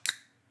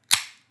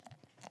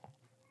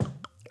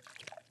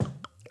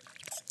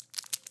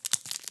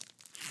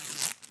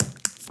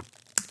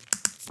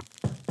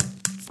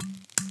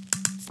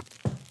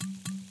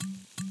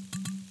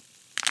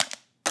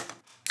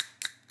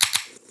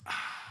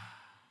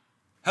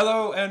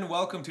Hello and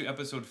welcome to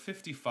episode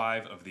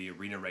 55 of the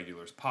Arena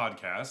Regulars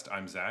podcast.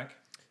 I'm Zach,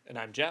 And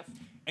I'm Jeff.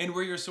 and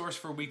we're your source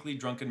for weekly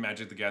Drunken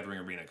Magic the Gathering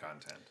arena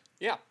content.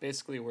 Yeah,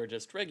 basically, we're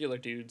just regular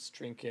dudes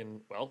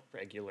drinking, well,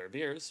 regular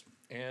beers,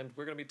 and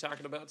we're going to be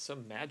talking about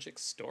some Magic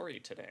story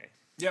today.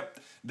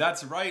 Yep,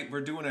 that's right. We're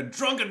doing a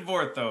Drunken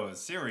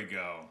Vorthos. Here we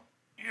go.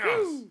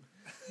 Yes.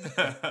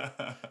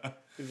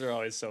 These are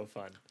always so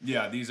fun.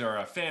 Yeah, these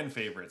are fan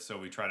favorites, so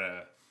we try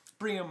to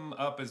bring them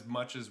up as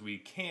much as we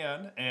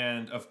can.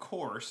 And of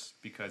course,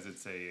 because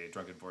it's a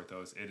Drunken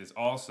Vorthos, it is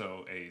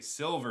also a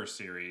Silver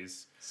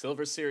Series.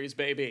 Silver Series,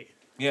 baby.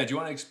 Yeah, do you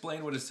want to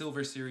explain what a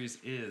Silver Series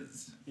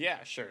is?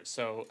 Yeah, sure.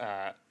 So,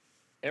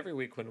 every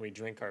week when we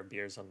drink our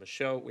beers on the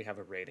show, we have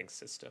a rating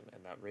system,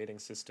 and that rating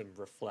system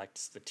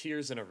reflects the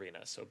tiers in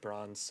Arena. So,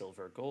 bronze,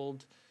 silver,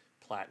 gold,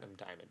 platinum,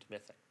 diamond,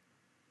 mythic.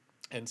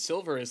 And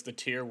silver is the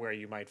tier where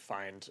you might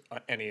find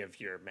any of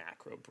your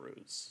macro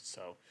brews.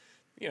 So,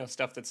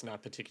 stuff that's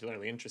not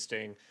particularly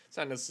interesting. It's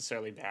not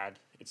necessarily bad.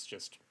 It's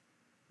just,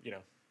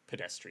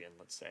 pedestrian,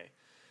 let's say.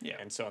 Yeah.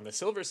 And so on the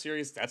Silver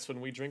Series, that's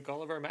when we drink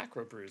all of our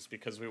macro brews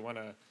because we want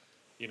to,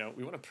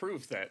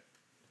 prove that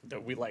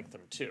we like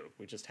them too.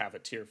 We just have a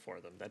tier for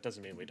them. That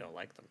doesn't mean we don't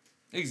like them.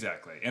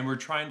 Exactly. And we're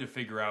trying to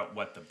figure out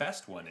what the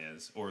best one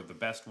is, or the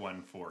best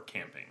one for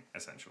camping,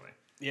 essentially.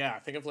 Yeah,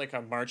 think of like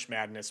a March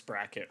Madness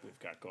bracket we've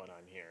got going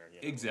on here.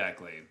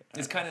 Exactly.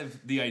 It's kind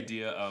of the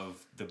idea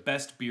of the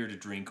best beer to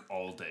drink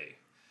all day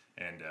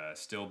and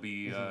still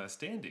be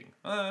standing.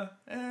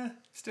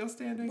 Still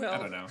standing? Well. I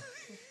don't know.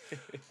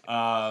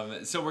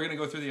 So we're going to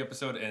go through the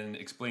episode and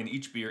explain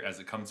each beer as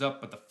it comes up.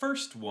 But the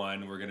first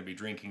one we're going to be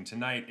drinking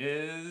tonight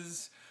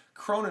is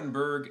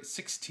Kronenberg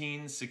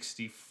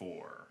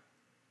 1664.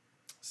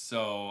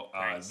 So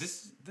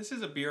Nice. this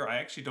is a beer I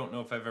actually don't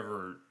know if I've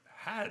ever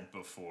had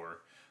before.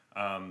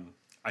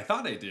 I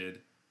thought I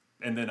did,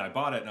 and then I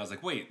bought it, and I was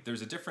like, wait,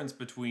 there's a difference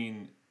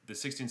between the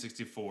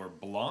 1664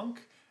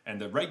 Blanc and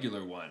the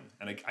regular one.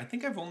 And I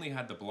think I've only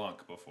had the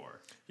Blanc before.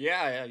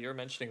 Yeah, you were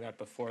mentioning that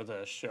before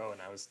the show, and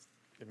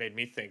it made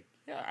me think,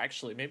 yeah,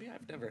 actually, maybe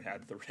I've never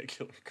had the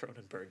regular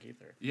Kronenberg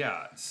either.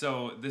 Yeah,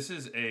 so this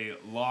is a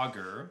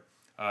lager.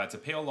 It's a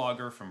pale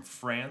lager from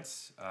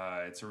France.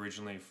 It's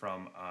originally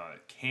from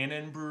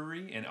Cannon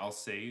Brewery in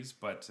Alsace,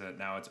 but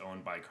now it's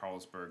owned by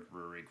Carlsberg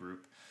Brewery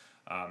Group.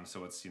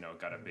 So it's,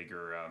 got a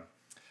bigger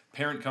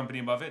parent company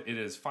above it. It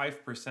is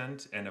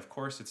 5%, and of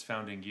course its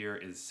founding year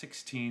is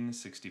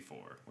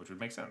 1664, which would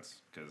make sense,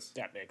 because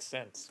That makes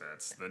sense.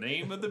 that's the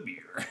name of the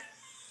beer.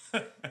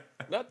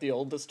 Not the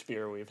oldest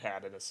beer we've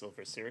had in a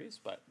Silver Series,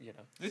 but,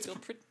 It's still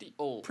pretty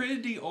old.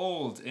 Pretty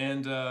old,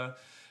 and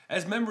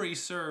as memory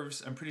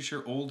serves, I'm pretty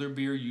sure older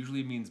beer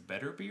usually means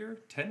better beer.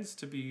 Tends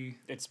to be...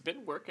 It's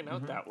been working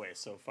out that way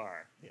so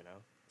far,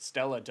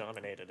 Stella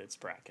dominated its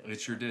bracket. It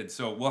sure did.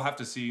 So we'll have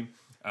to see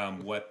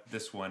what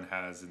this one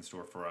has in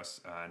store for us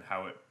and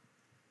how it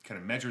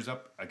kind of measures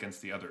up against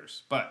the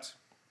others. But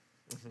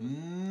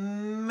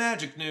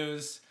Magic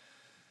news.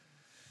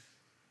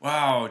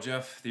 Wow,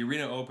 Jeff, the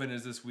Arena Open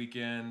is this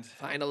weekend.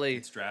 Finally.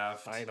 It's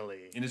draft.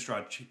 Finally.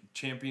 Innistrad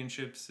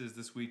Championships is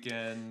this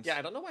weekend. Yeah,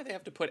 I don't know why they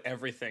have to put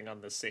everything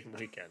on the same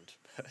weekend.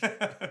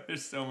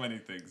 There's so many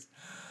things.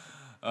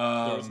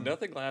 There was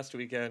nothing last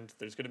weekend.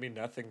 There's going to be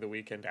nothing the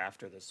weekend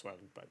after this one.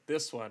 But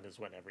this one is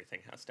when everything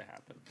has to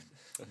happen.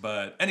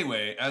 But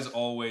anyway, as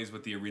always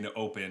with the Arena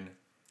Open,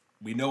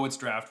 we know it's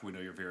draft. We know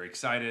you're very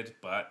excited.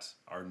 But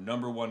our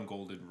number one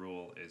golden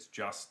rule is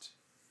just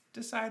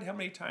decide how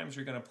many times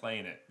you're going to play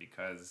in it.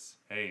 Because,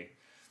 hey,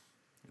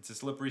 it's a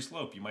slippery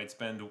slope. You might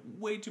spend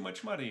way too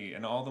much money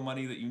and all the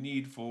money that you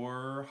need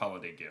for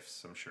holiday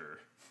gifts, I'm sure.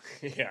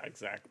 Yeah,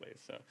 exactly.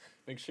 So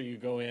make sure you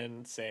go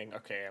in saying,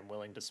 okay, I'm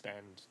willing to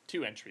spend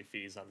 2 entry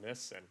fees on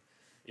this. And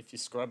if you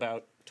scrub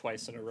out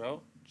twice in a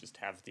row, just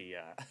have the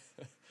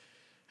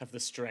have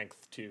the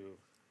strength to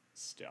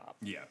stop.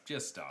 Yeah,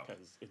 just stop.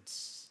 Because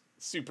it's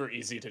super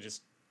easy to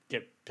just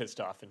get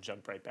pissed off and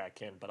jump right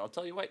back in. But I'll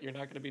tell you what, you're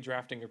not going to be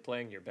drafting or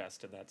playing your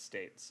best in that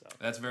state. So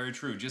That's very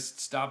true. Just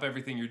stop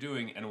everything you're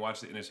doing and watch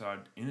the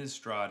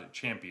Innistrad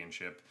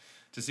Championship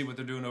to see what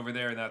they're doing over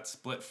there in that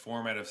split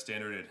format of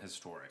Standard and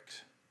Historic.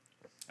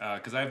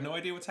 Because I have no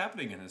idea what's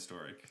happening in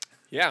Historic.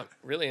 yeah,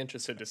 really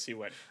interested to see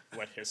what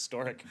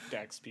historic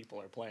decks people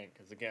are playing.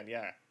 Because again,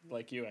 yeah,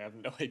 like you, I have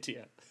no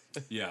idea.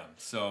 Yeah,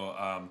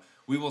 so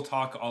we will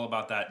talk all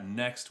about that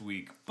next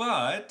week.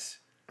 But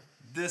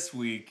this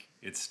week,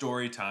 it's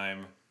story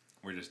time.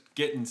 We're just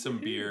getting some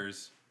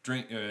beers,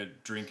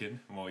 drinking.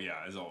 Well,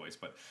 yeah, as always.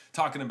 But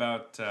talking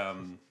about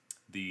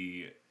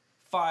the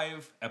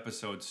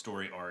 5-episode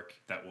story arc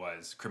that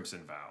was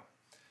Crimson Vow.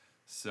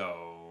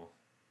 So,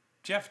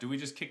 Jeff, do we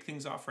just kick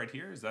things off right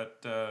here? Is that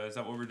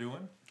what we're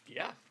doing?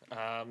 Yeah,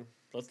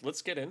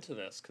 let's get into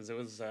this because it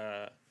was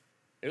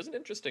an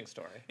interesting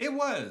story. It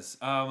was.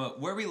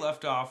 Where we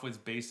left off was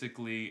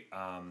basically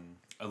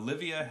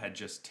Olivia had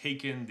just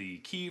taken the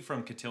key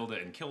from Catilda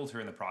and killed her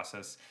in the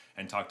process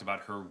and talked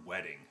about her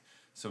wedding.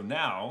 So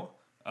now,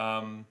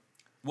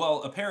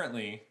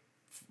 apparently,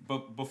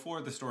 but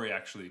before the story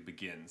actually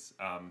begins,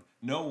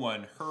 no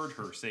one heard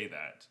her say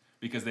that.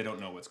 because they don't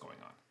know what's going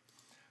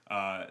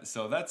on.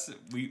 So that's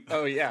we.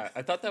 Oh yeah,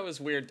 I thought that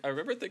was weird. I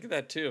remember thinking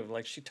that too.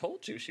 Like, she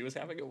told you she was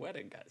having a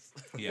wedding, guys.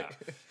 Yeah.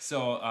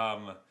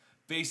 So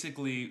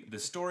basically, the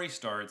story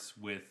starts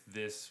with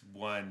this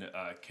one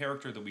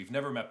character that we've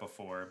never met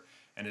before,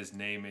 and his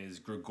name is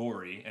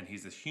Grigori, and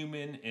he's this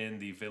human in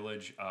the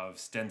village of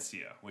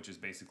Stensia, which is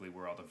basically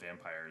where all the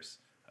vampires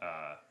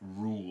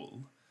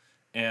rule.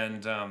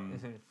 And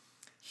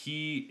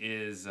he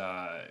is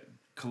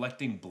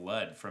collecting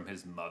blood from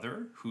his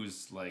mother,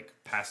 who's like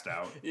passed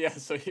out, Yeah,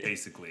 so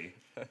basically.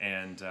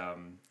 And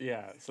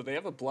yeah, so they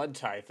have a blood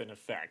tithe in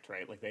effect,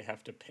 right? Like, they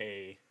have to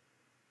pay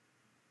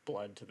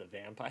blood to the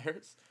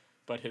vampires.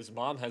 But his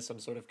mom has some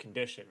sort of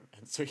condition,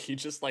 and so he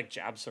just like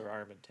jabs her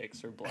arm and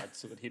takes her blood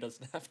so that he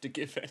doesn't have to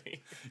give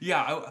any.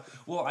 yeah,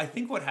 I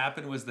think what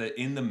happened was that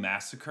in the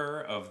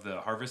massacre of the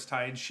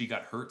Harvesttide, she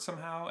got hurt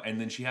somehow,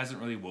 and then she hasn't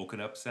really woken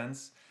up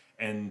since.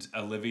 And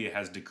Olivia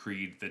has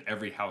decreed that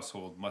every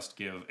household must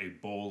give a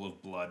bowl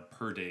of blood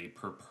per day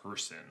per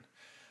person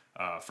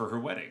for her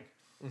wedding,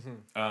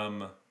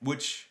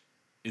 which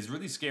is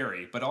really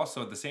scary. But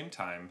also at the same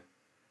time,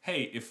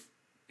 hey,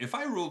 if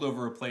I ruled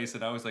over a place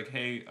and I was like,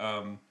 hey,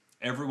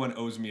 everyone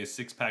owes me a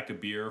 6-pack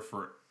of beer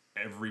for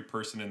every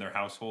person in their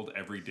household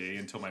every day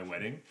until my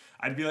wedding,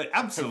 I'd be like,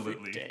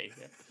 absolutely. Every day.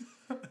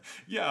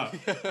 Yeah.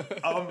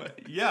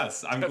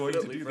 Yes, I'm going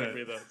to do bring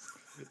me that.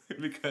 those.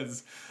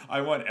 Because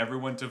I want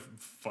everyone to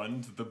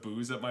fund the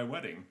booze at my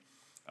wedding.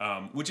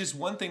 Which is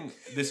one thing,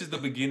 this is the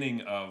beginning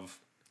of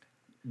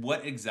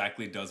what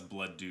exactly does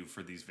blood do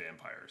for these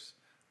vampires.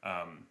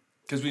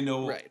 Because we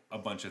know Right. a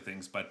bunch of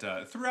things, but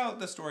throughout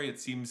the story it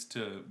seems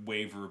to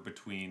waver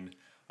between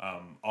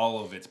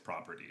all of its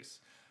properties.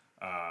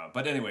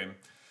 But anyway,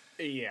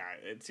 Yeah,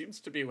 it seems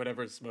to be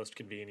whatever's most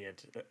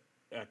convenient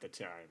at the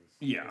time.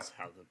 Yeah. Is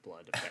how the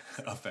blood affects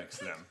them. affects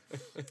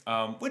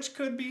them. Which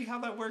could be how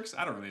that works.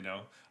 I don't really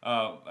know.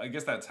 I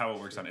guess that's how it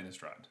works on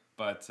Innistrad.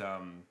 But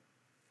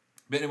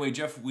anyway,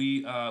 Jeff,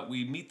 we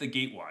meet the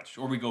Gatewatch,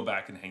 or we go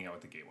back and hang out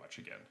with the Gatewatch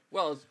again.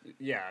 Well,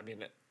 yeah, I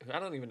mean, I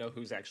don't even know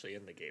who's actually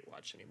in the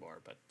Gatewatch anymore,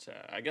 but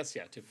I guess,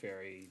 yeah,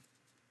 Teferi,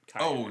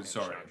 Kaya, and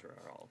sorry. Chandra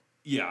are all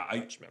Yeah,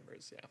 Watch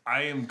members, yeah.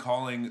 I am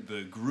calling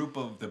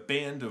the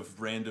band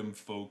of random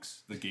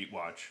folks the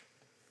Gatewatch,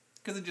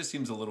 because it just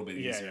seems a little bit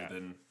easier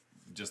than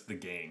just the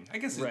gang. I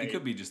guess it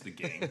could be just the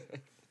gang,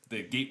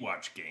 the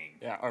Gatewatch gang.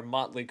 Yeah, our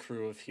motley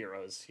crew of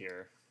heroes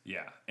here.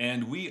 Yeah,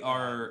 and we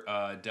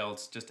are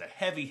dealt just a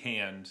heavy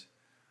hand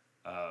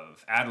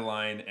of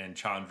Adeline and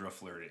Chandra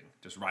flirting,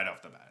 just right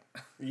off the bat.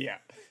 Yeah.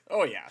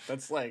 Oh, yeah.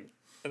 That's like,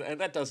 and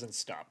that doesn't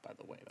stop, by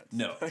the way.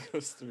 No. That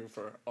goes through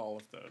for all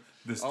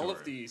of all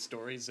of the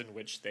stories in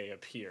which they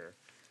appear.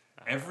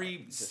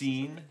 Every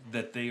scene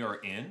that they are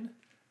in,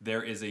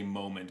 there is a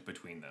moment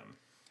between them.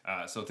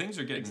 So things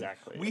are getting...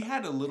 Exactly. We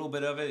had a little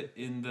bit of it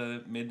in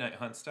the Midnight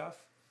Hunt stuff,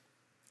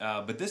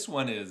 but this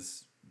one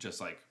is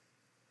just like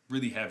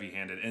really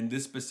heavy-handed. And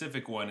this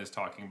specific one is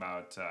talking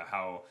about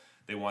how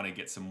they want to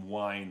get some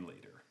wine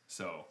later.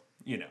 So,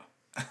 you know.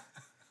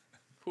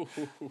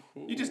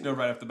 You just know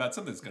right off the bat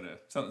something's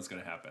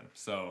gonna happen.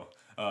 So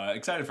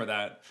excited for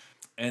that.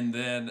 And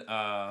then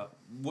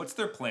what's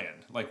their plan?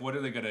 Like, what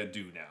are they gonna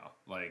do now?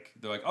 Like,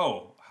 they're like,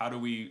 oh, how do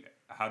we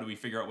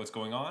figure out what's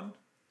going on?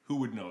 Who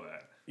would know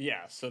that?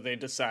 Yeah, so they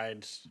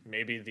decide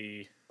maybe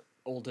the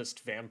oldest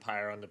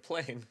vampire on the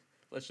plane.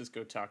 Let's just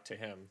go talk to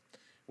him.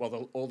 Well,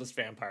 the oldest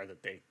vampire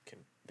that they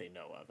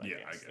know of. I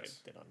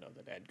guess. They don't know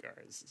that Edgar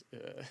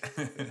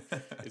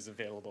is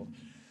available.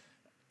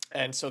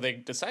 And so they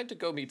decide to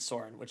go meet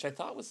Soren, which I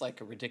thought was like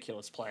a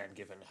ridiculous plan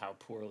given how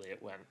poorly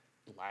it went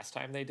last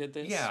time they did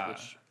this. Yeah.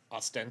 Which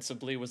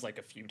ostensibly was like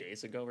a few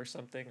days ago or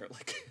something, or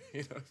like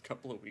a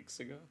couple of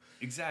weeks ago.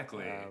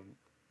 Exactly.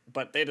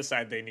 But they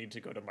decide they need to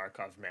go to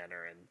Markov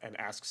Manor and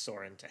ask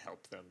Soren to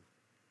help them.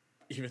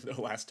 Even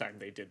though last time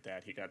they did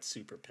that, he got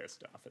super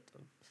pissed off at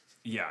them.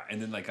 Yeah,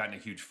 and then like got in a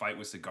huge fight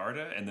with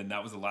Sigarda, and then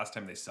that was the last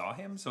time they saw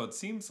him. So it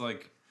seems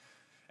like,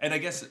 and I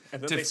guess,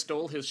 and then they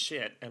stole his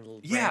shit and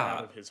ran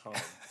out of his home.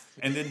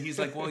 And then he's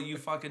like, "Well, you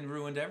fucking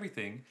ruined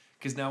everything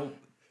because now,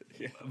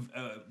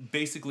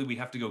 basically, we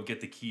have to go get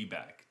the key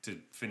back to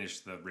finish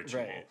the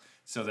ritual,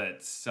 so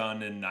that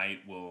sun and night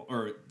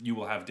you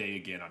will have day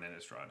again on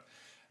Innistrad."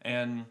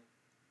 And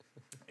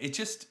it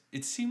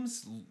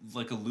seems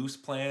like a loose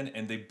plan,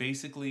 and they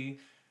basically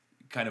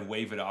kind of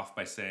wave it off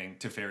by saying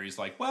Teferi's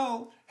like,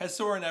 well, has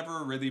Soren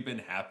ever really been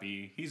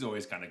happy? He's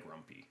always kind of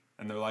grumpy.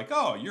 And they're like,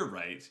 oh, you're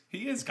right.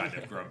 He is kind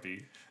of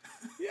grumpy.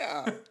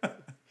 Yeah.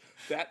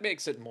 That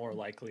makes it more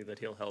likely that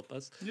he'll help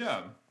us.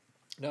 Yeah.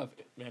 No,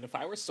 man, if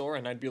I were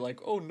Soren, I'd be like,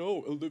 oh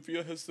no,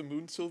 Olivia has the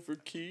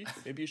Moonsilver key.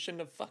 Maybe you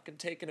shouldn't have fucking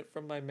taken it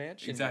from my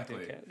mansion.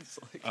 Exactly. It's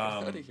like, get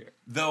out of here.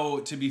 Though,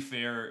 to be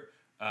fair,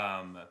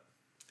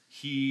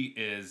 he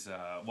is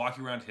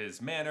walking around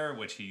his manor,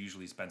 which he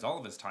usually spends all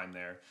of his time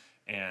there,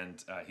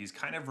 and he's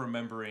kind of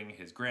remembering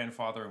his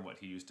grandfather and what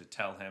he used to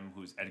tell him,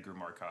 who's Edgar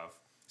Markov.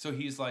 So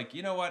he's like,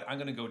 you know what, I'm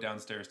going to go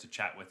downstairs to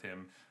chat with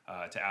him,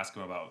 to ask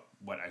him about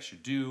what I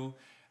should do,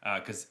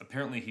 because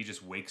apparently he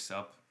just wakes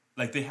up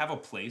like they have a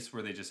place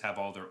where they just have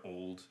all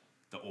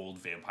the old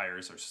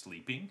vampires are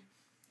sleeping,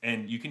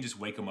 and you can just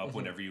wake them up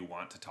whenever you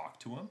want to talk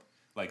to them.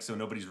 Like, so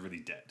nobody's really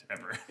dead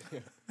ever.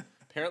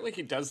 Apparently,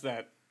 he does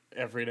that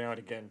every now and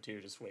again too.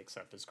 Just wakes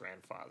up his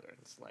grandfather and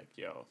it's like,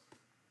 "Yo,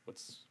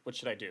 what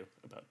should I do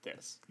about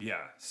this?"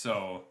 Yeah,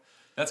 so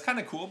that's kind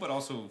of cool, but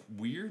also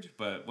weird,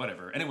 but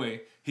whatever.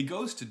 Anyway, he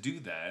goes to do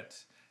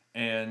that,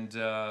 and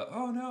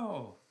oh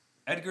no,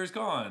 Edgar's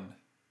gone.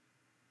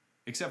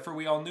 Except for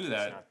we all knew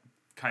that, not-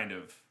 kind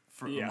of,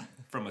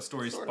 from a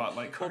story Sort of.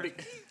 spotlight card.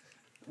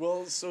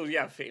 Well, so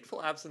yeah,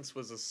 Fateful Absence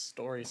was a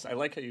story. I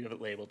like how you have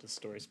it labeled as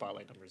story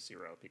spotlight number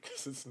 0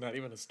 because it's not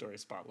even a story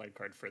spotlight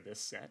card for this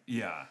set.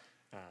 Yeah.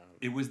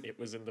 It was It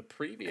was in the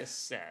previous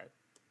set,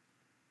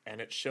 and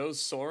it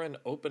shows Soren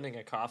opening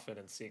a coffin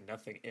and seeing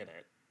nothing in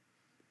it.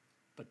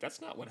 But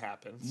that's not what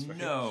happens, right?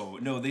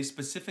 no. They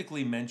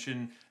specifically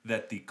mention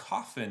that the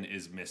coffin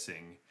is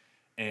missing,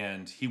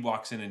 and he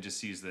walks in and just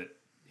sees that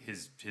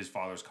his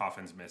father's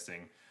coffin's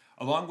missing,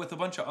 along with a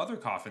bunch of other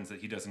coffins that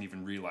he doesn't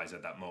even realize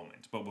at that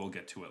moment. But we'll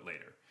get to it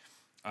later.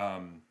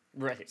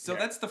 Right. So yeah.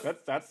 that's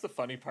that's the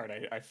funny part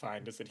I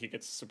find is that he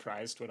gets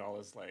surprised when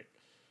all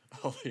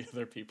the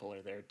other people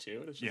are there too.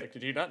 And it's just like,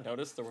 did you not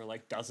notice there were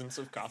like dozens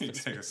of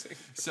coffins missing?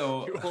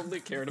 So You only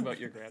cared about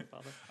your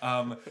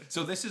grandfather.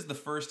 So this is the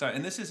first time,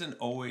 and this isn't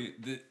always.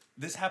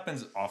 This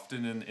happens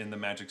often in the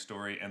Magic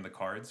story and the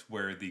cards,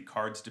 where the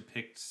cards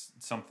depict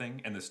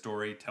something and the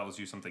story tells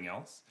you something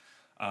else.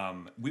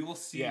 We will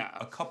see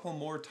a couple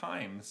more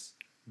times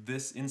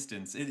this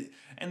instance,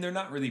 and they're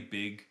not really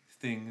big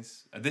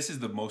things. This is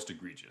the most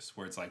egregious,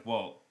 where it's like,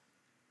 well,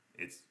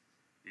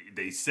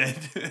 they said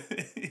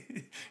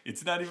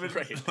it's not even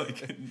Right.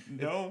 like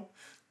no,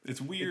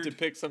 it's weird. It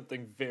depicts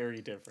something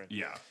very different.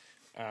 Yeah.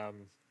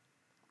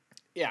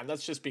 Yeah, and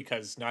that's just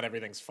because not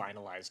everything's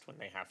finalized when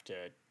they have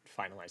to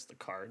finalize the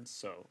cards.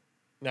 So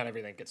not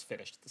everything gets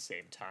finished at the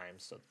same time.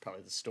 So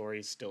probably the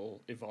story's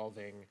still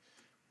evolving,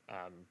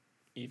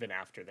 even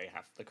after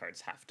the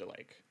cards have to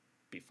like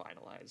be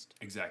finalized,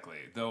 Exactly.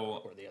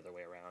 Though or the other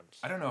way around.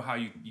 I don't know how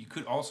you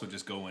could also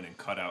just go in and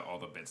cut out all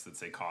the bits that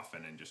say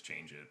coffin and just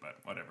change it, but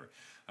whatever.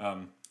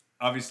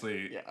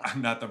 Obviously, Yeah.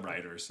 I'm not the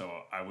writer, so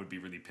I would be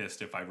really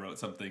pissed if I wrote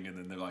something and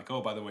then they're like,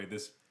 oh, by the way,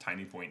 this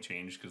tiny point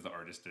changed because the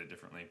artist did it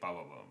differently, blah,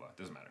 blah, blah, blah.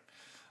 Doesn't matter.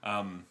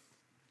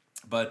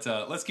 But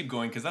let's keep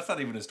going because that's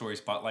not even a story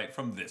spotlight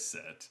from this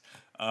set.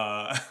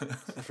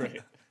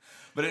 Right.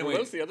 But Well, anyway, that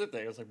was the other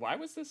thing. I was like, why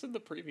was this in the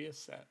previous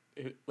set?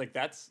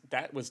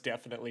 That was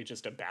definitely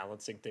just a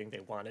balancing thing.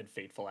 They wanted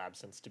Fateful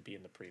Absence to be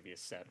in the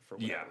previous set for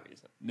whatever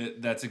reason.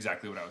 That's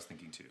exactly what I was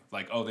thinking too.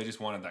 Like, oh, they just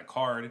wanted that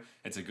card.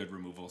 It's a good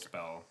removal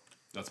spell.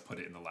 Let's put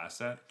it in the last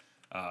set.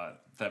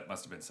 That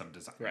must have been some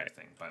design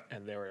thing. But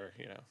And they were,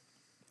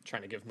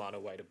 trying to give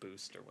Mono White a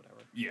boost or whatever.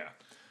 yeah.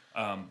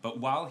 But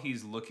while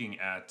he's looking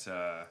at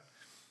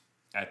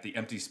the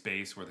empty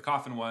space where the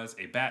coffin was,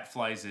 a bat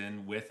flies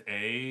in with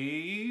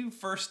a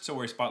first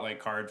story spotlight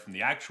card from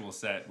the actual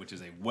set, which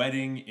is a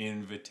wedding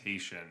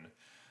invitation.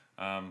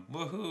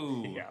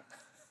 Woohoo!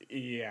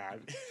 Yeah.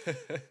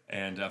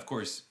 And of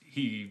course,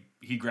 he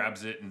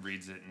grabs it and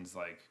reads it and is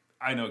like,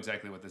 I know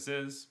exactly what this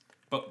is.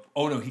 But,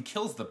 oh no, he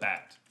kills the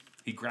bat.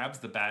 He grabs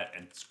the bat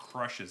and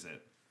crushes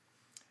it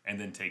and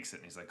then takes it.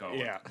 And he's like, oh,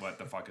 Yeah. what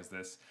the fuck is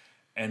this?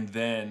 And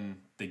then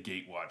the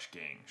Gatewatch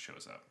gang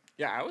shows up.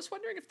 Yeah, I was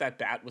wondering if that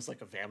bat was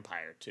like a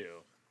vampire too.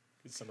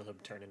 'Cause some of them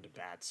turn into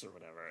bats or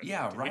whatever.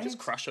 Yeah, Did right? he just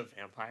crush a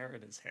vampire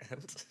in his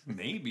hand?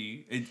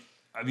 Maybe.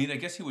 I mean, I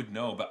guess he would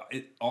know, but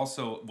it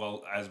also,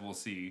 well, as we'll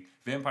see,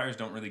 vampires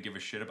don't really give a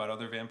shit about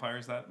other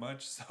vampires that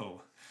much,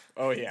 so...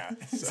 Oh, yeah.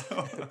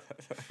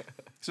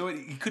 So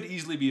he could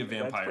easily be a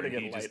vampire. putting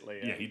and it he just,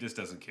 lightly, yeah. he just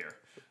doesn't care.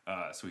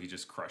 So he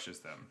just crushes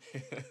them.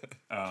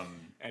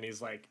 And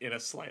he's like in a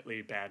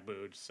slightly bad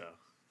mood, so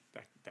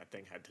that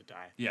thing had to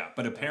die. Yeah,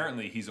 but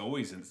apparently he's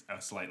always in a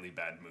slightly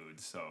bad mood,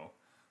 so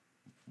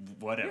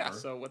whatever. Yeah,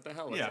 so what the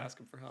hell? Let's ask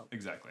him for help.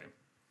 Exactly.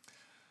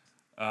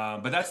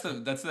 But that's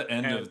the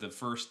end of the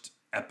first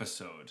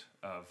episode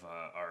of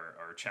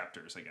our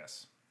chapters, I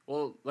guess.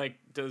 Well, like,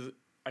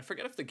 I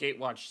forget if the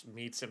Gatewatch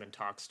meets him and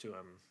talks to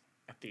him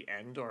at the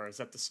end, or is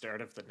that the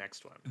start of the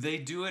next one? They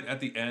do it at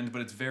the end,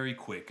 but it's very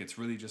quick. It's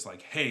really just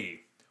like,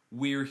 hey,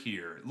 we're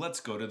here. Let's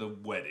go to the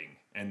wedding.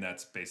 And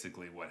that's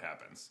basically what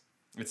happens.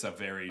 It's a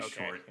very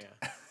short...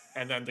 Yeah.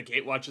 And then the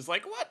Gatewatch is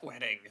like, what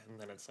wedding? And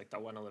then it's like the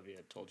one Olivia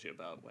told you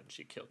about when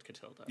she killed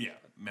Catilda. Yeah,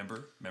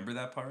 remember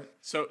that part?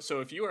 So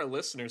if you, our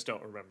listeners,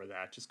 don't remember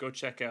that, just go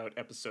check out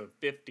episode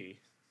 50,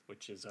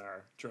 which is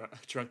our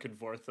Drunken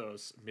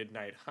Vorthos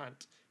Midnight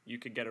Hunt. You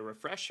could get a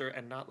refresher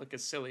and not look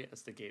as silly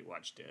as the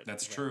Gatewatch did.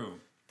 That's true.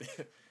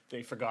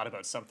 They forgot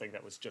about something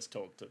that was just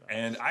told to them.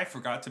 And I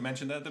forgot to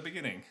mention that at the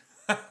beginning.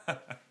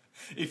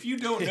 If you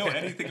don't know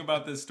anything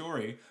about this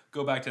story,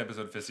 go back to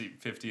episode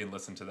 50 and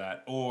listen to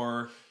that.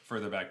 Or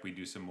further back, we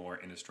do some more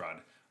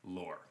Innistrad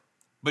lore.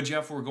 But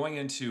Jeff, we're going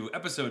into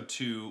episode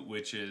 2,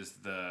 which is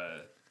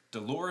the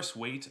Dolorous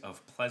Weight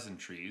of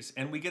Pleasantries.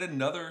 And we get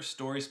another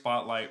story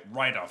spotlight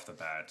right off the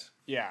bat.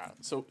 Yeah.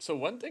 So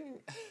one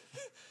thing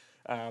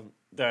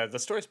The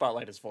story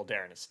spotlight is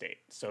Voldaren Estate.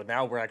 So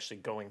now we're actually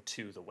going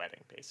to the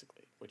wedding,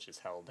 basically, which is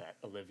held at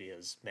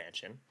Olivia's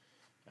mansion,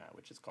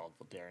 which is called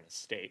Voldaren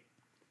Estate.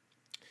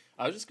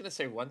 I was just going to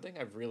say one thing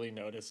I've really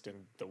noticed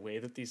in the way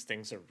that these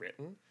things are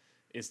written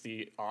is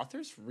the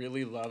authors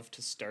really love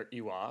to start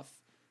you off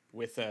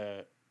with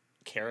a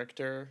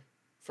character,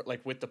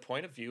 with the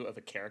point of view of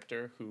a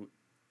character who,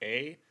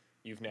 A,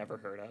 you've never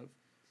heard of,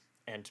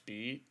 and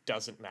B,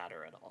 doesn't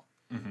matter at all.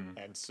 Mm-hmm.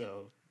 And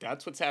so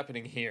that's what's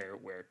happening here,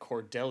 where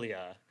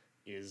Cordelia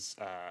is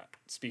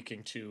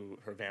speaking to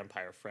her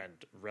vampire friend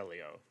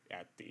Relio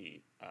at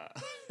the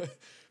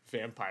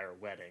vampire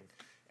wedding.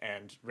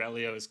 And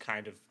Relio is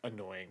kind of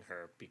annoying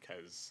her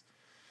because,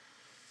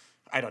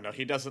 I don't know,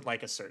 he doesn't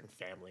like a certain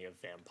family of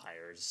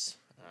vampires,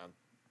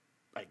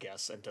 I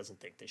guess, and doesn't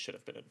think they should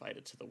have been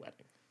invited to the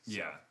wedding. So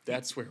Yeah.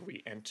 that's where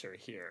we enter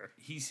here.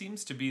 He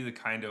seems to be the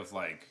kind of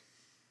like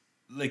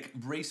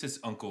racist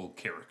uncle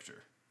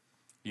character,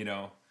 you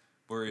know?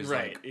 Whereas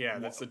Right, yeah,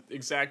 that's the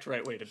exact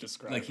right way to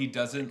describe like he him.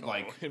 doesn't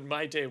In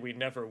my day, we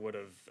never would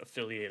have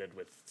affiliated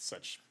with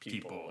such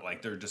people.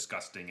 like they're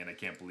disgusting and I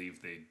can't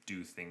believe they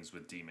do things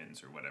with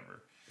demons or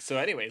whatever. So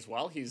anyways,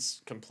 while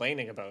he's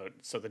complaining about,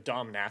 so the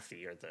Dom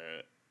Nathi, or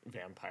the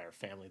vampire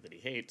family that he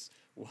hates,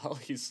 while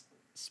he's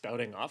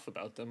spouting off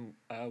about them,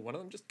 one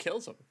of them just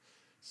kills him.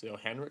 So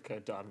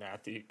Henrika Dom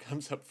Nathi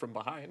comes up from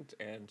behind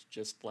and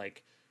just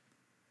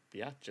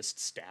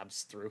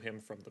stabs through him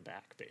from the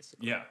back,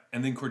 basically. Yeah,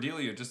 and then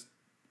Cordelia just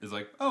is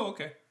like, oh,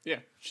 okay. Yeah,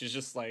 she's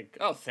just like,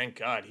 oh, thank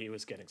God he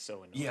was getting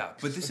so annoyed. Yeah,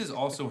 but this is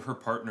also her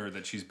partner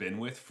that she's been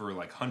with for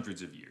like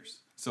hundreds of years.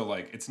 So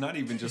like, it's not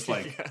even just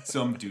like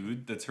some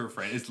dude that's her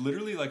friend. It's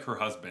literally like her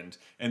husband.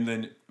 And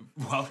then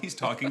while he's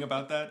talking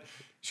about that,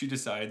 she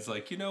decides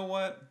like, you know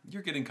what?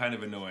 You're getting kind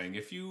of annoying.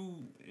 If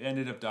you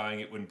ended up dying,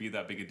 it wouldn't be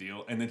that big a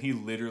deal. And then he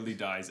literally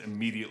dies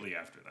immediately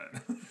after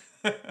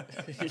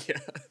that. Yeah.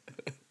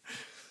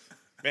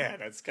 Man,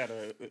 that's kind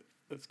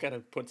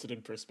of puts it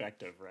in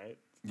perspective, right?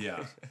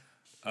 Yeah.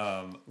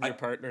 Your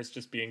partner's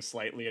just being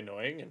slightly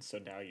annoying, and so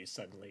now you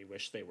suddenly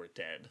wish they were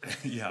dead.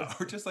 Yeah,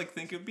 or just like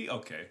think it'd be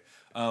okay.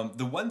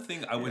 The one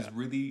thing I was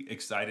really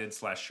excited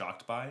 /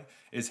 shocked by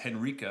is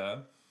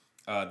Henrika.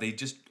 They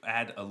just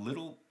add a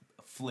little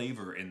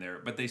flavor in there,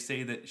 but they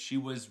say that she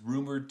was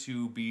rumored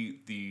to be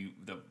the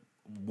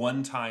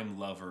one-time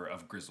lover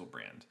of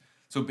Griselbrand.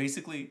 So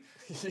basically,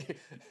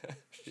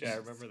 Yeah, I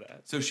remember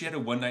that. so she had a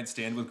one-night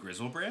stand with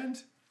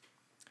Griselbrand.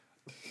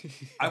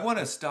 I want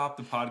to stop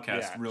the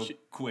podcast real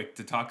quick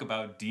to talk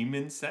about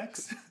demon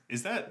sex.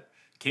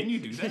 Can you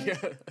do that? Yeah.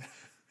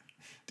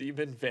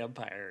 Demon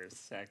vampire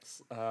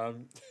sex.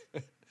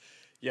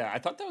 Yeah, I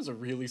thought that was a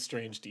really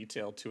strange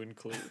detail to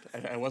include.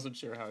 I wasn't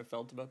sure how I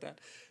felt about that.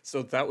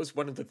 So that was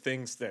one of the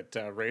things that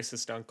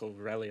racist Uncle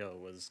Relio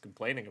was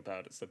complaining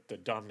about, is that the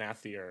Dom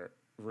Nathi are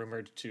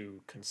rumored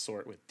to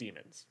consort with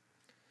demons.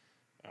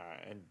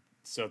 And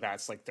so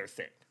that's like their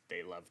thing.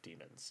 They love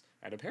demons.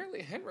 And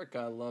apparently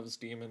Henrika loves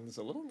demons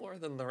a little more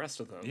than the rest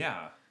of them.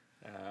 Yeah.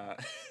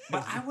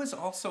 But I was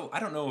also, I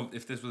don't know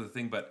if this was a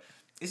thing, but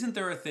isn't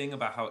there a thing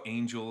about how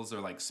angels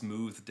are like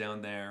smooth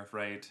down there,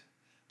 right?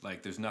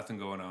 Like there's nothing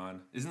going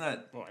on. Isn't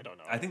that? Well, I don't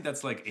know. I think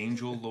that's like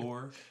angel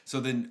lore. So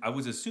then I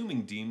was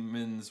assuming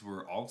demons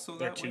were also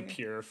They're that too way.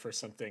 pure for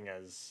something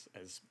as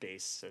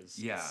base as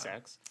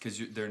sex.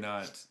 Because they're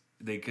not.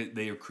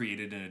 They are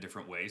created in a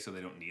different way, so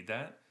they don't need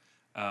that.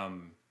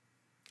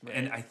 Right.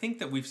 And I think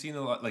that we've seen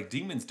a lot, like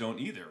demons don't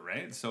either,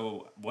 right?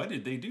 So what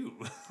did they do?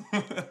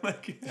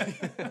 Like,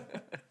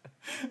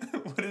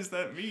 what does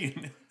that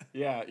mean?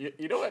 Yeah,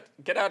 you know what?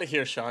 Get out of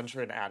here,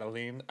 Chandra and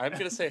Adeline. I'm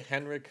going to say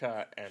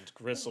Henrika and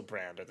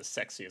Griselbrand are the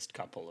sexiest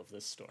couple of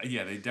this story.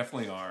 Yeah, they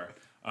definitely are.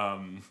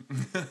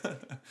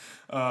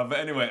 But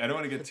anyway, I don't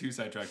want to get too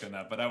sidetracked on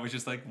that, but I was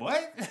just like,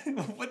 what?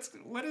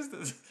 What is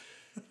this?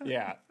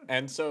 Yeah,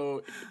 and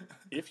so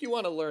if you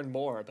want to learn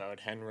more about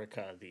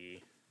Henrika,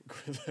 the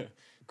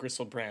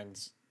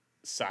Griselbrand's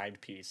side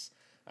piece,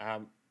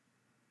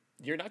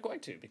 you're not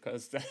going to,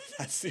 because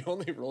that's the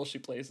only role she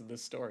plays in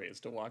this story, is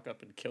to walk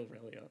up and kill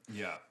Relio.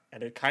 Yeah.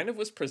 And it kind of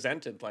was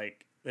presented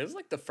like, it was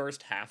like the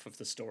first half of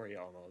the story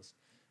almost.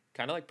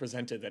 Kind of like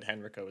presented that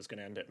Henrika was going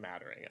to end up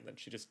mattering, and then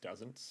she just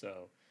doesn't,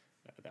 so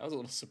that was a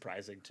little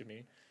surprising to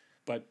me.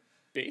 But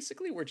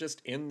basically we're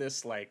just in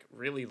this like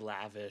really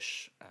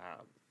lavish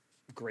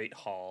great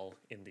hall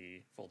in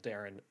the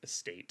Voldaren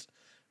estate,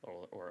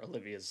 or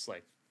Olivia's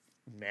like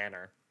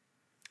manor.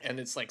 And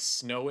it's like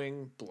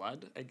snowing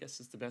blood, I guess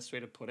is the best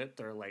way to put it.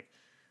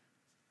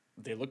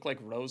 They look like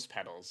rose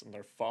petals, and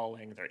they're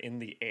falling, they're in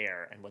the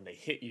air, and when they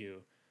hit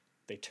you,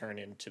 they turn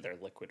into their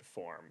liquid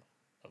form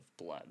of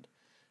blood.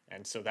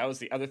 And so that was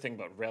the other thing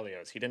about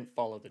Relio, is he didn't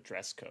follow the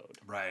dress code,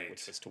 right?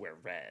 Which was to wear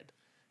red.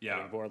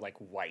 Yeah, he wore like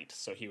white,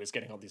 so he was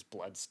getting all these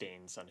blood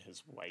stains on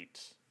his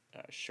white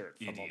shirt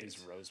from all these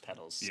rose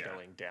petals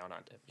snowing down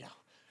on him. Yeah,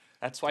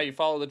 that's why you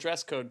follow the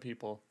dress code,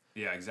 people.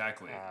 Yeah,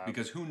 exactly.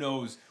 Because who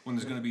knows when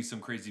there's going to be some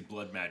crazy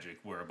blood magic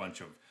where a bunch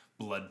of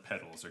blood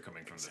petals are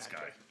coming from the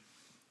sky.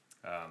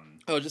 I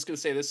was just going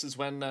to say, this is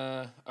when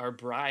our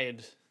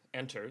bride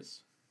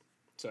enters.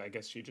 So I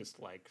guess she just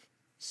like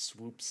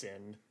swoops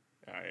in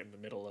the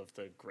middle of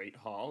the Great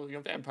Hall. You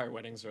know, vampire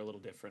weddings are a little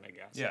different, I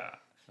guess. Yeah.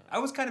 I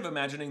was kind of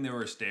imagining there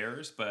were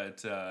stairs,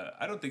 but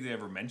I don't think they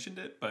ever mentioned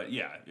it. But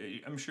yeah,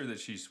 I'm sure that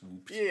she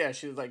swooped. Yeah,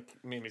 she like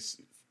maybe,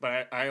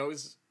 but I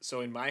always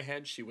so in my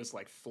head she was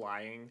like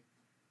flying,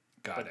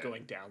 Got but it.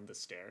 going down the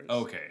stairs.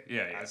 Okay.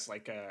 Yeah. Yeah. As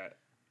like a,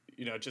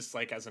 just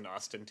like as an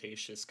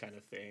ostentatious kind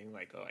of thing.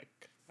 Like, oh,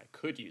 I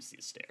could use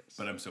these stairs,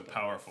 But I'm so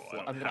powerful. I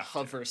don't I'm gonna have to.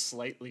 hover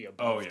slightly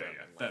above yeah, them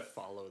yeah. and like, That-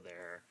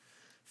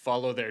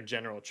 follow their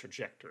general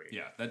trajectory.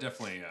 Yeah, that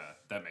definitely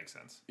that makes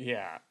sense.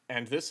 Yeah,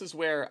 and this is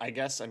where I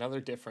guess another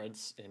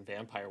difference in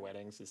vampire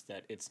weddings is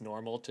that it's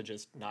normal to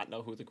just not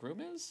know who the groom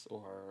is,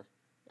 or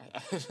I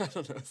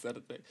don't know, is that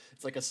a thing?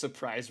 It's like a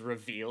surprise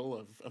reveal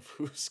of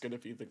who's gonna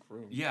be the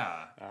groom.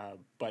 Yeah.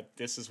 But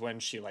this is when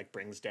she like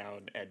brings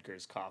down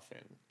Edgar's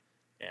coffin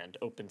and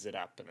opens it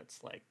up, and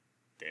it's like,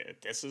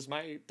 this is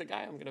the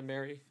guy I'm gonna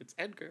marry. It's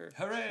Edgar.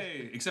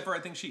 Hooray! Except for I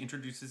think she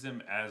introduces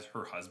him as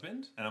her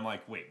husband, and I'm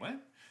like, wait, what?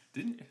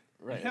 Didn't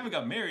Right. you haven't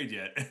got married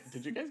yet?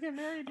 Did you guys get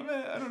married?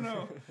 I don't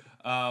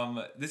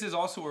know. This is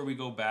also where we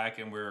go back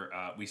and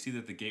we see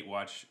that the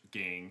Gatewatch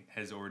gang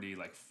has already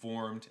like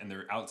formed, and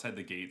they're outside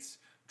the gates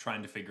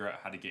trying to figure out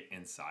how to get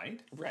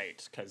inside.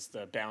 Right, because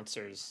the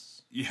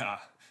bouncers Yeah,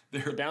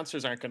 the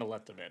bouncers aren't gonna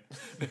let them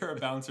in. there are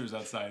bouncers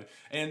outside.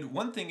 And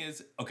one thing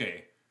is,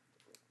 okay,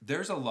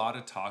 there's a lot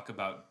of talk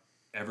about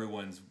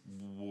everyone's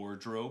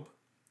wardrobe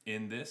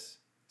in this.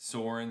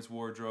 Soren's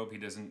wardrobe, he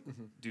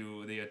doesn't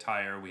do the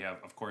attire. We have,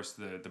 of course,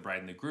 the bride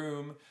and the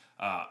groom.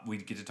 We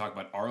get to talk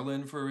about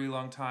Arlen for a really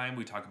long time.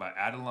 We talk about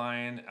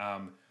Adeline.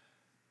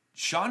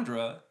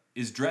 Chandra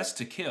is dressed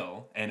to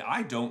kill, and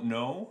I don't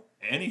know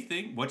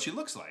anything what she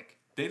looks like.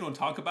 They don't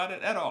talk about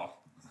it at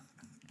all.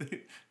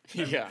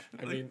 Yeah,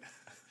 I mean,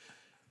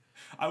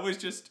 I was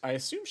just... I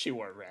assume she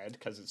wore red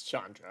because it's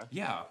Chandra.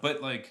 Yeah,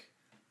 but like,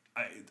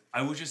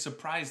 I was just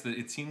surprised that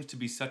it seems to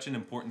be such an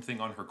important thing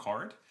on her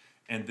card,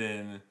 and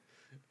then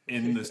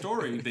in the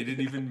story they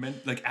didn't even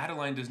like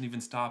Adeline doesn't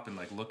even stop and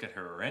like look at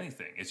her or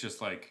anything. It's just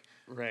like,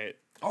 Right.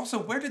 also,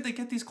 where did they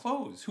get these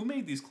clothes? Who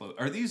made these clothes?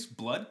 Are these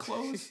blood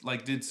clothes?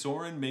 Like, did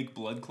Soren make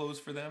blood clothes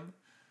for them?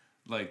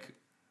 Like,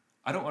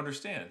 I don't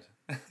understand.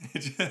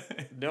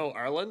 No,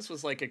 Arlen's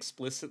was like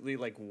explicitly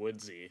like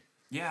woodsy,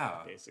 Yeah,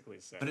 basically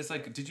said. but it's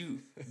like,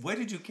 where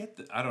did you get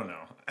the? I don't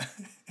know.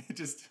 It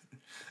just,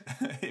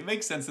 it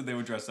makes sense that they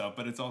would dress up,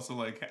 but it's also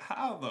like,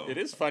 how though? It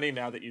is funny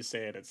now that you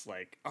say it. It's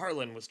like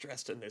Arlen was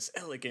dressed in this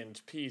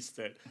elegant piece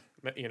that,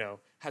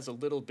 has a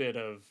little bit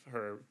of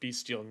her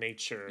bestial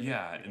nature.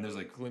 Yeah, and there's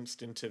like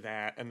glimpsed into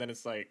that, and then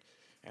it's like,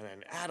 and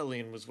then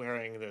Adeline was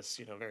wearing this,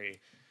 very.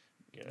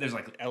 There's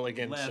like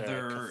elegant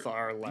leather,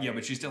 Cathar-like. yeah,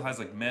 but she still has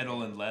like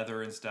metal and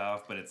leather and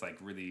stuff, but it's like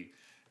really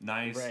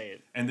nice.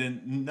 Right. And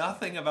then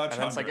nothing about And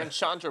Chandra. it's like, and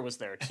Chandra was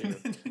there too.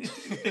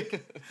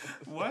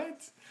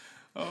 What?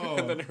 Oh,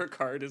 And then her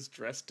card is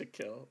dressed to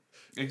kill.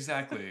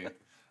 exactly.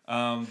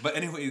 But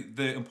anyway,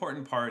 the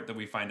important part that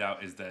we find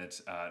out is that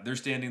they're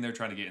standing there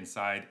trying to get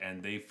inside,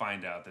 and they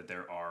find out that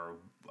there are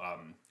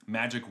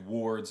magic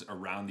wards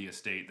around the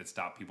estate that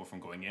stop people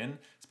from going in.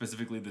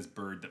 Specifically, this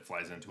bird that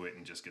flies into it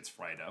and just gets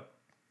fried up.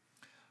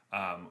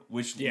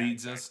 Which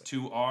leads us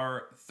to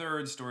our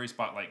third story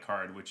spotlight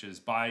card, which is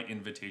by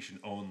invitation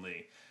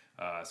only.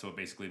 So it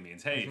basically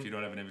means, hey, if you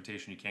don't have an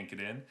invitation, you can't get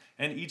in.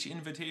 And each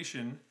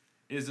invitation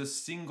is a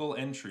single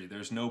entry.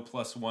 There's no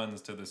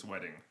 +1s to this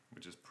wedding,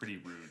 which is pretty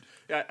rude.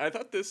 Yeah, I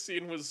thought this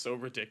scene was so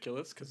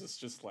ridiculous because it's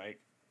just like,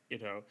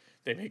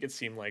 they make it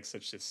seem like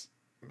such this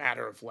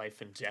matter of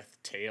life and death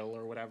tale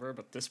or whatever.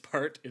 But this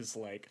part is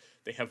like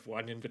they have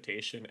one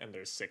invitation and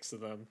there's 6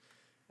 of them.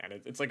 And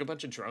it's like a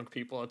bunch of drunk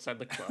people outside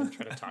the club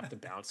trying to talk the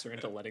bouncer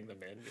into letting them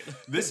in.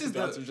 This is the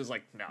bouncer's just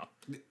like, no.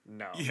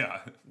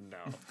 Yeah. No.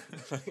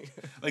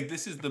 Like,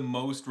 this is the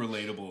most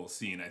relatable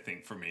scene, I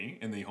think, for me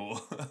in the whole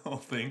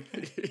thing.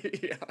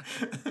 Yeah.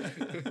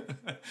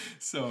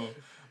 So,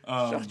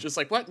 Just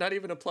like, what? Not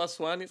even a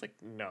 +1? He's like,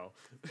 no.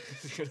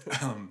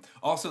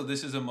 also,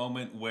 this is a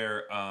moment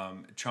where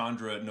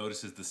Chandra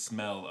notices the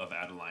smell of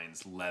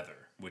Adeline's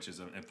leather, which is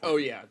an important... Oh,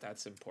 yeah,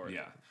 that's important.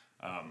 Yeah.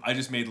 I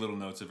just made little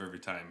notes of every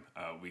time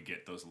we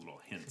get those little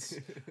hints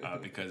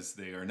because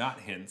they are not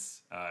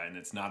hints and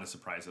it's not a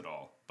surprise at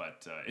all.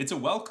 But it's a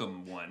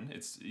welcome one.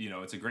 It's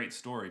it's a great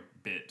story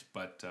bit.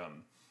 But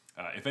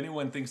if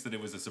anyone thinks that it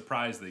was a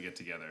surprise they get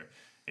together,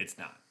 it's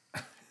not.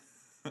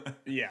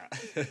 Yeah.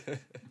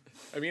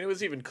 I mean, it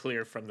was even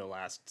clear from the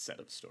last set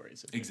of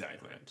stories.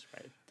 Exactly.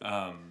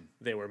 Right?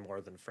 They were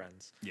more than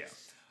friends. Yeah.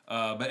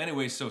 But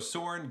anyway, so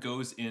Soren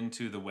goes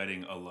into the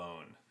wedding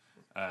alone.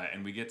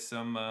 And we get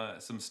some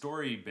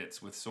story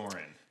bits with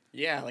Soren.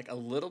 Yeah, like a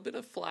little bit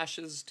of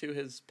flashes to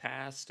his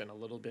past and a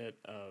little bit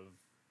of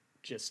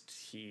just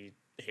he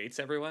hates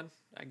everyone,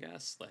 I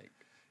guess. Like,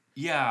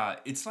 yeah,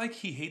 it's like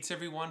he hates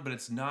everyone, but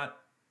it's not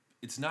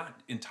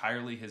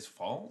entirely his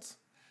fault.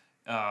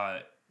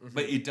 But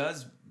it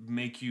does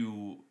make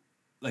you,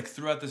 like,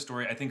 throughout the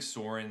story, I think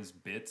Soren's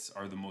bits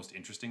are the most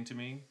interesting to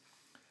me.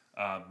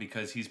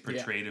 because he's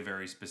portrayed a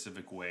very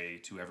specific way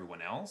to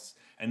everyone else.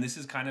 And this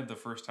is kind of the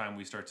first time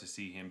we start to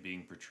see him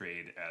being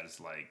portrayed as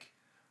like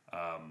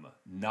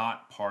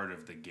not part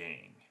of the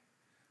gang.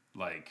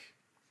 Like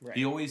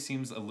he always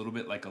seems a little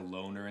bit like a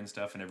loner and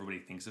stuff, and everybody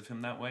thinks of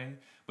him that way.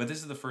 But this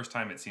is the first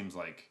time it seems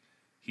like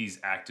he's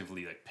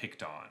actively like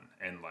picked on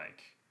and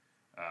like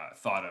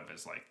thought of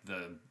as like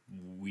the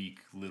weak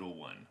little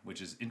one,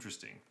 which is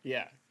interesting.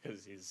 Yeah,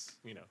 because he's,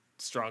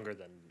 stronger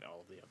than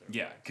all the other.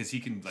 Yeah, because he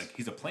can like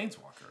he's a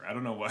planeswalker. I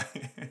don't know why.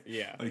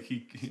 Yeah, like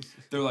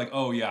they're like,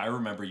 oh yeah, I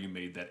remember you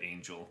made that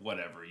angel.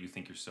 Whatever, you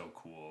think you're so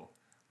cool.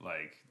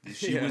 Like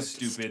she was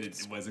stupid.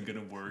 It wasn't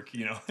gonna work,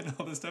 and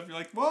all this stuff. You're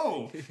like,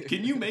 whoa,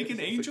 can you make an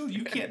angel?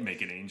 You can't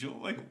make an angel.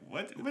 Like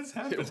what's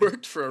happening? It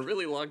worked for a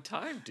really long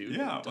time, dude.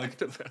 Yeah, like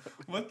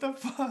what the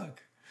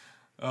fuck?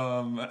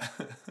 Well,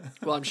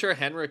 I'm sure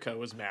Henrika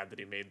was mad that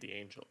he made the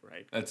angel,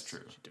 right? That's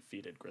true. She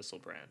defeated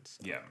Gristlebrand.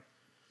 So. Yeah.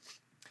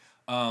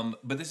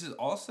 But this is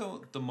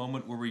also the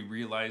moment where we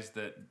realize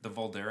that the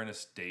Voldarin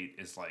estate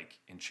is like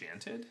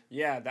enchanted.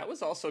 Yeah, that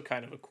was also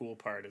kind of a cool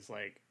part. Is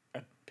like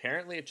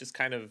apparently it just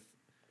kind of,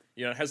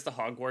 it has the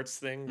Hogwarts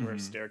thing where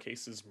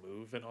staircases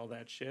move and all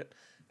that shit,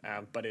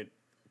 but it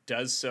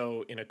does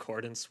so in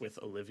accordance with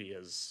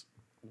Olivia's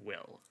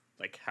will,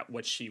 like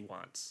what she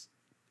wants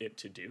it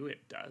to do.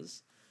 It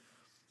does.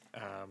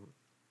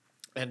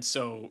 And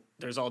so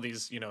there's all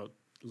these,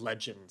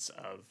 legends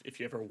of if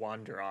you ever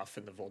wander off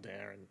in the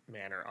Voldarin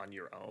Manor on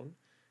your own,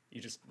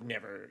 you're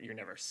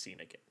never seen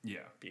again. Yeah.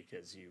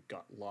 Because you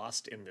got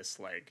lost in this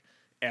like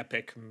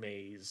epic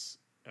maze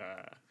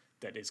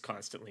that is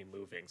constantly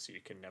moving, so you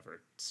can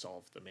never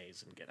solve the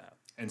maze and get out.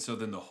 And so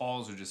then the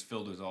halls are just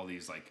filled with all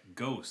these like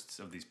ghosts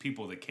of these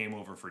people that came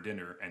over for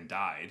dinner and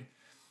died.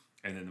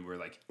 And then we're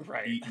like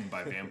eaten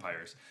by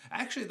vampires.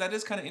 Actually, that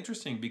is kind of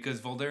interesting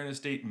because Voldarin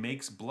Estate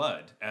makes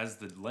blood as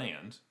the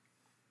land,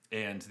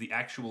 and the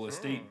actual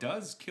estate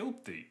does kill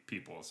the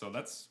people. So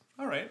that's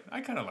all right.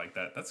 I kind of like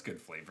that. That's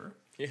good flavor.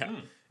 Yeah.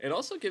 It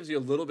also gives you a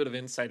little bit of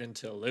insight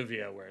into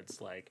Olivia, where it's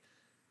like,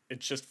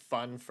 it's just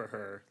fun for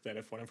her that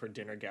if one of her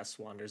dinner guests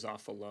wanders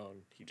off alone,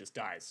 he just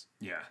dies.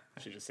 Yeah.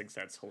 She just thinks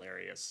that's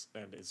hilarious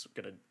and is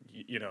going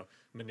to,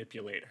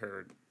 manipulate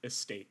her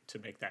estate to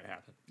make that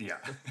happen. Yeah.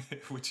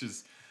 Which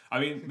is...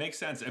 makes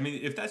sense.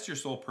 If that's your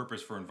sole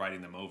purpose for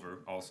inviting them over,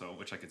 also,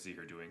 which I could see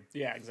her doing.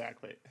 Yeah,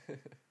 exactly.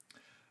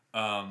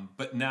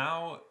 But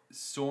now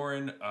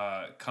Soren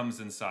comes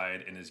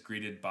inside and is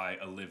greeted by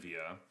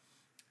Olivia,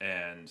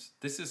 and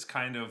this is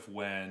kind of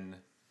when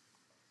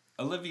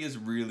Olivia's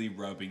really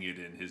rubbing it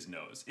in his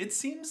nose. It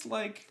seems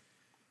like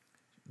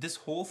this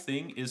whole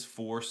thing is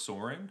for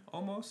Soren,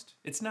 almost.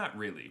 It's not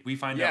really. We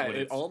find out what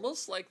it's...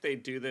 almost like they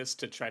do this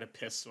to try to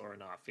piss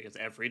Soren off, because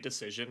every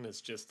decision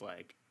is just,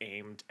 like,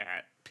 aimed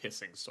at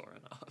pissing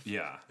Soren off.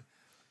 Yeah.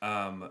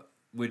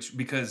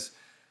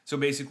 So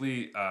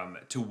basically,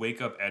 to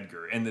wake up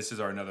Edgar, and this is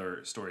our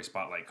another story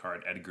spotlight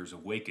card, Edgar's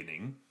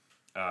Awakening,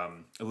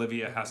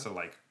 Olivia has to,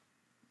 like,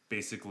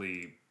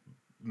 basically...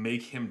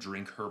 make him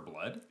drink her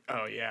blood.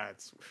 Oh yeah,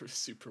 it's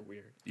super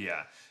weird.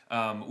 Yeah,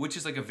 which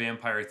is like a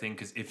vampire thing,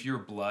 because if your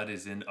blood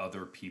is in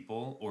other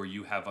people or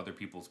you have other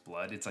people's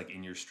blood, it's like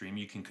in your stream,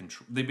 you can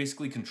control. They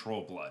basically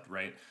control blood,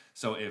 right?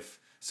 So if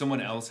someone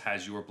else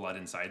has your blood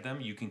inside them,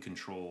 you can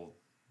control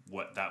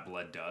what that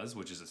blood does,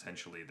 which is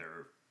essentially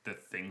the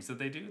things that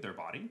they do, their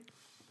body.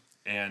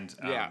 And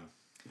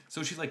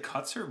so she like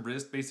cuts her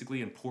wrist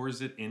basically and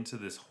pours it into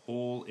this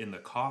hole in the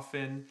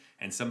coffin,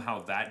 and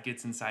somehow that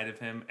gets inside of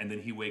him, and then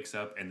he wakes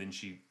up, and then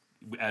she,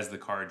 as the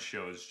card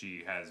shows,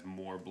 she has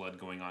more blood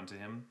going on to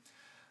him.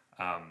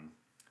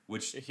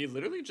 Which he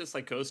literally just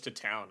like goes to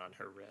town on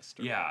her wrist.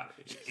 Yeah,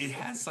 it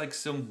has like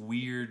some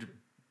weird,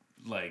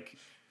 like,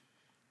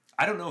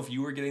 I don't know if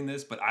you were getting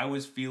this, but I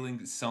was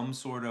feeling some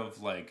sort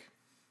of like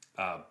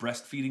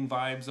breastfeeding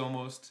vibes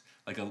almost.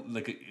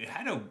 It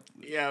had a...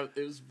 Yeah,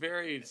 it was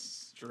very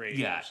strange.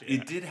 Yeah,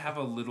 it did have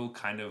a little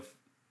kind of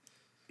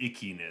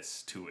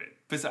ickiness to it.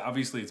 Because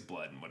obviously it's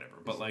blood and whatever,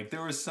 but like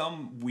there was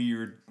some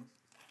weird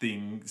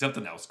thing,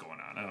 something else going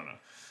on. I don't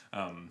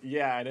know.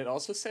 Yeah, and it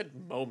also said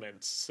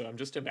moments, so I'm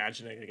just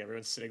imagining like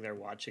everyone's sitting there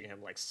watching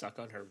him like suck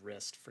on her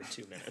wrist for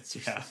 2 minutes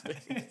or something.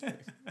 What the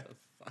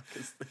fuck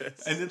is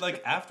this? And then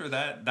like after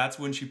that, that's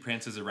when she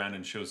prances around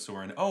and shows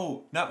Soren,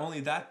 oh, not only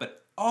that, but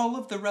all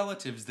of the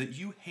relatives that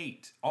you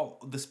hate,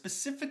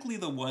 specifically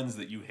the ones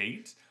that you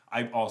hate,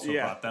 I've also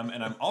brought them,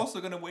 and I'm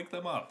also going to wake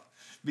them up.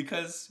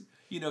 Because,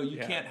 you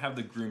can't have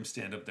the groom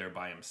stand up there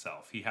by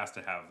himself. He has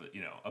to have,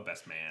 a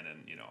best man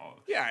and,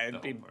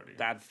 it'd be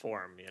bad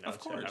form, of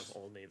course, to have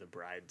only the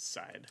bride's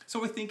side.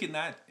 So I think in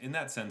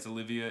that sense,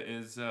 Olivia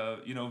is,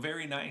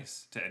 very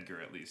nice to Edgar,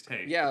 at least.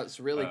 Hey. Yeah, it's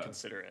really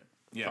considerate.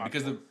 Yeah,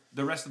 thoughtful. Because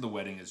the rest of the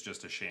wedding is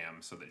just a sham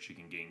so that she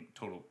can gain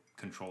total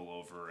control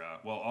over,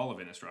 all of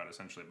Innistrad,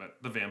 essentially, but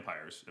the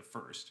vampires at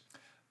first.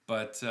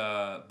 But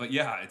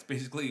yeah, it's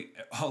basically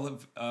all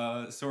of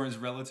Soren's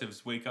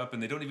relatives wake up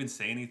and they don't even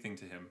say anything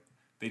to him.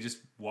 They just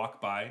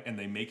walk by and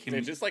they make him...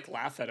 They just, like,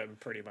 laugh at him,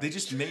 pretty much. They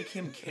just make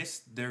him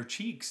kiss their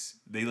cheeks.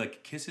 They,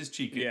 like, kiss his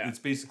cheek. Yeah. It's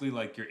basically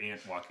like your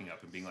aunt walking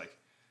up and being like,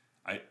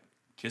 I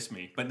kiss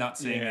me, but not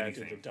saying Yeah,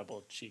 anything. do the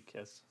double cheek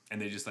kiss.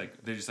 And they just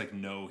like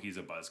know he's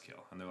a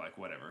buzzkill, and they're like,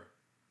 whatever,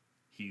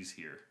 he's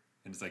here.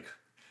 And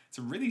it's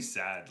a really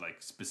sad,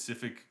 like,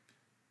 specific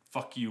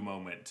fuck you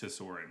moment to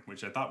Soren,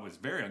 which I thought was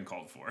very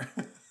uncalled for.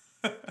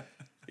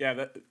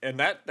 Yeah,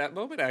 that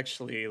moment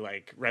actually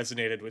like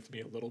resonated with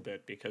me a little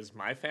bit because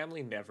my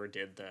family never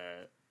did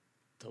the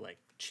like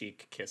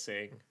cheek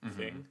kissing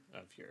thing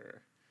of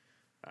your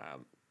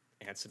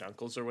aunts and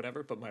uncles or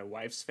whatever, but my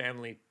wife's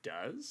family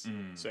does.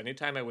 So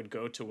anytime I would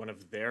go to one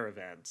of their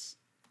events,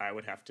 I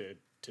would have to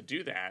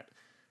do that,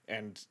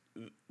 and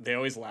they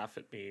always laugh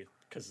at me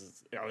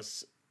because I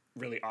was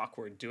really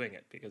awkward doing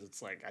it because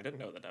it's like I didn't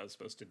know that I was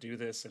supposed to do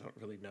this. I don't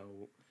really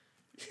know,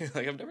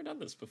 like I've never done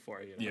this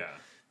before, you know. Yeah.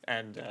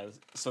 And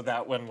so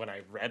that when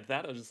I read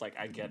that, I was just like,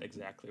 I get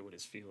exactly what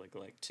it's feeling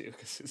like too,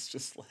 because it's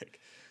just like,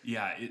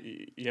 Yeah.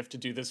 you have to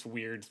do this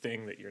weird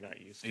thing that you're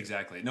not used to.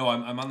 Exactly. No,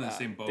 I'm on the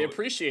same boat. They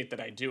appreciate that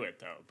I do it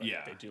though, but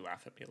Yeah. they do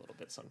laugh at me a little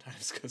bit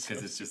sometimes because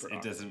it's just,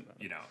 it doesn't,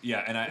 you know,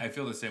 yeah. And I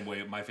feel the same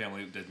way. My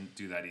family didn't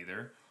do that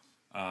either.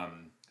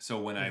 So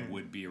when I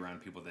would be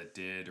around people that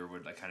did or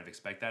would like kind of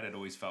expect that, it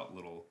always felt a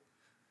little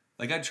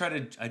like I try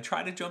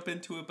to jump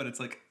into it, but it's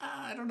like,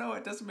 I don't know,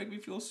 it doesn't make me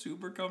feel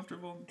super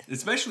comfortable.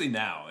 Especially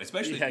now.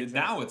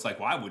 Now it's like,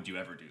 why would you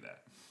ever do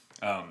that?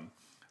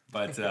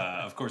 But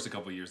of course a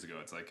couple of years ago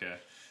it's like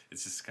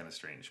it's just kind of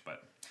strange.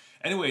 But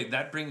anyway,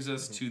 that brings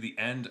us to the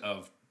end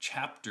of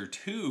chapter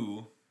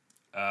 2,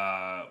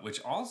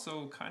 which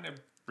also kind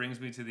of brings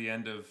me to the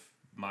end of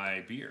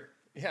my beer.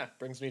 Yeah,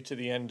 brings me to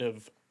the end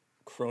of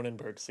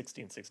Kronenberg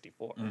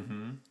 1664.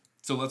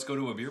 So let's go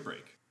to a beer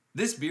break.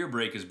 This beer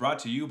break is brought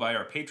to you by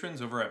our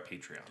patrons over at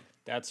Patreon.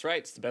 That's right.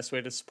 It's the best way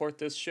to support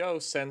this show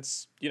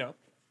since, you know,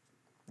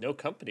 no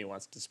company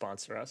wants to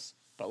sponsor us.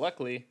 But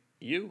luckily,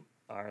 you,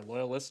 our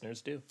loyal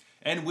listeners, do.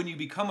 And when you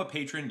become a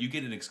patron, you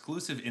get an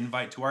exclusive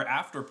invite to our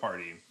after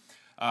party,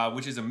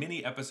 which is a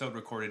mini episode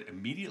recorded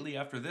immediately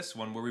after this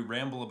one where we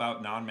ramble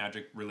about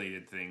non-magic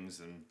related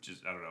things and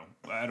just,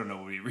 I don't know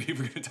what we were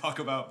going to talk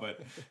about, but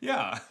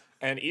yeah.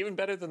 And even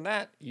better than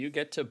that, you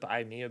get to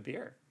buy me a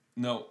beer.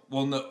 No,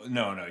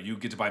 you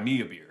get to buy me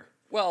a beer.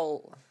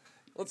 Well,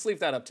 let's leave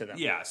that up to them.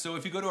 Yeah, so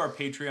if you go to our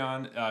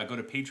Patreon, go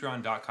to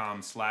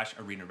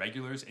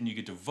patreon.com/arenaregulars, and you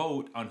get to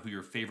vote on who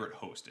your favorite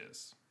host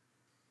is.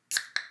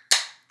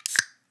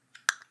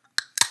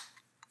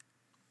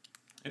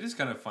 It is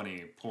kind of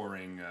funny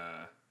pouring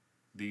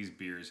these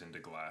beers into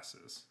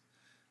glasses.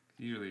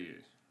 Usually,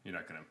 you're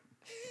not going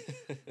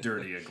to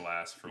dirty a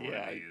glass for one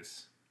of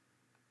these.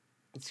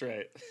 That's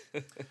right.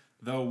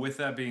 Though, with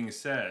that being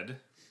said,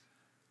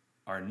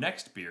 our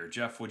next beer,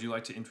 Jeff, would you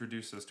like to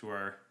introduce us to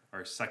our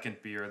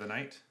second beer of the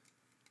night?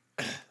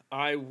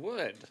 I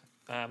would.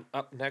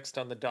 Up next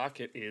on the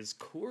docket is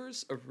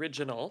Coors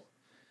Original,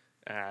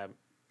 I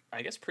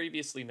guess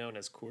previously known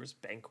as Coors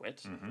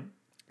Banquet.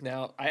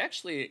 Now,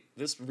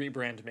 this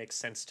rebrand makes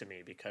sense to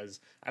me because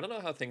I don't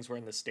know how things were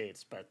in the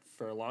States, but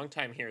for a long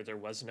time here, there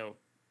was no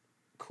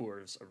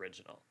Coors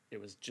Original. It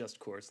was just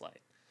Coors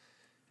Light.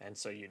 And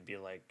so you'd be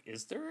like,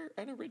 is there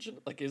an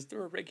original, like, is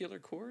there a regular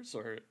Coors,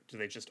 or do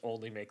they just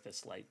only make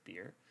this light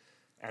beer?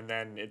 And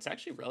then it's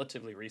actually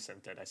relatively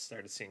recent that I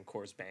started seeing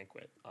Coors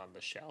Banquet on the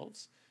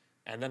shelves.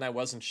 And then I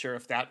wasn't sure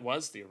if that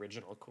was the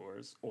original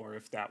Coors or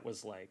if that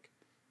was like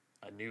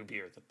a new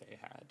beer that they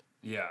had.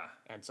 Yeah.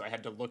 And so I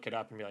had to look it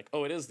up and be like,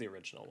 oh, it is the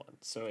original one.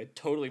 So it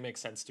totally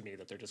makes sense to me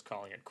that they're just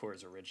calling it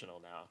Coors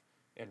Original now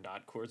and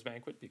not Coors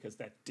Banquet, because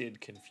that did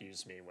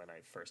confuse me when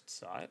I first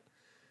saw it.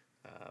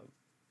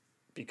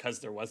 Because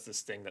there was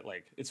this thing that,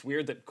 like, it's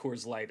weird that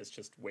Coors Light is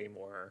just way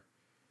more,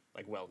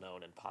 like,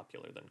 well-known and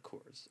popular than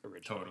Coors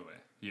Original. Totally,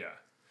 yeah.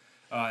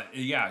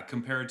 Yeah,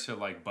 compared to,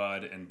 like,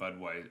 Bud and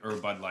Budweiser, or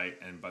Bud Light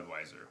and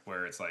Budweiser,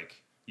 where it's,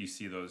 like, you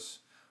see those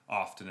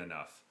often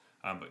enough.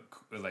 But,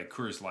 like,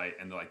 Coors Light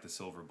and, like, the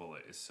Silver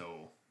Bullet is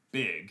so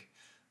big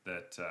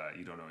that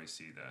you don't always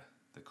see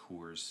the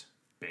Coors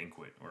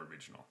Banquet or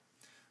Original.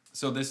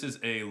 So this is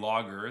a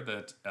lager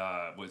that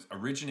was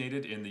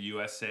originated in the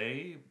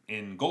USA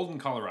in Golden,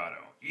 Colorado.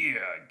 Yeah,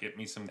 get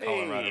me some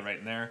Colorado right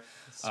in there.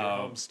 It's your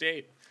home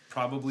state.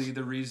 Probably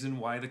the reason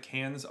why the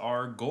cans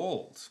are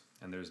gold.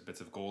 And there's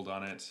bits of gold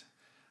on it,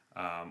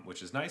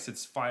 which is nice.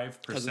 It's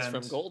 5%. Because it's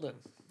from Golden.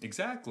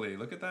 Exactly.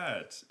 Look at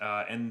that.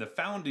 And the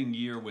founding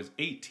year was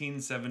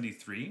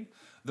 1873.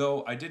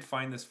 Though I did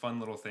find this fun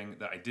little thing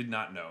that I did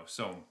not know.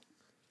 So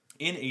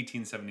in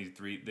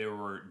 1873, there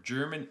were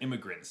German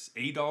immigrants,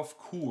 Adolf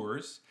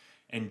Coors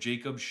and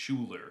Jacob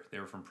Schuler. They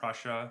were from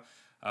Prussia.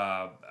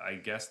 I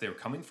guess they were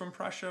coming from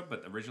Prussia,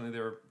 but originally they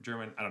were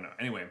German. I don't know.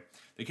 Anyway,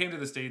 they came to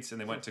the States and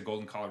they went to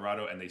Golden,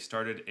 Colorado, and they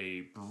started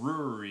a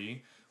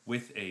brewery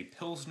with a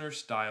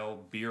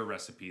Pilsner-style beer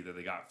recipe that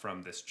they got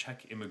from this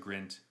Czech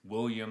immigrant,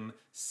 William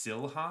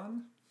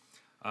Silhan.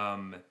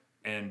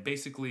 And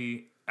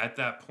basically, at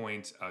that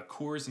point,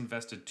 Coors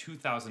invested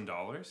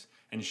 $2,000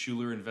 and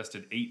Schuler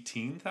invested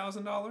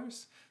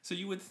 $18,000. So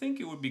you would think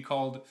it would be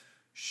called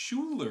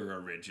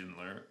Schuler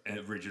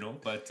Original,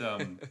 but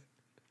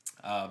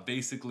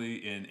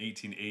Basically, in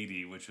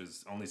 1880, which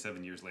was only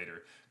 7 years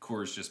later,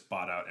 Coors just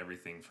bought out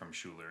everything from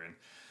Schuler, and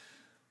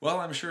well,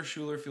 I'm sure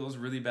Schuler feels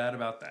really bad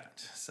about that.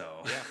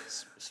 So Yeah,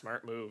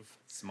 smart move.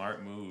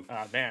 smart move.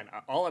 Man,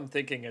 all I'm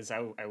thinking is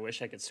I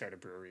wish I could start a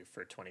brewery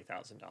for $20,000.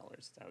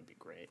 That would be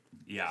great.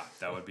 Yeah,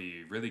 that would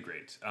be really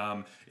great.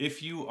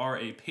 If you are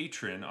a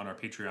patron on our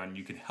Patreon,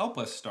 you can help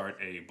us start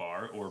a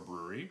bar or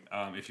brewery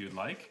if you'd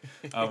like.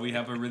 We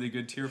have a really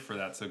good tier for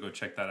that, so go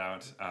check that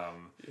out.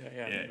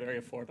 Yeah,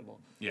 very affordable.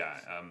 Yeah.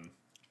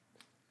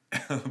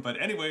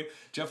 But anyway,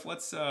 Jeff,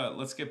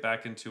 let's get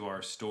back into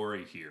our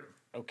story here.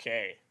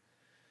 Okay.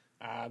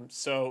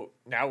 So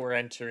now we're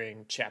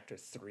entering chapter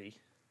 3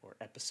 or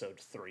episode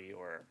 3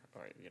 or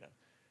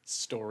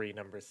story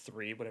number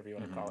 3, whatever you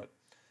want to call it.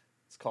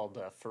 It's called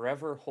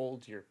Forever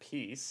Hold Your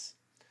Peace.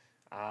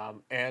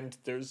 And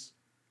there's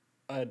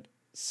a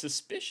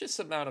suspicious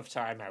amount of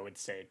time, I would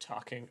say,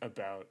 talking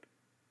about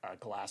a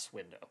glass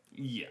window.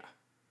 Yeah.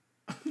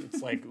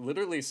 It's like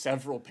literally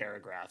several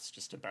paragraphs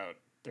just about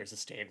there's a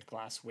stained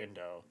glass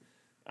window,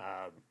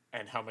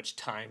 and how much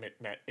time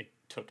it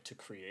took to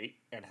create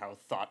and how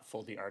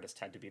thoughtful the artist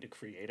had to be to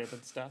create it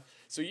and stuff.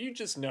 So you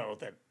just know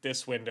that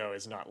this window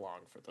is not long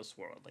for this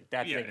world. Like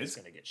that thing is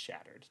going to get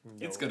shattered.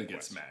 It's going to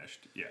get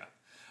smashed. Yeah.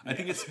 I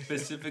think it's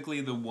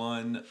specifically the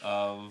one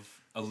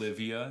of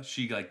Olivia.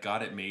 She like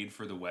got it made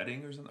for the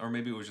wedding or something, or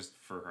maybe it was just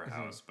for her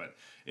house, but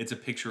it's a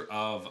picture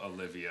of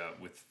Olivia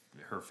with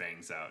her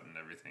fangs out and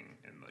everything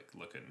and like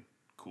looking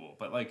cool.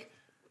 But like,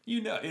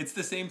 it's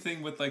the same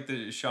thing with like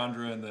the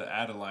Chandra and the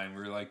Adeline.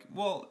 We're like,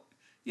 well,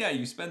 yeah,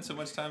 you spend so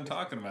much time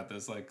talking about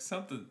this, like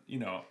something,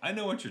 I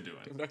know what you're doing.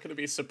 I'm not going to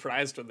be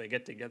surprised when they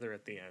get together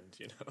at the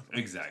end,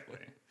 Exactly.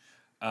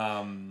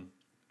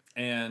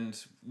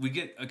 And we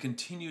get a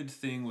continued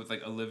thing with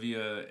like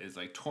Olivia is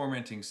like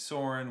tormenting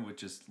Soren,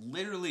 which is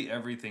literally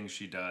everything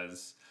she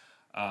does.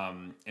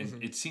 And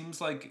it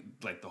seems like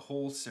the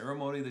whole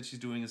ceremony that she's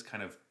doing is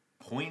kind of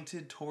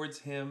pointed towards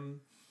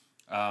him,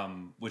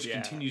 which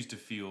continues to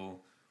feel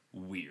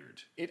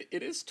weird.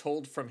 It is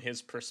told from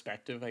his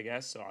perspective, I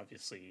guess. So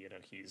obviously,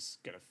 he's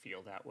gonna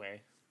feel that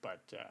way.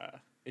 But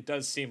it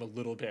does seem a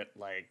little bit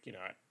like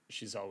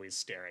she's always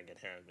staring at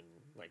him and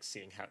like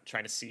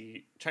trying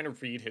to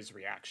read his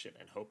reaction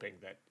and hoping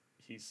that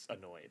he's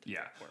annoyed,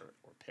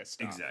 or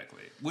pissed off.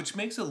 Exactly, which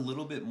makes a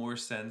little bit more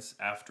sense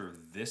after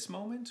this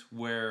moment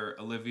where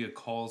Olivia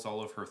calls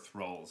all of her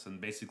thralls,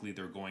 and basically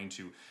they're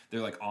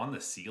like on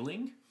the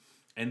ceiling,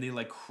 and they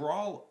like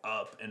crawl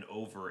up and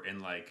over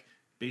and like.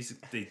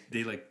 Basically,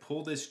 they like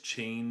pull this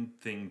chain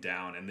thing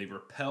down and they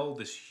repel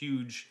this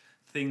huge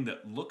thing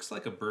that looks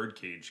like a bird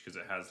cage because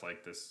it has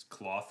like this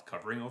cloth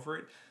covering over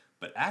it.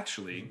 But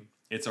actually,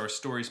 it's our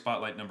story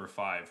spotlight number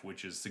 5,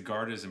 which is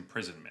Sigarda's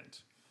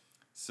imprisonment.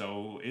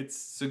 So it's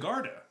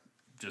Sigarda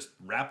just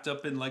wrapped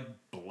up in like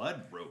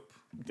blood rope.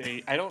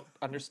 I don't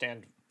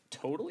understand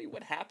totally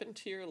what happened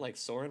here. Like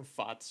Soren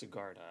fought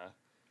Sigarda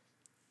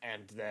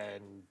and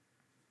then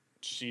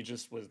she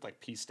just was like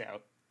pieced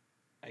out,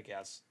 I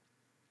guess.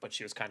 But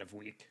she was kind of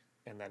weak,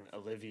 and then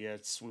Olivia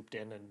swooped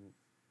in and,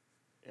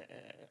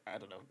 I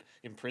don't know,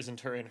 imprisoned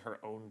her in her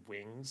own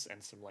wings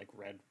and some, like,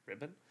 red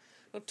ribbon.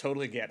 I don't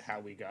totally get how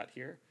we got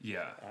here.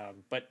 Yeah.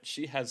 But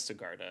she has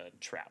Sigarda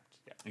trapped.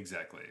 Yeah.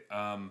 Exactly.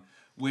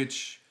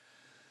 Which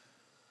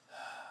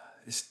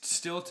is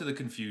still to the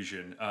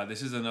confusion.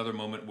 This is another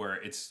moment where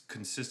it's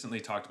consistently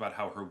talked about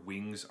how her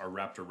wings are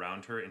wrapped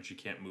around her and she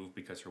can't move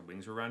because her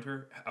wings are around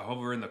her.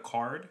 However, in the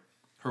card,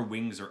 her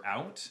wings are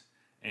out,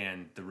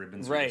 and the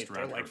ribbons are just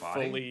around her body. Right,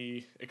 they're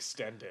fully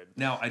extended.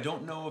 Now, I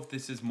don't know if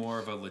this is more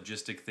of a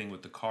logistic thing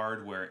with the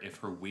card where if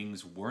her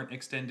wings weren't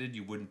extended,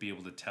 you wouldn't be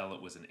able to tell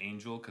it was an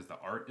angel because the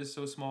art is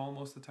so small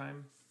most of the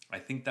time. I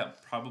think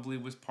that probably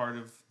was part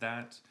of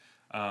that.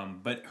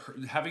 But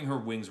having her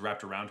wings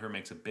wrapped around her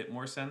makes a bit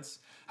more sense.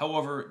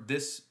 However,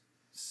 this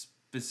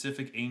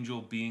specific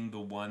angel being the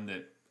one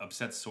that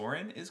upsets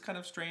Soren is kind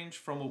of strange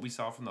from what we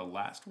saw from the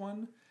last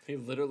one. He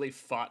literally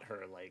fought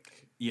her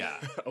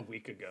a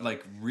week ago.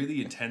 Like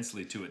really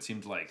intensely too. It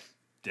seemed like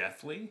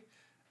deathly.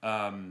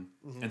 And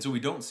so we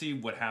don't see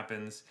what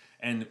happens.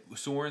 And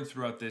Soren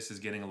throughout this is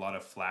getting a lot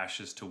of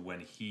flashes to when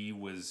he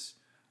was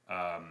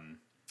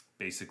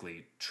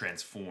basically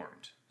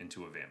transformed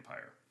into a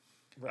vampire.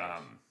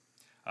 Right.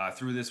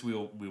 Through this, we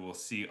will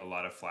see a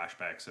lot of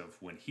flashbacks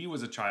of when he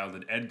was a child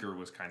and Edgar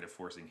was kind of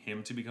forcing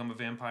him to become a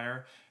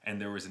vampire.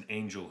 And there was an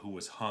angel who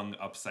was hung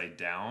upside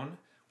down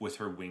with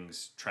her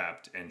wings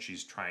trapped, and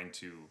she's trying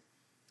to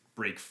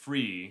break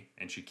free,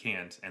 and she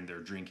can't, and they're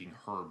drinking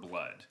her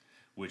blood,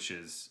 which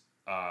is...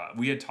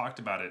 we had talked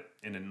about it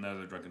in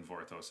another Drunken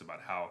Vorthos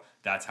about how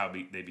that's how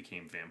they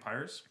became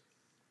vampires.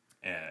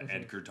 And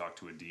Edgar talked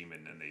to a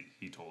demon, and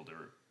he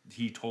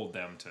told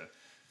them to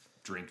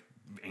drink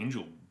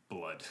angel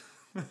blood.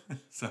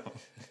 So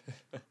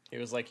he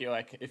was like, "Yo,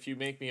 if you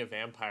make me a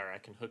vampire, I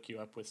can hook you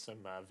up with some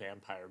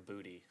vampire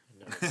booty."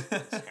 It's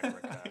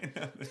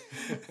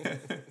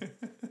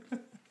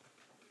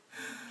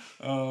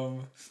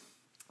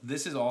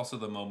this is also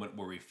the moment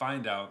where we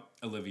find out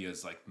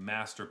Olivia's like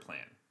master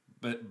plan.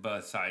 but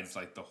besides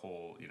like the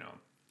whole,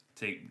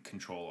 take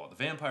control all the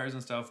vampires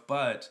and stuff,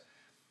 but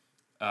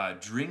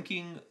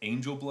drinking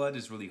angel blood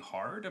is really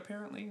hard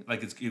apparently.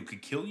 Like it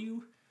could kill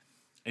you.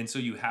 And so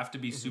you have to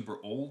be super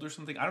old or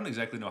something. I don't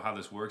exactly know how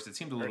this works. It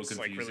seemed a little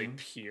confusing. Like really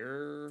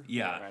pure.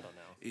 Yeah, I don't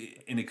know.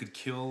 And it could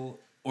kill,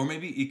 or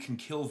maybe it can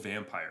kill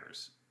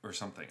vampires or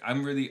something.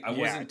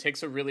 Wasn't. It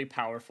takes a really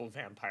powerful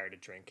vampire to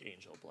drink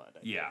angel blood.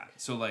 I think.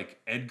 So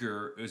like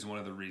Edgar is one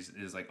of the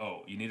reasons. Is like,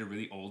 oh, you need a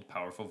really old,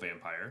 powerful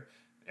vampire.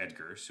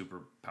 Edgar,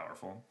 super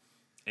powerful,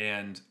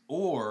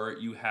 or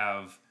you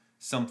have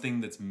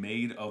something that's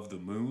made of the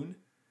moon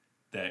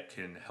that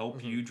can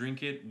help you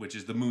drink it, which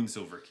is the moon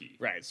silver key.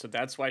 Right, so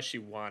that's why she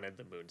wanted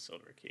the moon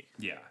silver key.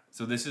 Yeah.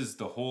 So this is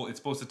it's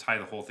supposed to tie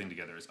the whole thing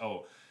together.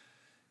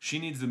 She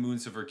needs the moon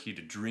silver key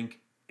to drink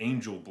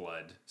angel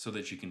blood so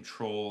that she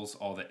controls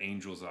all the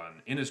angels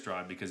on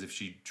Innistrad, because if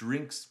she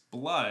drinks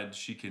blood,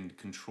 she can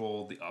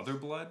control the other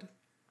blood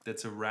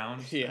that's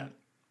around. Yeah.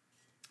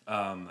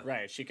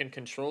 Right, she can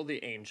control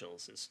the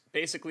angels.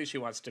 Basically, she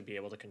wants to be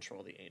able to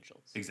control the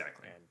angels.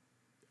 Exactly. And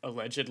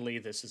allegedly,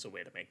 this is a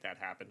way to make that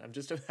happen. I'm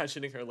just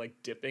imagining her like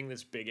dipping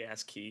this big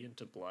ass key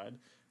into blood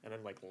and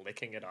then like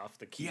licking it off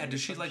the key. Yeah,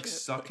 does she like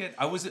suck it?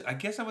 I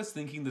guess I was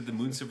thinking that the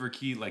moon silver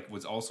key like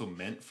was also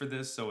meant for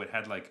this, so it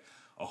had like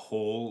a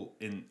hole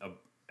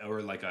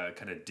or like a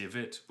kind of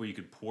divot where you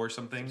could pour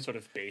something. Some sort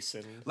of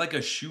basin. Like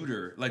a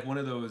shooter, like one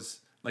of those,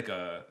 like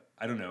I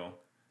don't know,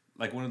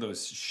 like one of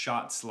those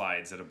shot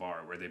slides at a bar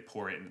where they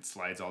pour it and it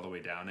slides all the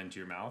way down into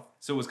your mouth.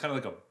 So it was kind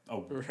of like a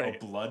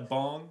blood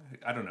bong.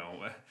 I don't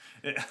know.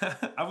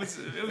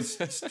 It was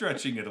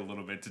stretching it a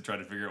little bit to try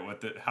to figure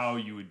out how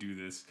you would do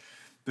this.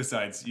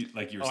 Besides,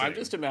 like you were saying. I'm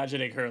just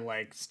imagining her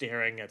like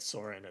staring at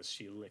Soren as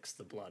she licks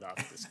the blood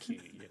off this key.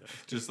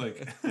 Just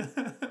like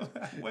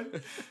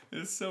what?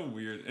 It's so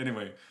weird.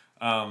 Anyway,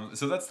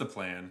 so that's the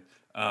plan.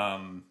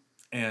 So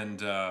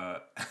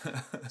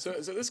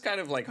this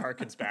kind of like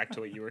harkens back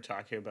to what you were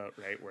talking about,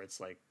 right? Where it's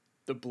like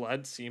the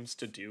blood seems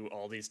to do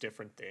all these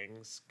different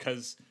things.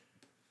 Because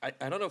I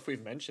don't know if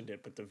we've mentioned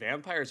it, but the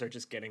vampires are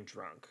just getting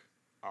drunk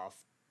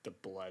off the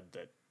blood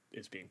that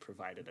is being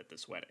provided at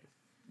this wedding.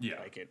 Yeah.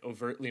 Like it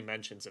overtly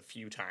mentions a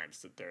few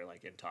times that they're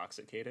like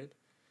intoxicated.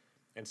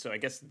 And so I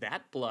guess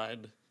that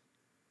blood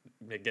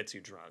gets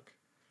you drunk.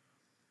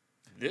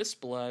 This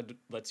blood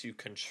lets you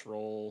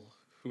control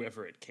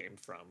whoever it came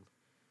from.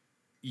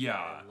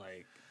 Yeah.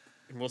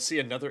 And we'll see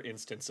another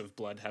instance of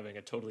blood having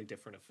a totally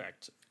different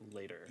effect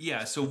later.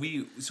 Yeah, so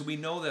we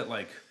know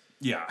that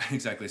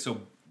exactly.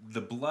 So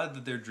the blood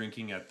that they're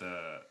drinking I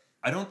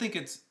think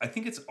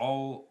it's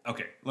all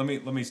okay, let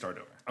me start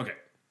over. Okay.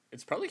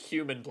 It's probably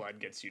human blood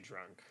gets you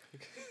drunk.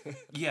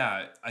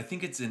 Yeah, I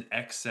think it's an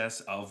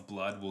excess of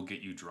blood will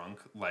get you drunk.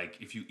 Like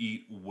if you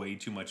eat way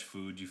too much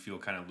food, you feel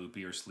kind of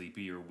loopy or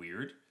sleepy or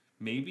weird.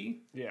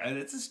 Maybe. Yeah. And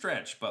it's a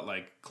stretch, but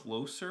like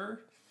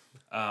closer.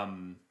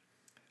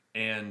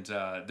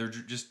 They're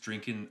just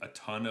drinking a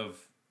ton of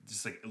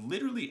just like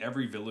literally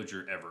every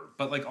villager ever.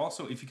 But like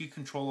also if you could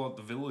control all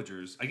the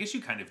villagers, I guess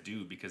you kind of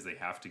do because they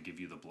have to give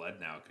you the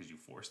blood now because you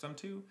force them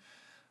to.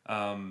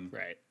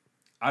 Right.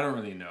 I don't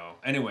really know.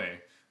 Anyway,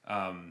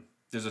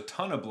 there's a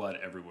ton of blood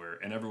everywhere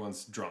and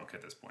everyone's drunk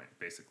at this point,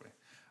 basically.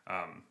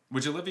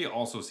 Which Olivia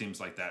also seems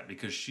like that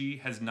because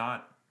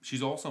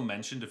she's also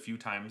mentioned a few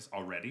times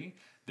already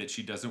that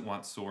she doesn't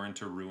want Soren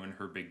to ruin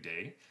her big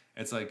day.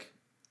 It's like,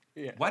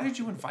 yeah. Why did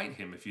you invite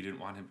him if you didn't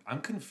want him? I'm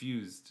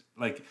confused.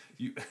 Like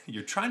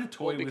you're trying to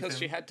toy with him. Because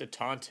she had to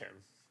taunt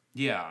him.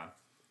 Yeah.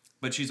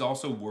 But she's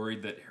also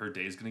worried that her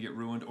day is going to get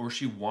ruined, or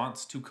she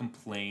wants to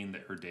complain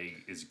that her day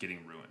is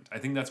getting ruined. I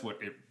think that's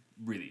what it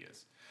really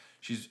is.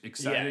 She's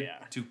excited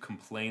to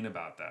complain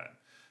about that.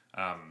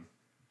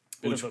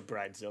 Bit of a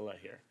bridezilla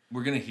here.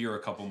 We're going to hear a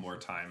couple more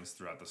times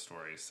throughout the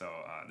story. So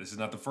this is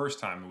not the first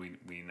time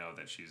we know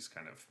that she's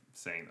kind of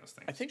saying those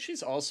things. I think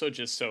she's also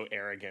just so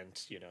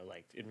arrogant,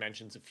 like it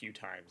mentions a few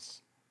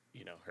times,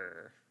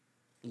 her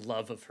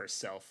love of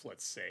herself,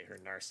 let's say. Her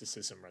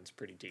narcissism runs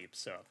pretty deep.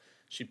 So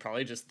she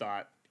probably just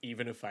thought,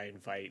 even if I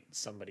invite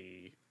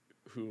somebody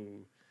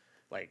who,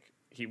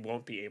 he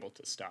won't be able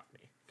to stop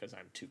me because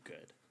I'm too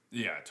good.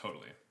 Yeah,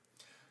 totally.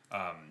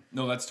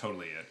 No, that's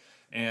totally it.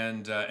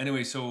 And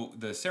anyway, so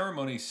the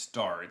ceremony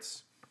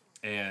starts,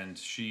 and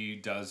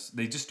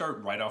they just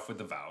start right off with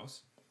the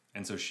vows.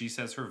 And so she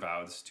says her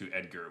vows to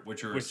Edgar,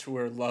 which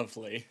were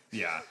lovely.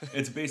 Yeah,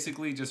 it's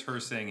basically just her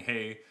saying,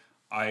 "Hey,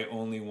 I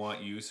only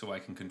want you so I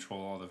can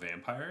control all the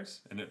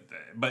vampires."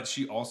 But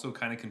she also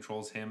kind of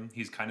controls him.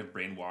 He's kind of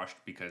brainwashed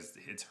because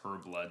it's her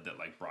blood that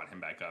brought him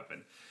back up.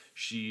 And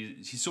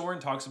Soren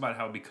talks about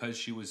how because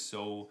she was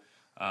so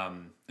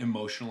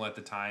emotional at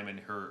the time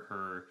and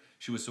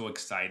she was so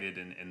excited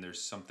and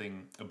there's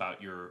something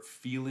about your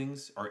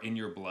feelings are in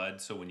your blood,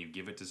 so when you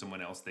give it to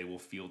someone else they will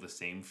feel the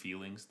same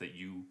feelings that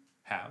you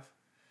have.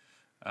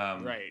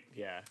 Right,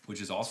 yeah.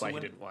 Which is also why he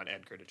didn't want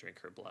Edgar to drink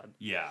her blood.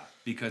 Yeah,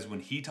 because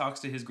when he talks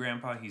to his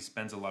grandpa, he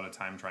spends a lot of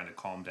time trying to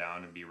calm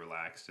down and be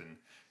relaxed and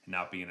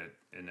not be in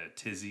a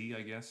tizzy,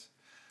 I guess.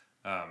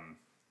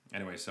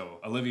 Anyway, so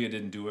Olivia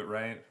didn't do it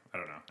right. I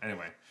don't know.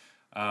 Anyway,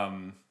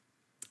 And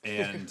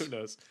Who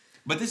knows?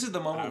 but this is the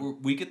moment where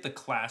we get the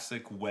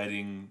classic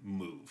wedding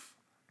move,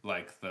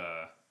 like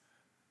the,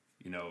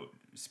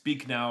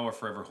 speak now or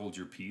forever hold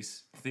your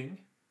peace thing.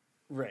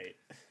 Right.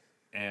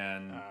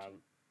 And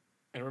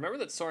And remember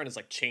that Soren is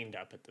like chained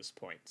up at this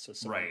point. So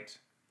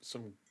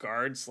some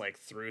guards like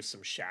threw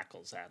some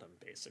shackles at him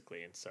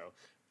basically. And so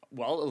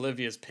while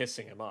Olivia's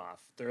pissing him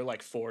off, there are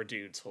like 4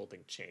 dudes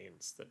holding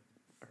chains that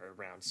are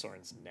around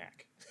Soren's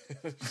neck.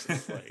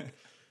 Just like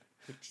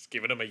just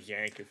giving him a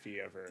yank if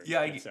he ever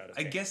gets out of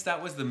I guess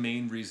that was the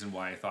main reason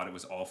why I thought it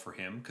was all for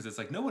him, because it's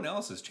like no one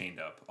else is chained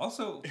up.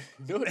 Also,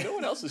 no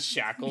one else is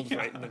shackled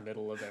right in the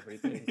middle of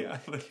everything. Yeah,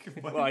 like,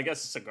 well, I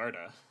guess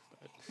Sigarda.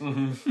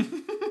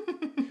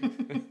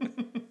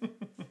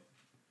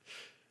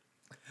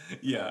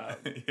 Yeah,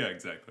 yeah,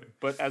 exactly.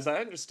 But as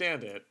I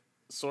understand it,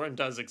 Soren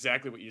does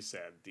exactly what you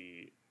said.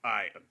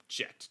 I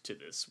object to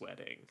this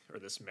wedding or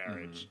this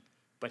marriage.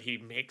 But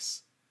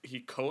he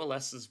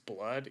coalesces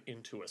blood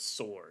into a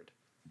sword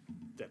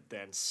that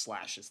then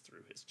slashes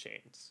through his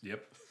chains.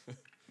 Yep,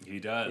 he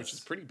does. Which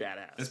is pretty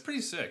badass. It's pretty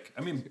sick.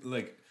 I mean,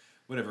 like,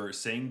 whatever,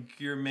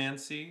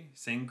 Sanguimancy,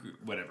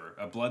 whatever.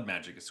 Blood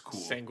magic is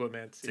cool.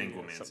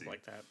 Sanguimancy, something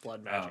like that.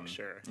 Blood magic,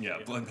 sure. Yeah,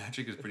 blood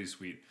magic is pretty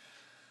sweet.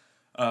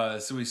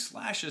 So he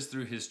slashes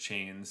through his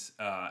chains,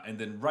 and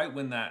then right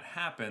when that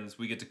happens,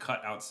 we get to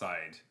cut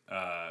outside,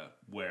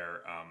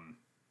 where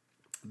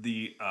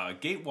the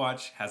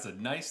Gatewatch has a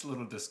nice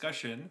little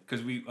discussion,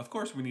 because of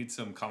course we need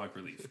some comic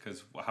relief,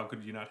 because how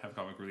could you not have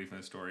comic relief in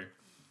a story,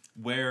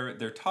 where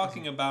they're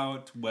talking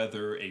about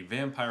whether a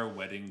vampire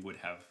wedding would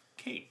have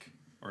cake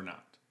or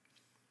not.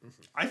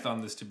 I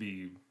found this to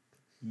be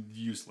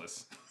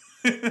useless.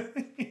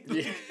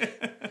 Yeah.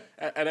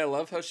 And I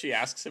love how she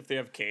asks if they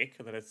have cake,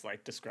 and then it's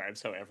like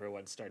describes how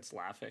everyone starts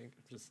laughing.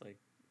 Just like,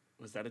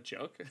 was that a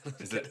joke?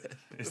 Is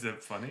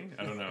it funny?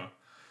 I don't know.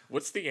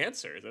 What's the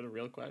answer? Is that a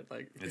real question?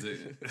 Like, is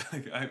it?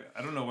 Like,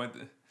 I don't know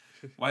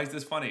why is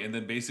this funny? And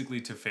then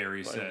basically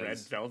Teferi says, red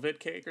velvet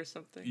cake or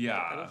something.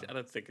 Yeah, I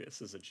don't think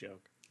this is a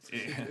joke.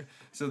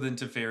 So then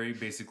Teferi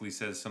basically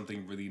says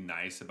something really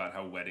nice about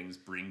how weddings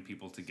bring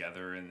people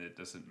together, and it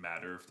doesn't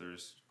matter if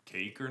there's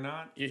cake or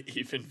not.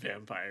 Even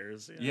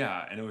vampires.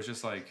 Yeah, and it was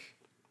just like,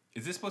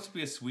 is this supposed to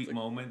be a sweet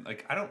moment?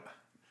 Like, I don't.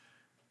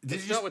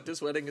 That's not what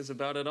this wedding is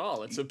about at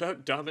all. It's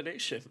about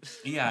domination.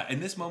 Yeah,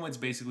 and this moment's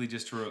basically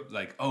just to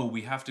like, oh,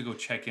 we have to go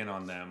check in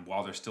on them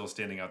while they're still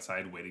standing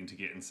outside waiting to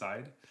get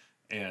inside.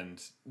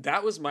 And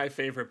that was my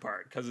favorite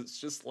part, because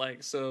it's just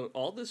like, so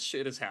all this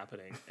shit is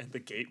happening, and the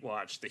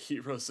Gatewatch, the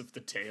heroes of the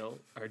tale,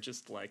 are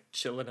just like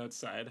chilling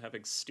outside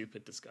having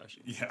stupid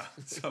discussions. Yeah,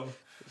 so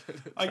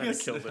I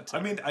guess,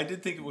 I mean, I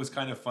did think it was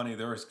kind of funny.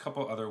 There was a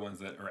couple other ones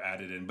that are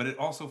added in, but it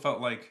also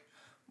felt like,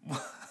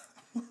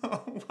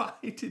 why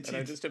did you? And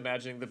I'm just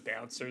imagining the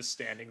bouncers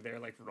standing there,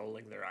 like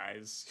rolling their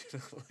eyes.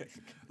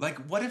 Like,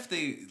 what if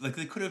they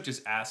could have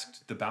just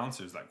asked the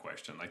bouncers that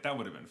question? Like, that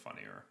would have been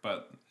funnier,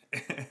 but.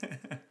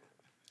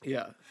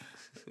 Yeah.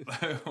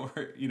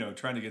 Or,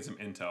 trying to get some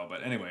intel.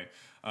 But anyway,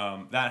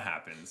 that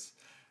happens.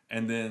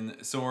 And then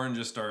Soren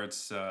just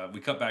starts, we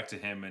cut back to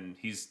him, and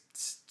he's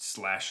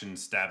slashing,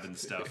 stabbing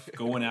stuff,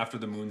 going after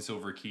the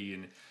Moonsilver Key.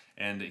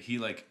 And he,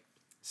 like,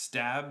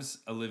 stabs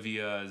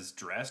Olivia's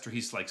dress, or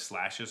he's, like,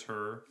 slashes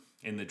her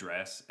in the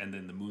dress, and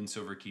then the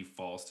Moonsilver Key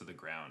falls to the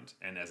ground.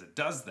 And as it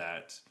does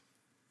that,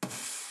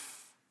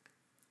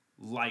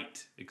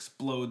 light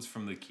explodes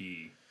from the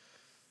key.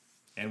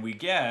 And we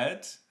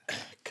get...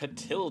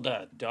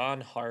 Catilda,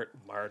 Dawnheart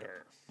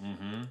Martyr.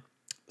 Mm-hmm.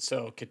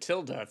 So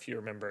Catilda, if you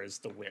remember, is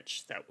the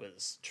witch that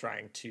was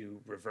trying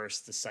to reverse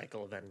the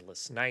cycle of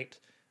endless night.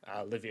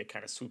 Olivia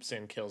kind of swoops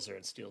in, kills her,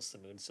 and steals the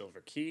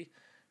Moonsilver Key.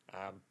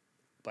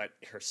 But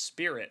her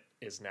spirit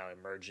is now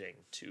emerging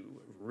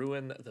to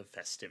ruin the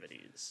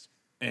festivities.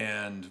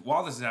 And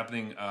while this is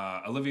happening,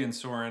 Olivia and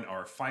Soren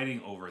are fighting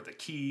over the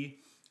key.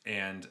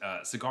 And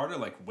Sigarda,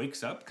 like,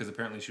 wakes up, because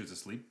apparently she was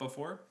asleep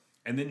before.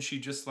 And then she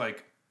just,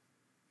 like,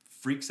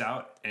 freaks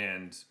out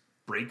and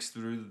breaks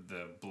through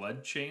the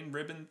blood chain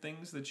ribbon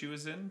things that she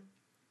was in.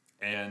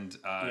 And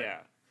yeah.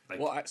 Like,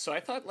 well, so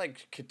I thought,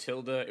 like,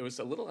 Catilda, it was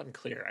a little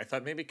unclear. I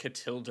thought maybe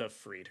Catilda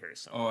freed her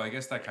somehow. Oh, I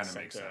guess that kind of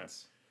makes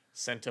sense.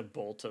 Sent a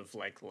bolt of,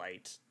 like,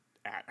 light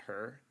at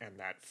her, and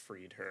that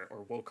freed her,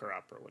 or woke her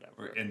up, or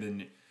whatever.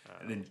 And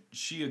then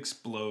she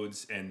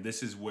explodes, and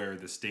this is where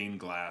the stained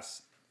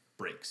glass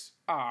breaks.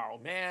 Oh,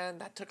 man,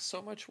 that took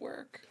so much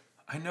work.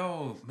 I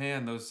know,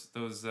 man, those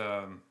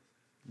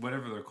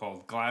whatever they're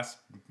called, glass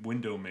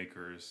window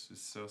makers.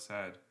 It's so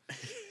sad.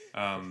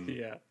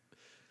 Yeah.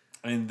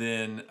 And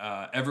then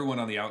everyone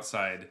on the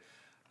outside,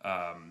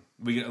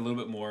 we get a little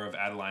bit more of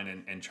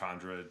Adeline and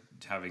Chandra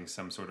having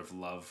some sort of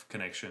love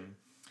connection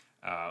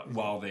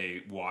while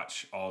they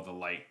watch all the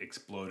light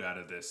explode out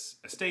of this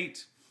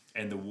estate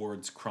and the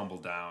wards crumble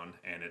down,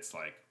 and it's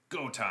like,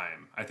 go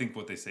time. I think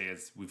what they say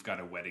is, we've got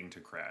a wedding to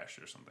crash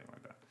or something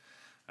like that.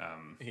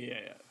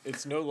 Yeah,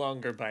 it's no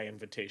longer by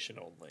invitation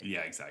only. Yeah,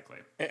 exactly.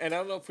 And I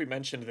don't know if we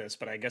mentioned this,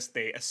 but I guess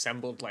they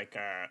assembled like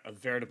a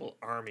veritable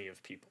army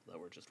of people that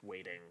were just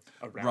waiting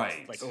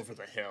around, like over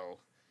the hill,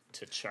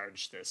 to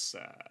charge this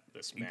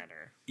this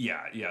manor.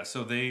 Yeah.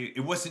 So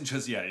it wasn't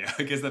just yeah.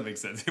 I guess that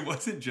makes sense. It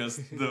wasn't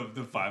just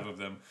the five of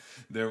them,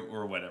 there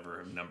or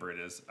whatever number it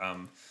is.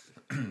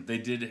 They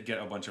did get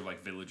a bunch of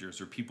like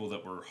villagers or people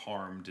that were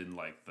harmed in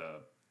like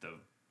the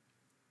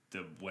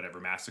whatever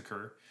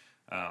massacre.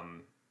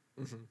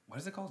 What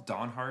is it called?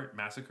 Dawnheart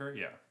Massacre?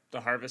 Yeah. The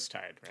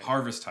Harvesttide, right?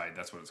 Harvesttide,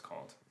 that's what it's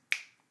called.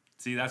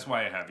 See, that's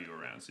why I have you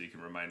around, so you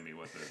can remind me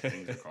what the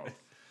things are called.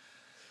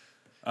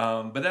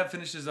 But that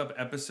finishes up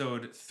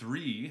episode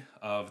 3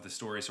 of the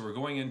story. So we're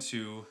going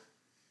into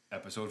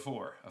episode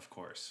 4, of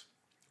course,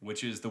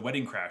 which is The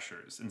Wedding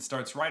Crashers, and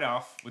starts right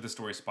off with a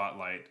story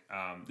spotlight.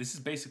 This is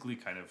basically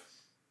kind of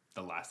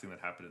the last thing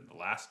that happened in the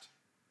last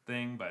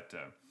thing, but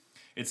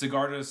it's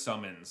Sigarda's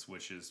summons,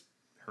 which is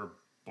her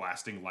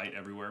blasting light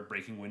everywhere,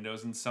 breaking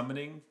windows, and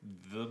summoning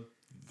the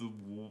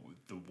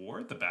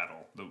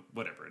battle,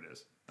 whatever it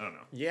is. I don't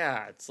know.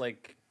 Yeah, it's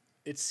like,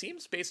 it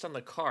seems based on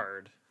the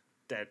card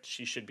that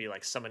she should be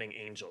like summoning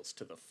angels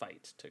to the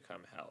fight to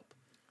come help.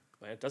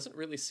 But it doesn't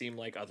really seem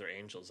like other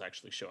angels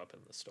actually show up in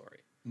the story.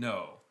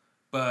 No,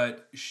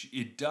 but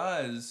it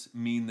does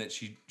mean that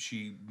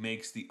she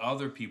makes the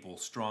other people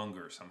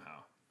stronger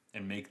somehow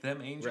and make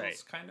them angels,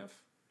 Right. kind of.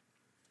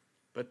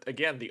 But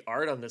again, the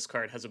art on this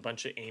card has a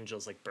bunch of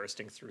angels like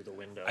bursting through the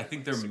window. I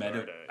think like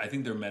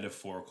they're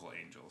metaphorical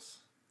angels,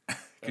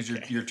 because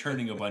Okay. you're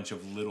turning a bunch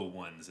of little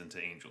ones into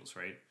angels,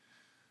 right?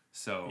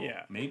 So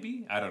Yeah.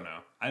 maybe, I don't know.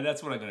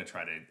 That's what I'm gonna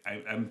try to.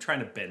 I'm trying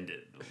to bend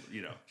it,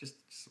 just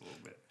a little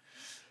bit.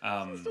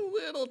 Just a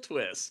little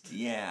twist.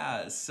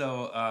 Yeah.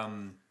 So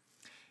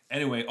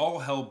anyway, all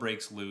hell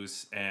breaks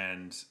loose,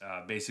 and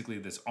basically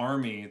this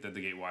army that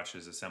the Gatewatch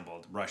has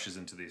assembled rushes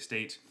into the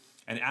estate.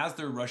 And as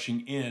they're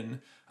rushing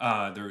in,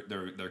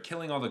 they're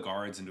killing all the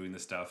guards and doing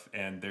this stuff.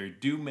 And they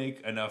do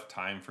make enough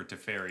time for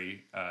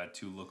Teferi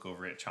to look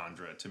over at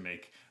Chandra to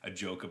make a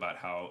joke about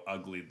how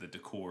ugly the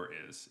decor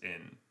is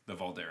in the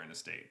Valderan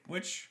estate,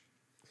 which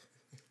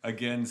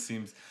again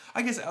seems,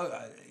 I guess,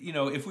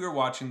 if we were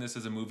watching this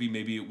as a movie,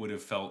 maybe it would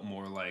have felt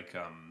more like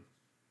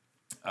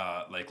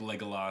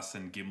Legolas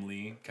and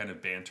Gimli kind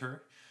of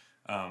banter.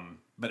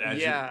 But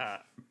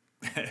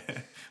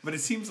but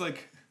it seems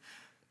like,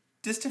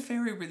 does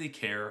Teferi really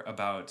care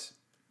about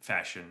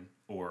fashion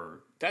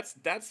or? That's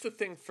the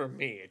thing for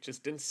me. It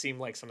just didn't seem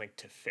like something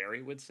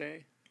Teferi would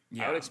say.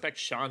 Yeah. I would expect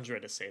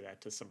Chandra to say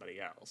that to somebody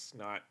else,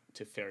 not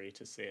Teferi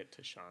to say it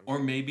to Chandra. Or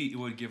maybe it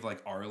would give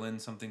like Arlen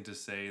something to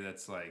say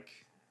that's like,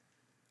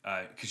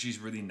 because she's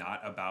really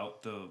not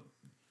about the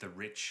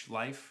rich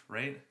life,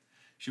 right?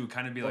 She would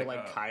kind of be or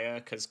like Kaya,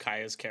 because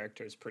Kaya's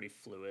character is pretty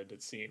fluid.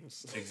 It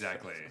seems.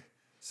 Exactly.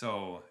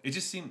 So it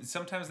just seems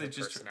sometimes they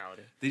just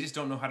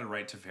don't know how to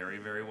write Teferi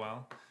very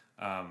well,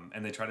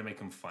 and they try to make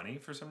him funny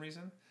for some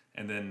reason,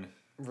 and then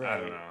I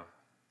don't know.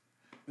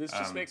 This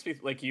just makes me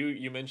like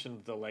you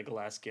mentioned the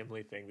Legolas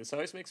Gimli thing. This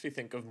always makes me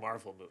think of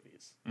Marvel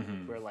movies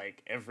where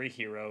like every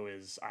hero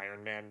is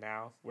Iron Man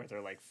now, where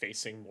they're like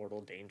facing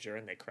mortal danger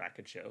and they crack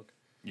a joke.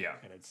 Yeah,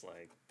 and it's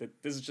like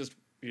this is just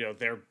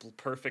their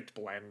perfect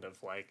blend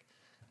of like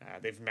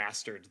they've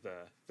mastered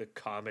the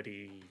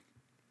comedy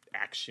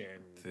action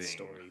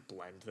story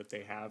blend that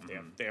they have.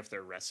 They have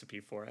their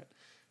recipe for it.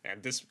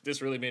 And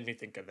this really made me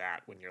think of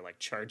that when you're like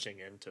charging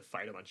in to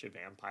fight a bunch of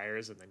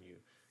vampires and then you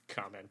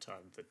comment on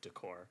the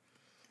decor.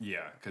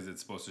 Yeah, because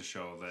it's supposed to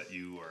show that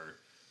you are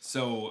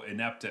so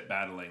inept at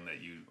battling that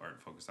you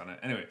aren't focused on it.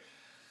 Anyway,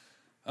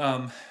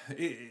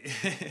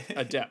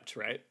 adept,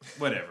 right?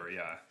 Whatever,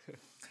 yeah.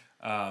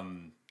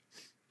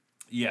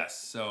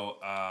 Yes, so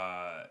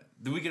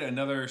then we get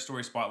another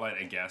story spotlight,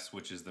 I guess,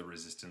 which is the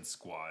Resistance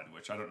Squad,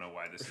 which I don't know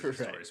why this is a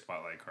story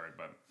spotlight card,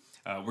 but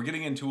we're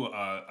getting into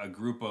a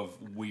group of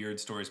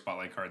weird story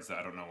spotlight cards that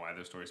I don't know why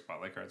they're story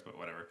spotlight cards, but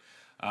whatever.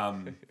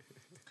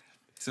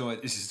 So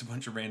it's just a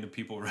bunch of random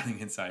people running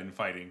inside and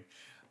fighting.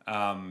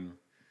 And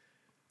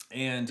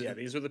yeah,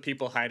 these are the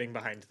people hiding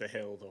behind the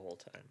hill the whole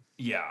time.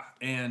 Yeah,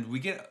 and we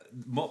get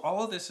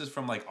all of this is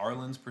from like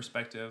Arlen's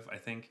perspective, I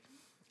think.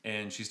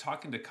 And she's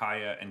talking to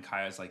Kaya, and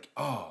Kaya's like,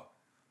 "Oh,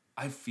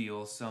 I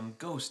feel some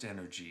ghost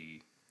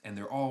energy," and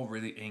they're all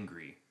really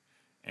angry.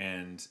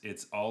 And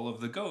it's all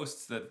of the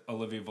ghosts that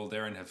Olivia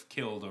Valderan have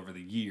killed over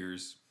the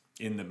years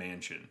in the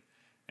mansion.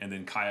 And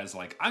then Kaya's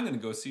like, "I'm going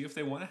to go see if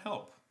they want to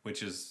help,"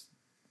 which is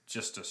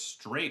just a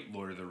straight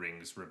Lord of the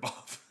Rings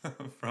ripoff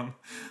from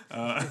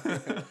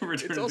Return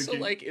it's of the also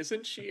King. like,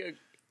 isn't she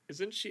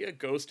a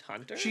ghost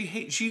hunter?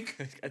 She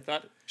I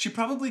thought she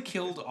probably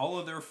killed all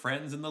of their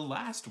friends in the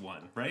last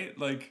one, right?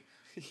 Like,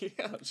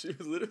 yeah, she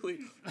was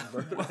literally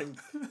murdering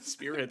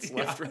spirits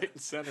left, right,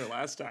 and center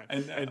last time,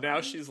 and now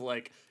she's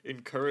like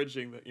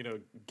encouraging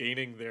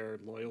gaining their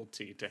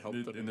loyalty to help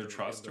them in their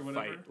trust in or the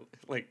whatever,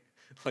 fight,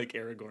 like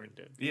Aragorn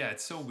did. Yeah,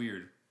 it's so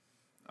weird.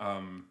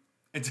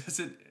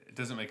 It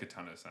doesn't make a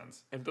ton of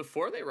sense. And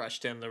before they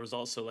rushed in, there was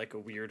also like a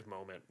weird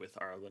moment with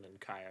Arlen and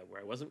Kaya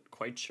where I wasn't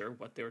quite sure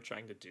what they were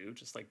trying to do,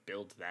 just like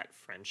build that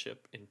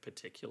friendship in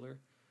particular.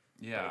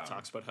 Yeah. But it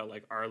talks about how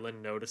like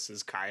Arlen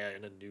notices Kaya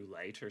in a new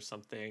light or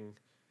something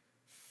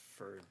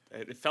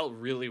it felt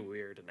really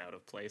weird and out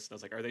of place. And I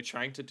was like, are they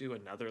trying to do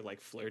another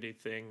like flirty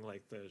thing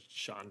like the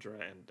Chandra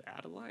and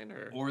Adeline,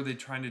 Or are they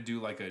trying to do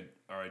like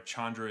or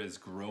Chandra is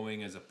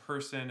growing as a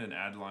person and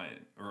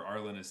Adeline or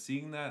Arlen is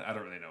seeing that? I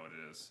don't really know what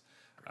it is.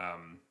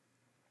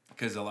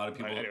 Because a lot of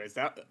people. But anyways,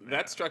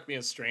 that struck me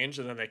as strange,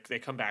 and then they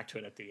come back to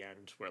it at the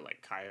end where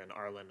like Kaya and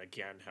Arlen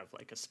again have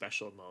like a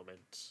special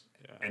moment.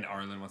 And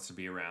Arlen wants to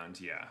be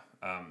around, yeah.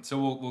 So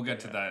we'll get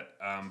to that.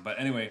 But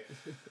anyway,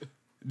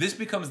 this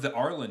becomes the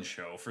Arlen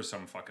show for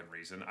some fucking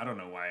reason. I don't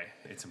know why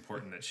it's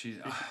important that she.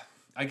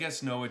 I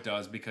guess no, it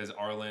does because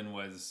Arlen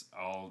was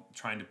all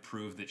trying to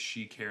prove that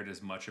she cared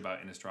as much about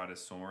Innistrad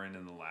as Soren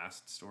in the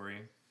last story.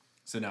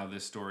 So now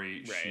this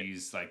story, Right.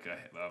 she's like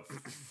a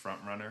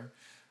front runner.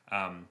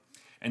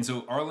 And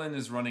so Arlen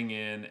is running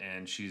in,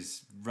 and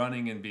she's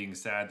running and being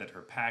sad that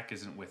her pack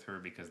isn't with her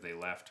because they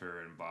left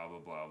her, and blah blah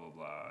blah blah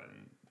blah,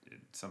 and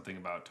something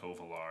about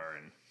Tovalar,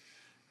 and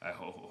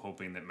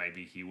hoping that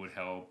maybe he would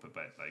help,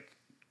 but like,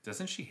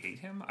 doesn't she hate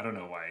him? I don't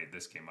know why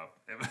this came up.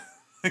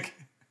 Like,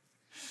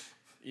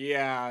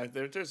 Yeah,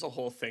 there's a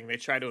whole thing. They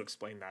try to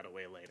explain that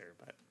away later,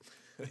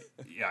 but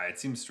yeah, it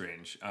seems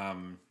strange.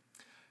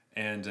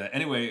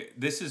 Anyway,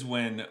 this is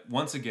when,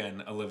 once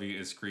again, Olivia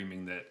is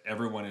screaming that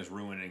everyone is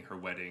ruining her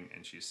wedding,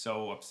 and she's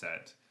so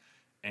upset.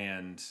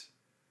 And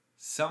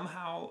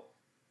somehow,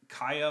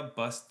 Kaya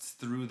busts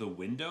through the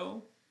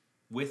window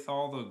with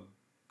all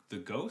the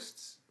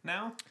ghosts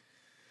now.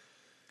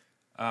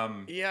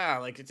 yeah,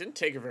 like it didn't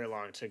take her very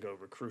long to go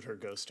recruit her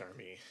ghost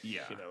army.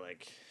 Yeah. You know,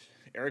 like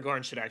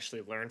Aragorn should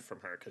actually learn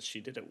from her because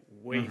she did it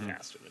way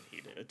faster than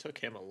he did. It took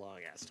him a long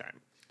ass time.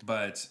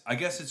 But I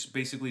guess it's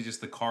basically just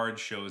the card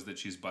shows that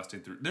she's busting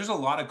through. There's a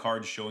lot of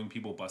cards showing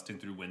people busting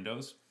through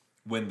windows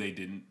when they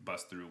didn't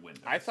bust through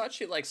windows. I thought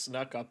she like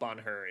snuck up on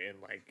her in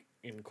like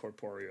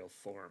incorporeal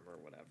form or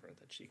whatever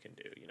that she can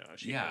do. You know,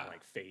 she Yeah. can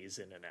like phase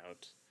in and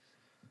out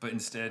But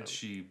instead,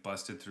 she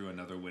busted through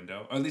another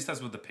window. Or at least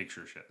that's what the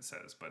picture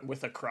says. But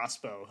with a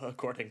crossbow,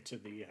 according to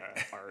the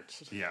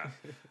art. yeah.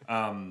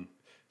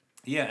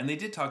 Yeah, and they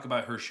did talk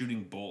about her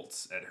shooting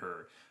bolts at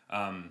her.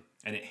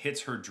 And it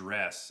hits her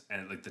dress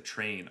and like the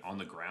train on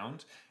the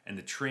ground. And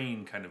the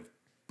train kind of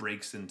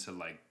breaks into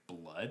like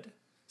blood.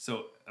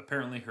 So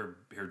apparently her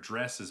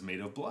dress is made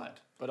of blood.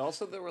 But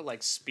also there were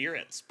like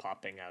spirits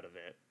popping out of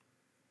it.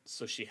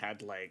 So she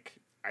had like,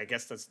 I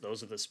guess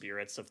those are the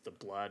spirits of the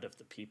blood of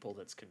the people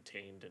that's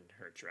contained in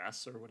her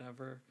dress or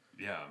whatever.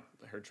 Yeah.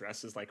 Her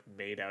dress is like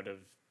made out of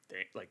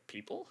like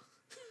people.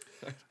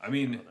 I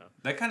mean,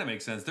 that kind of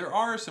makes sense. There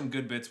are some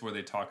good bits where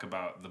they talk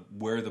about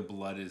where the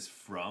blood is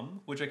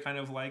from, which I kind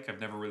of like. I've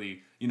never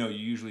really, you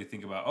usually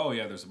think about, oh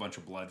yeah, there's a bunch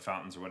of blood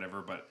fountains or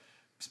whatever, but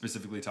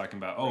specifically talking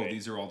about, oh, Right.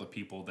 these are all the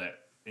people that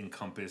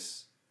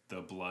encompass the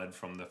blood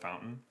from the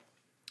fountain.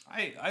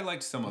 I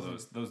liked some of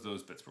those.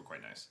 Those bits were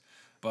quite nice.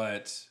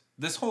 But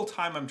this whole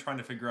time I'm trying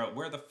to figure out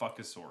where the fuck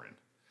is Soren?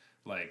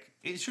 Like,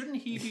 shouldn't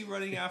he be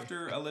running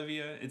after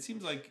Olivia? It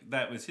seems like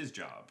that was his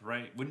job,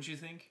 right? Wouldn't you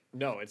think?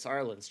 No, it's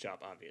Arlen's job,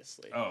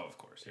 obviously. Oh, of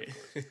course. Of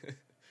course.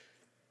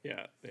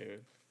 Yeah,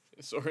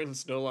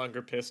 Soren's no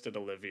longer pissed at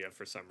Olivia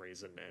for some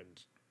reason,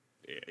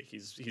 and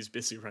he's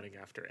busy running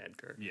after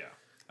Edgar. Yeah.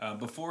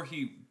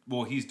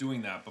 He's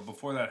doing that, but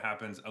before that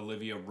happens,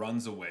 Olivia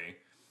runs away,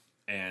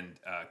 and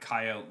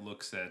Kaya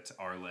looks at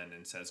Arlen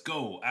and says,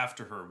 "Go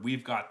after her.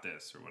 We've got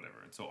this," or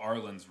whatever. And so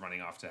Arlen's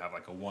running off to have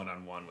like a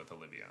one-on-one with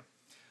Olivia.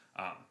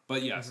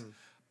 But yes,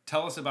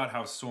 tell us about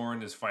how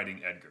Soren is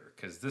fighting Edgar,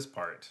 because this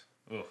part,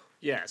 ugh.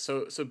 Yeah,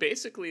 so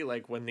basically,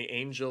 like when the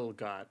angel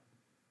got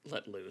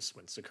let loose,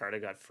 when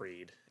Sicarda got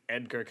freed,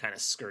 Edgar kind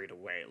of scurried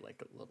away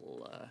like a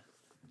little,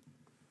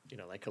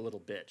 like a little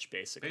bitch,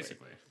 basically.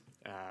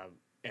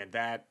 And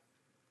that,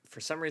 for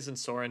some reason,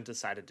 Soren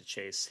decided to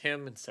chase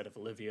him instead of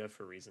Olivia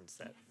for reasons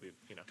that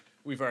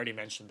we've already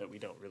mentioned that we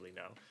don't really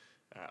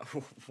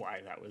know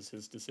why that was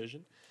his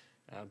decision.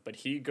 But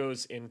he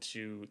goes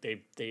into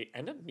they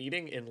end up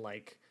meeting in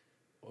like,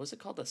 what was it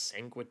called, the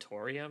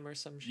Sanguitorium or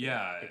some shit?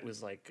 Yeah. It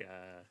was like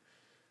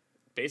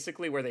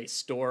basically where they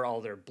store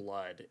all their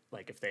blood.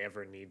 Like if they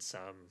ever need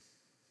some,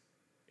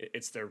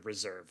 it's their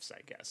reserves,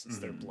 I guess. It's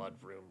their blood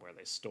room where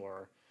they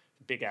store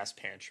big ass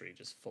pantry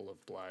just full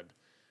of blood.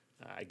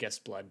 I guess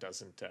blood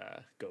doesn't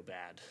go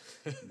bad.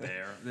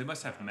 They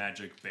must have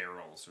magic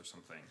barrels or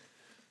something.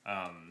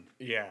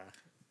 Yeah.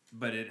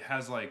 But it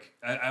has like,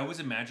 I was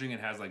imagining it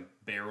has like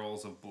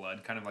barrels of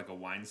blood, kind of like a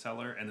wine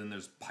cellar, and then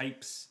there's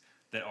pipes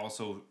that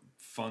also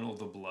funnel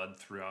the blood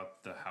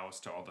throughout the house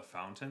to all the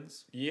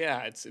fountains.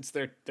 Yeah, it's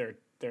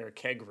their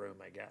keg room,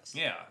 I guess.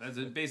 Yeah, that's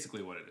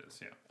basically what it is.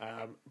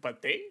 Yeah.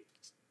 But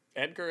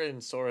Edgar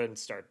and Soren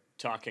start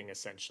talking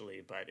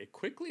essentially, but it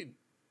quickly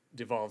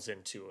devolves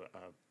into a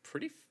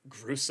pretty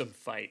gruesome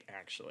fight,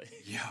 actually.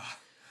 Yeah.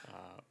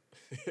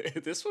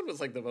 This one was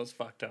like the most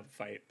fucked up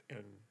fight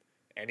in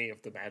any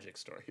of the Magic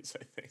stories,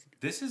 I think.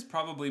 This is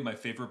probably my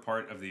favorite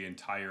part of the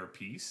entire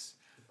piece,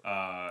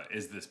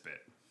 is this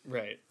bit.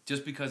 Right.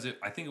 Just because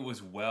I think it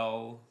was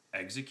well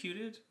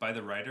executed by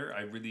the writer.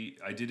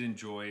 I did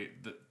enjoy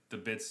the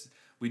bits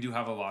we do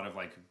have a lot of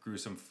like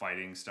gruesome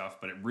fighting stuff,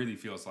 but it really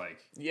feels like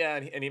Yeah,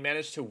 and he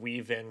managed to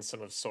weave in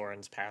some of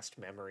Soren's past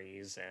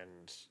memories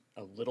and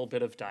a little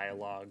bit of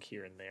dialogue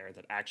here and there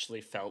that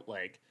actually felt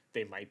like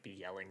they might be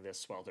yelling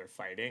this while they're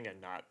fighting and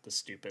not the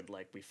stupid,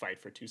 like, we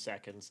fight for 2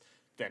 seconds,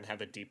 then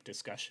have a deep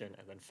discussion,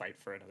 and then fight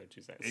for another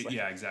 2 seconds.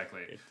 yeah,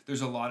 exactly.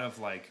 There's a lot of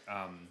like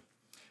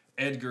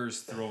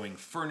Edgar's throwing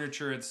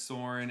furniture at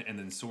Soren, and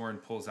then Soren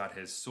pulls out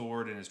his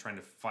sword and is trying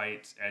to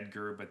fight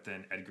Edgar, but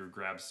then Edgar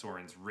grabs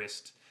Soren's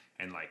wrist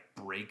and like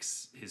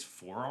breaks his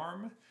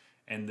forearm,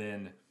 and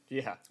then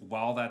Yeah.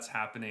 while that's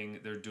happening,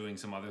 they're doing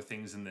some other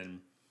things, and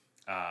then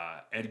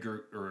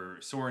Edgar or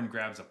Soren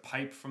grabs a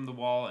pipe from the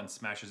wall and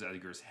smashes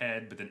Edgar's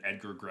head, but then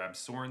Edgar grabs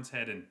Soren's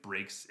head and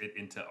breaks it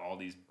into all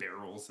these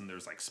barrels, and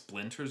there's like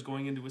splinters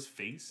going into his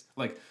face.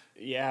 Like,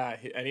 Yeah,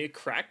 and he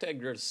cracked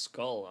Edgar's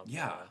skull on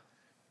yeah,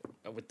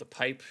 with the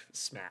pipe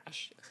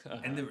smash.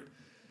 and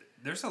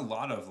there's a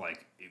lot of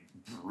like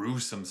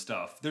gruesome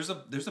stuff. There's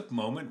a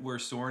moment where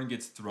Soren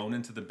gets thrown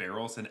into the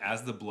barrels, and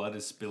as the blood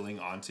is spilling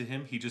onto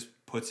him, he just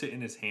puts it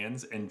in his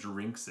hands and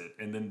drinks it.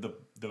 And then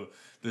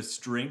the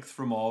strength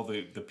from all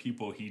the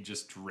people he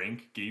just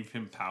drank gave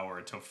him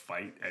power to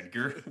fight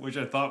Edgar, which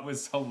I thought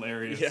was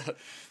hilarious. Yeah,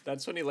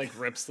 that's when he like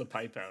rips the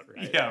pipe out,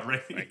 right? Yeah,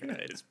 right. Like,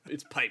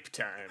 it's pipe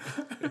time.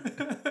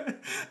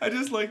 I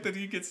just like that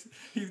he gets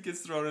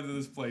thrown into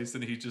this place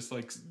and he's just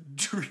like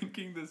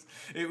drinking this.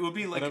 It would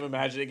be like And I'm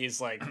imagining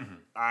he's like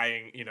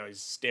eyeing, he's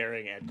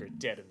staring Edgar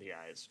dead in the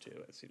eyes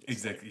too as he just,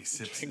 exactly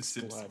he drinks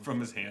sips blood. from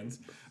his hands.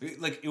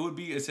 Like it would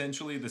be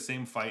essentially the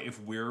same fight if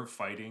we're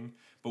fighting,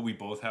 but we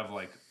both have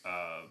like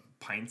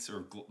pints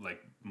or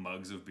like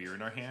mugs of beer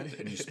in our hand,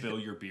 and you spill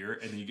your beer,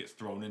 and then you get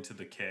thrown into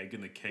the keg,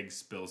 and the keg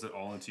spills it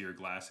all into your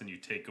glass, and you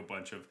take a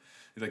bunch of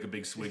like a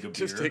big swig of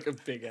beer. Just take a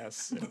big ass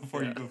sip.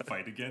 before you go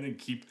fight again, and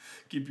keep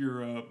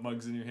your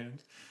mugs in your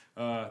hand.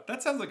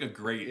 That sounds like a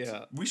great.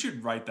 Yeah. We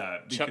should write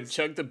that because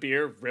Chug the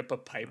beer, rip a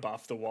pipe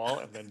off the wall,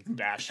 and then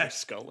bash your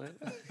skull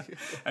in.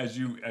 as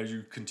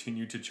you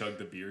continue to chug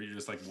the beer, you're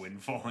just like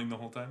wind falling the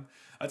whole time.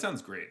 That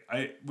sounds great.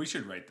 We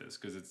should write this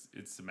because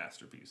it's a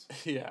masterpiece.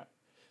 Yeah.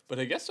 But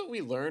I guess what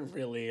we learn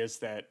really is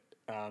that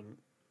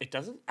it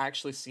doesn't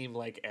actually seem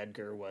like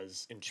Edgar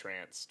was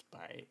entranced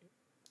by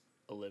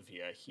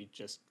Olivia. He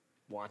just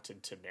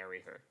wanted to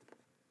marry her.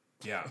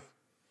 Yeah,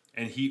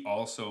 and he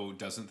also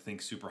doesn't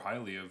think super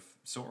highly of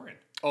Soren.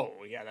 Oh,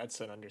 yeah,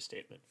 that's an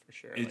understatement for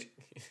sure. It,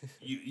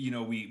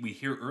 we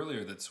hear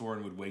earlier that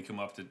Soren would wake him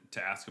up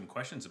to ask him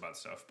questions about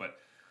stuff, but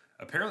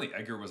apparently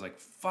Edgar was like,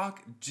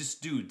 "Fuck,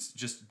 just dudes,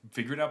 just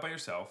figure it out by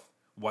yourself.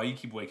 Why you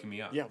keep waking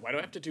me up?" Yeah, why do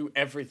I have to do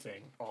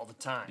everything all the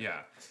time?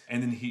 Yeah,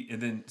 and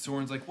then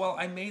Soren's like, "Well,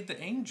 I made the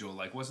angel.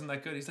 Like, wasn't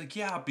that good?" He's like,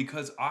 "Yeah,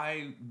 because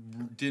I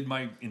did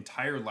my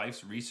entire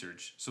life's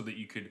research so that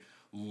you could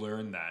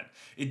learn that."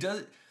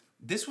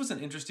 This was an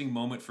interesting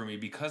moment for me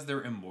because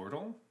they're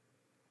immortal.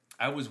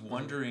 I was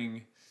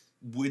wondering,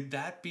 would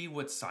that be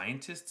what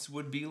scientists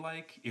would be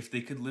like if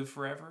they could live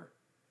forever?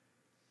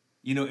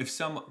 If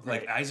some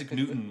like Isaac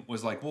Newton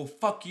was like, "Well,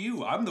 fuck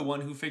you. I'm the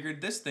one who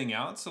figured this thing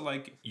out. So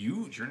like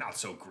you're not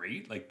so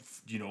great. Like,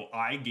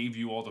 I gave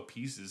you all the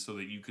pieces so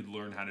that you could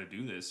learn how to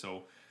do this."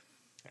 So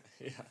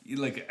Yeah.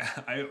 like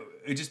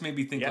it just made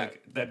me think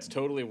like that's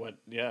totally what.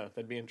 Yeah,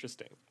 that'd be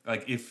interesting.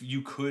 like if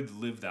you could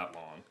live that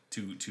long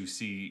to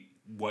see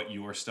what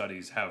your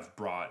studies have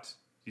brought,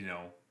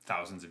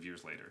 thousands of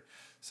years later.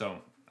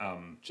 So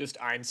Just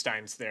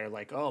Einstein's there,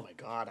 like, oh my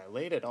god, I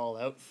laid it all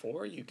out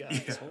for you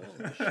guys. Yeah.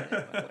 Holy shit,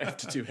 I have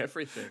to do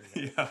everything.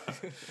 yeah.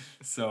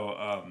 So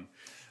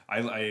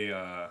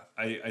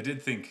I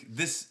did think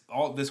this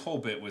whole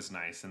bit was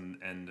nice,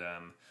 and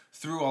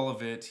through all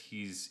of it,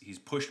 he's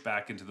pushed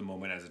back into the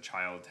moment as a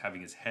child,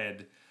 having his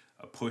head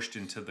pushed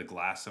into the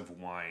glass of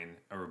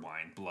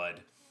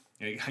blood.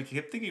 I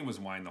kept thinking it was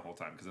wine the whole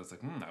time because I was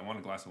like, I want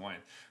a glass of wine.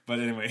 But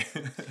anyway,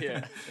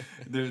 Yeah.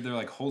 they're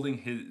like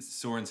holding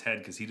Soren's head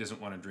because he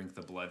doesn't want to drink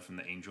the blood from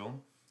the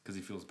angel because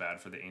he feels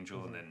bad for the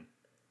angel. And then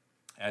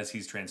as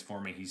he's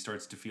transforming, he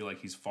starts to feel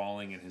like he's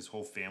falling and his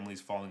whole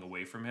family's falling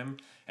away from him.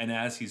 And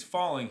as he's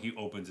falling, he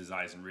opens his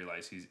eyes and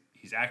realizes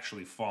he's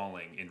actually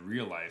falling in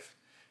real life,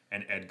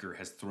 and Edgar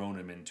has thrown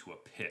him into a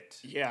pit.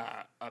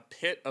 Yeah, a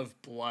pit of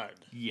blood.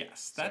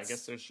 Yes, So I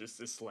guess there's just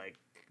this like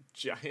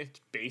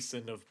giant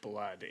basin of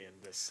blood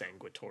in this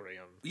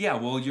sanguitorium. Yeah,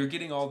 well, you're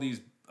getting all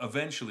these.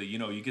 Eventually,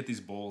 you get these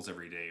bowls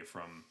every day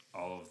from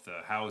all of the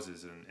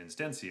houses in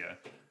Stencia.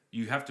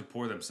 You have to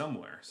pour them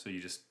somewhere, so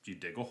you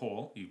dig a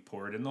hole, you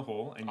pour it in the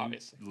hole, and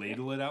Obviously, you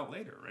ladle it out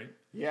later, right?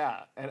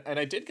 Yeah, and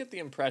I did get the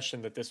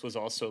impression that this was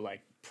also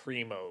like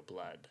primo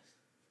blood.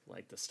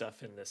 Like the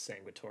stuff in this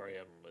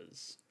sanguitorium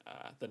was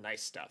the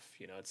nice stuff.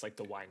 It's like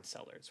the wine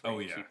cellars.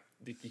 Where you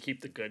keep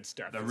the good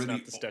stuff. It's really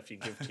not the stuff you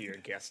give to your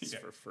guests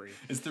for free.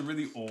 It's the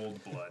really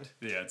old blood.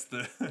 Yeah, it's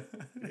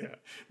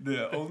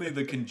the only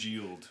the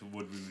congealed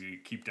would we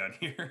keep down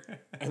here.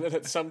 And then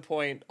at some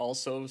point,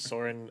 also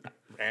Soren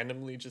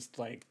randomly just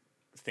like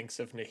thinks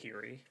of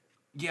Nahiri.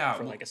 Yeah,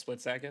 For like a split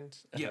second.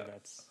 And yeah. then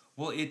that's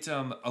Well, it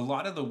a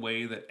lot of the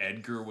way that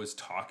Edgar was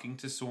talking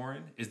to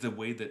Soren is the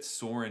way that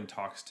Soren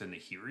talks to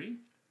Nahiri,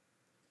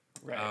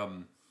 Right.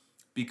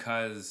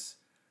 because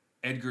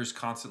Edgar's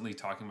constantly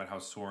talking about how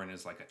Soren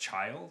is like a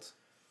child,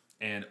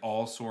 and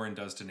all Soren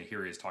does to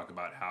Nahiri is talk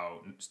about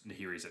how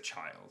Nahiri's a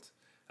child,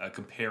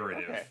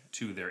 comparative Okay.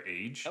 to their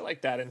age. I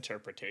like that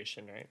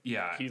interpretation, right?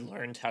 Yeah. He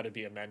learned how to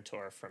be a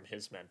mentor from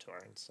his mentor,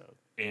 and so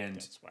And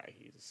that's why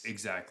he's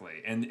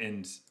exactly,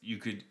 and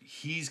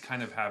he's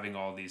kind of having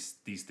all these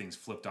things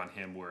flipped on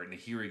him, where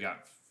Nahiri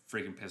got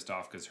freaking pissed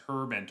off because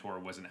her mentor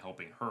wasn't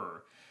helping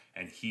her,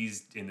 and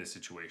he's in this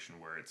situation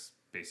where it's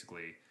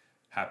basically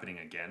happening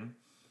again.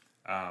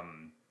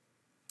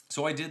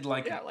 So I did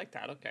like yeah, I like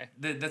that. Okay.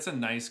 that's a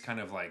nice kind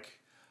of like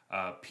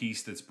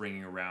piece that's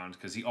bringing around,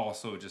 because he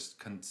also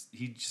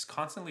he just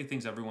constantly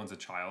thinks everyone's a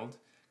child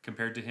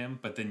compared to him,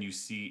 but then you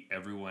see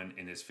everyone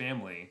in his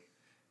family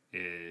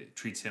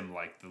treats him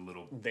like the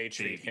little They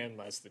treat baby. him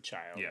as the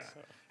child. Yeah, so.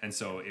 and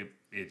so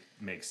it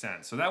makes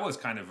sense. So that was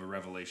kind of a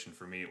revelation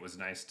for me. It was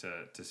nice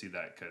to see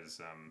that,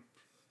 because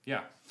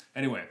yeah.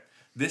 Anyway,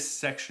 this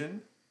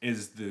section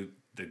is the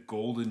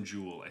golden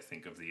jewel, I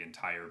think, of the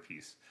entire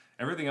piece.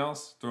 Everything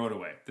else, throw it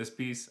away. This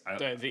piece,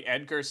 The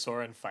Edgar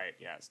Soren fight,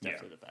 yeah, it's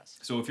definitely the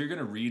best. so if you're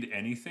gonna read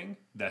anything,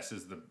 this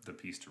is the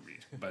piece to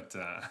read. But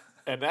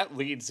And that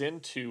leads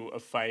into a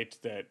fight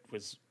that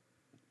was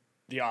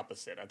the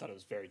opposite. I thought it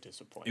was very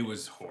disappointing. it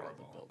was for the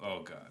horrible. build.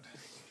 Oh god,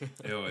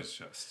 it was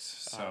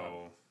just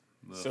so.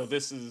 So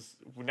this is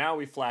now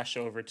we flash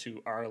over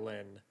to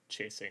Arlen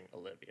chasing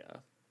Olivia.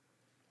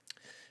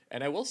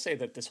 And I will say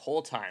that this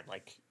whole time,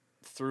 like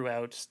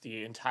throughout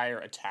the entire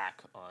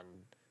attack on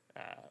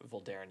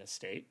Voldaren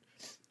Estate,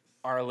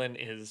 Arlen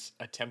is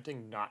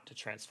attempting not to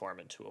transform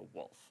into a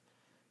wolf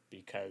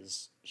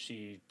because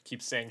she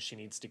keeps saying she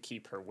needs to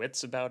keep her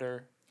wits about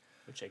her,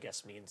 which I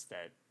guess means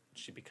that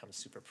she becomes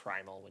super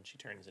primal when she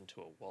turns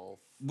into a wolf.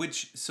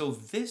 So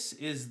this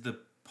is the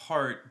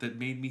part that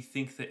made me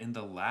think that in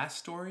the last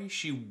story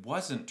she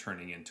wasn't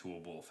turning into a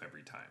wolf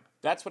every time.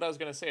 That's what I was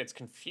going to say. It's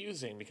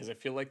confusing because I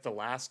feel like the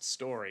last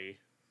story,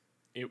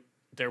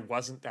 there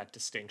wasn't that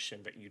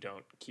distinction that you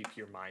don't keep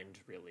your mind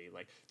really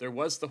like. There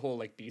was the whole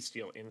like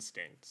bestial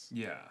instincts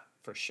Yeah.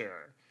 for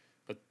sure,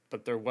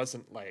 but there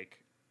wasn't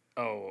like,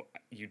 oh,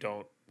 you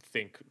don't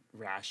think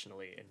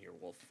rationally in your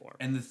wolf form.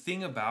 And the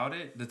thing about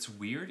it that's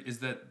weird is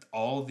that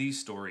all these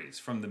stories,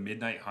 from the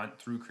Midnight Hunt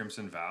through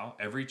Crimson Vow,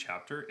 every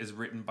chapter is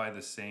written by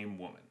the same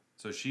woman.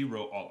 So she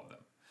wrote all of them.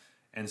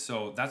 And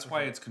so that's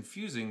why it's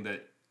confusing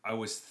that I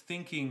was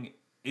thinking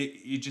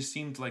it just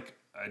seemed like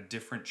a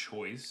different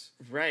choice.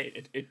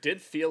 Right. It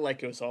did feel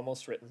like it was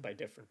almost written by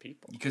different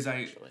people. Because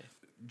I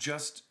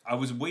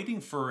was waiting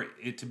for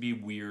it to be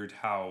weird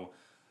how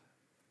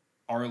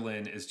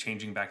Arlen is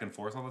changing back and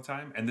forth all the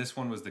time, and this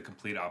one was the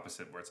complete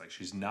opposite, where it's like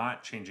she's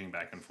not changing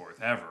back and forth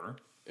ever.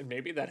 And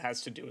maybe that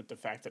has to do with the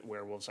fact that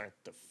werewolves aren't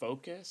the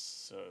focus.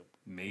 So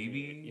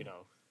Maybe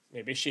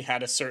maybe she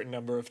had a certain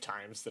number of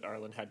times that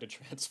Arlen had to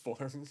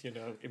transform,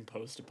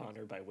 imposed upon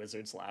her by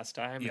wizards last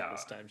time. Yeah. And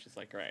this time she's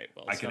like, right,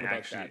 well, I it's can not about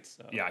actually, that.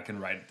 So. I can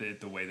write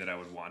it the way that I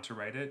would want to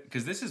write it,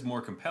 because this is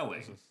more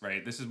compelling,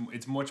 right?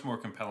 It's much more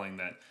compelling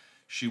that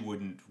she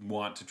wouldn't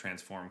want to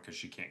transform because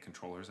she can't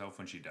control herself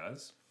when she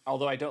does.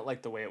 Although I don't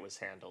like the way it was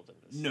handled in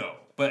this. No,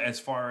 but as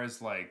far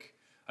as like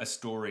a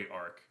story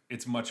arc,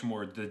 it's much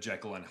more the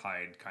Jekyll and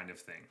Hyde kind of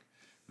thing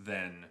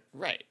than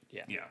Right,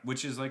 yeah. yeah,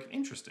 which is like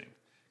interesting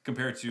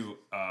compared to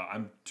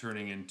I'm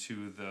turning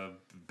into the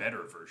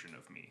better version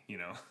of me,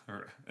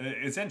 or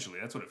essentially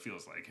that's what it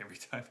feels like every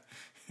time.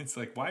 It's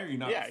like, why are you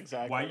not? Yeah,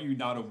 exactly. Why are you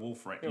not a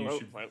wolf? Right?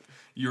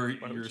 You're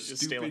a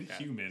stupid like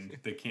that? human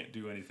that can't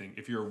do anything.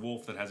 If you're a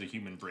wolf that has a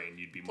human brain,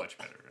 you'd be much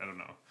better. I don't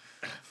know.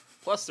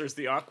 Plus, there's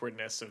the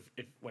awkwardness of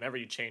whenever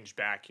you change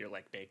back, you're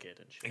like naked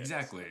and shit.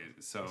 Exactly.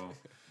 So,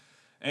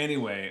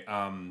 anyway,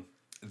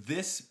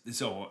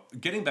 so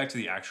getting back to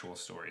the actual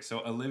story.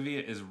 So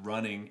Olivia is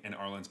running and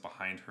Arlen's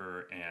behind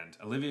her, and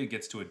Olivia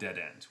gets to a dead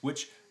end,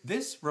 which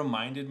this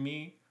reminded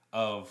me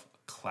of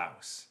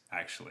Klaus,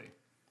 actually.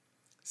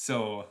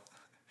 So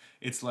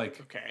it's like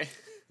Okay.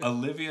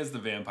 Olivia's the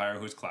vampire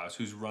who's Klaus,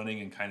 who's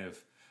running and kind of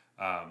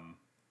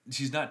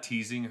she's not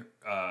teasing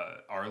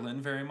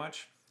Arlen very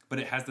much, but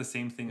it has the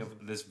same thing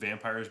of this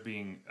vampire is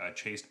being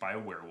chased by a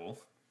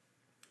werewolf.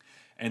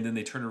 And then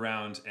they turn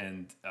around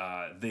and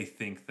they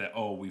think that,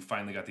 oh, we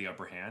finally got the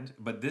upper hand.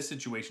 But this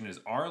situation is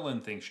Arlen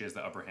thinks she has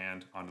the upper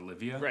hand on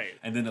Olivia. Right.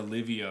 And then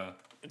Olivia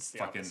It's the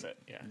fucking opposite,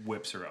 yeah.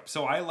 whips her up.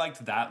 So I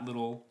liked that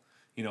little,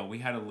 we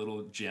had a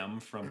little gem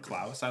from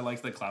Klaus. I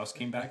liked that Klaus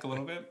came back a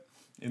little bit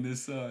in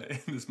this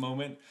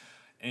moment.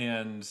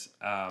 And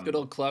Good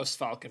old Klaus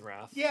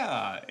Falkenrath.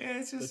 yeah,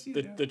 it's just,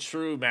 The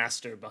true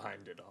master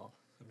behind it all,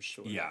 I'm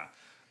sure. yeah.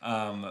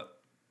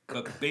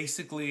 But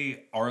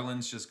basically,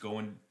 Arlen's just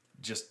going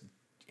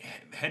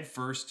head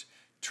first,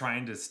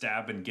 trying to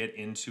stab and get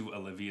into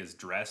Olivia's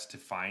dress to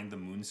find the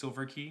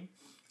Moonsilver key.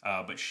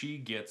 But she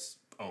gets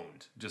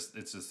owned.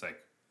 It's just like,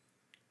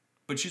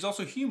 but she's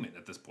also human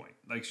at this point.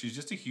 Like, she's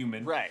just a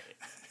human. Right.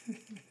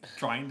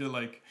 Trying to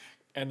like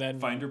And then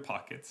find her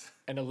pockets.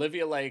 and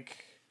Olivia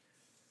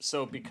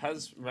so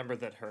because remember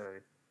that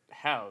her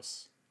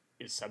house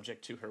is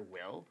subject to her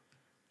will,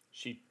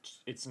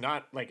 it's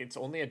not it's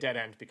only a dead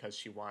end because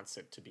she wants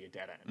it to be a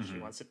dead end. She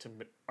wants it to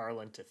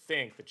Arlen to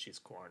think that she's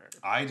cornered.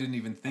 I didn't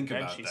even think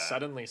Then about she that.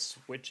 suddenly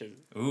switches.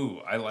 Ooh,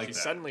 I like She that.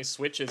 suddenly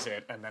switches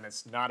it, and then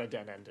it's not a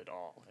dead end at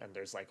all. And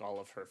there's all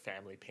of her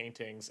family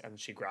paintings, and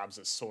she grabs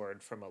a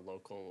sword from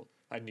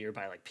a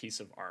nearby piece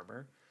of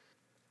armor,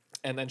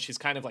 and then she's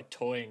kind of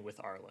toying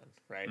with Arlen,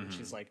 right? And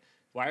she's like,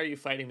 "Why are you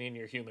fighting me in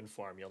your human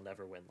form? You'll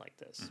never win like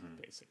this,"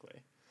 basically.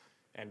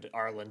 And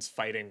Arlen's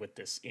fighting with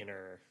this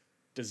inner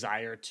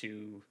desire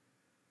to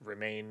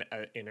remain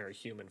in her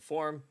human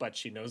form, but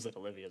she knows that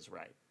Olivia's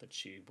right, that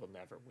she will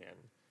never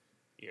win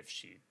if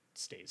she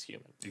stays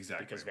human.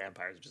 Exactly. Because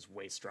vampires are just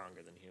way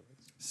stronger than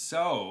humans.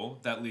 So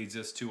that leads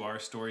us to our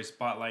story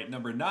spotlight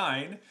number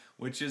 9,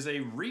 which is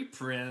a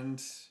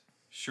reprint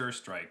Sure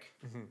Strike.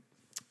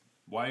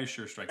 Why is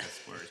Sure Strike a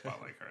story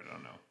spotlight card? I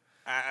don't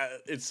know.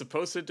 It's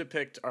supposed to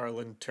depict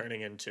Arlen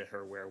turning into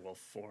her werewolf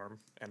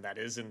form, and that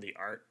is in the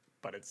art,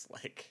 but it's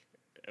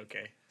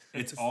okay.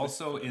 It's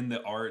also in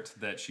the art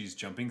that she's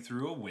jumping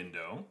through a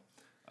window.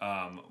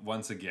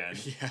 Once again,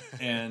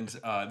 and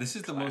this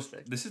is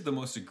the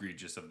most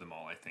egregious of them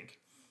all, I think.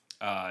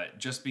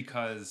 Just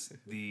because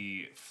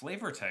the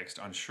flavor text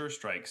on Sure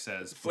Strike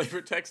says flavor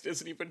text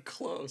isn't even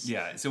close.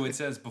 Yeah, so it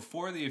says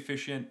before the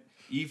officiant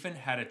even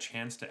had a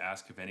chance to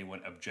ask if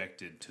anyone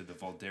objected to the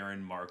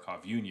Voldaren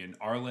Markov union,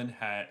 Arlen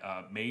had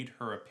made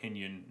her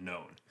opinion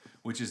known,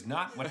 which is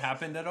not what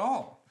happened at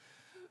all.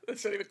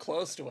 That's not even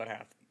close to what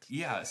happened.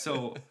 Yeah,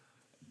 so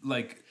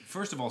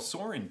first of all,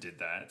 Soren did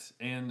that,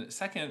 and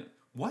second,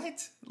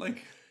 what?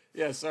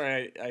 Yeah,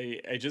 sorry,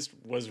 I just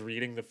was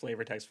reading the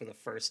flavor text for the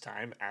first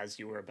time as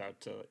you were about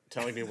to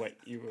telling me what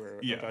you were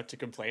about to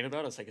complain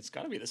about. I was like, it's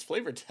got to be this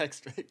flavor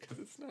text, right? Because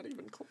it's not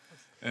even close.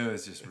 It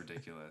was just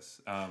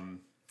ridiculous.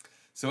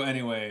 So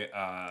anyway,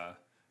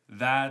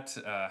 that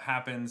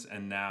happens,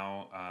 and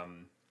now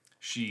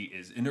she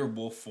is in her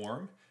wolf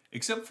form,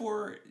 except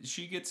for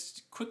she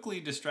gets quickly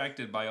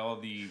distracted by all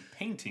the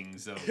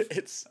paintings of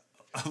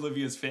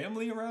Olivia's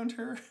family around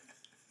her.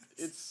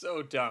 It's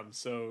so dumb.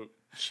 So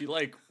she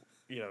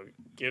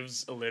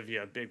gives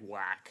Olivia a big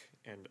whack,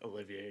 and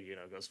Olivia,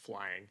 goes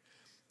flying.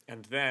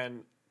 And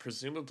then,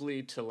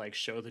 presumably to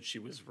show that she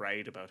was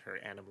right about her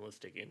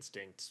animalistic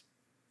instincts,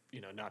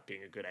 not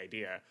being a good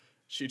idea,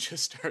 she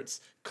just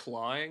starts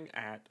clawing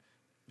at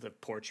the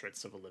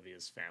portraits of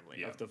Olivia's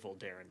family, of the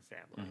Voldaren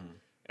family.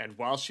 And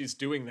while she's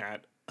doing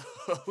that,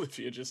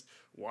 Olivia just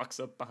walks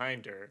up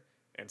behind her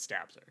and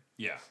stabs her.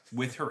 Yeah,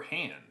 with her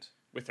hand.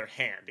 With her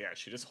hand, yeah.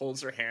 She just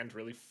holds her hand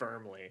really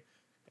firmly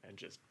and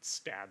just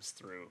stabs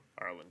through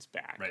Arlen's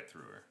back. Right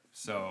through her.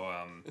 So,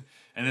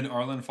 and then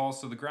Arlen falls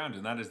to the ground,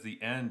 and that is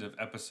the end of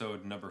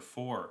episode number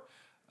 4.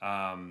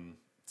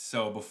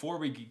 So before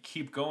we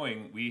keep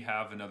going, we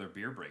have another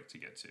beer break to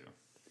get to.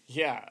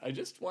 Yeah, I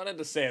just wanted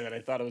to say that I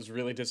thought it was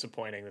really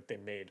disappointing that they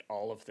made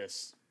all of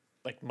this,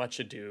 much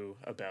ado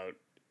about,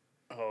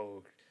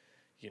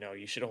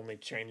 you should only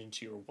change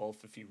into your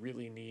wolf if you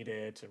really need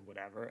it and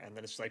whatever. And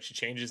then it's she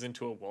changes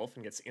into a wolf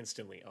and gets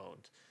instantly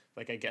owned.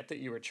 I get that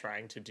you were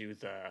trying to do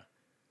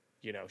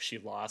she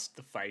lost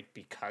the fight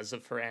because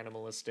of her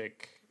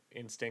animalistic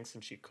instincts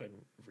and she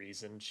couldn't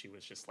reason. She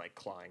was just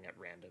clawing at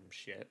random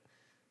shit.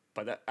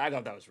 But I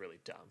thought that was really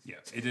dumb. Yeah,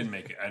 it didn't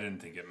make it. I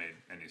didn't think it made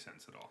any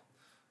sense at all.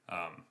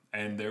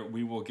 And there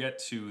we will get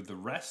to the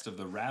rest of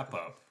the wrap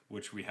up,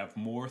 which we have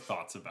more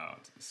thoughts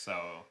about.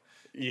 So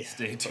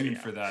stay tuned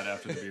for that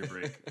after the beer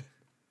break.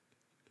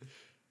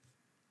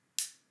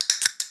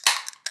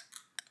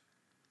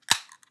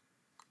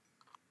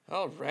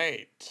 All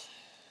right.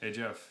 Hey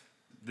Jeff,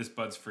 this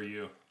bud's for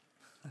you.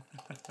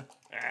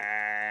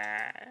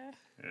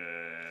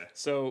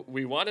 So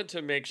we wanted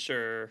to make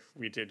sure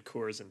we did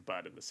Coors and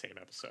Bud in the same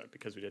episode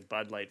because we did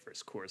Bud Light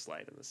versus Coors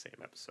Light in the same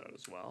episode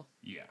as well.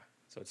 Yeah.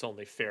 So it's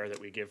only fair that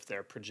we give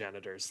their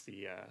progenitors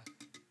the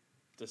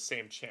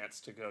same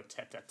chance to go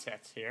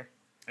tete-a-tete here.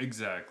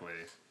 Exactly.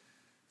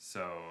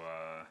 So,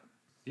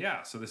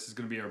 so this is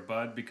going to be our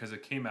Bud because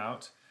it came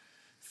out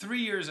 3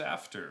 years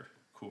after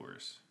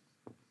Coors.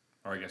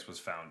 Or I guess was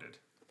founded.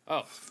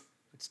 Oh,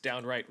 it's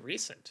downright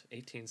recent,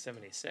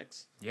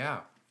 1876.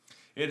 Yeah.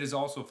 It is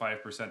also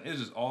 5%. It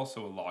is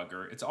also a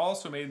lager. It's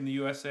also made in the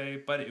USA,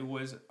 but it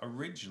was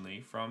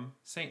originally from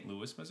St.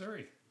 Louis,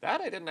 Missouri. That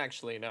I didn't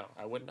actually know.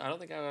 I don't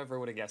think I ever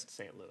would have guessed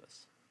St.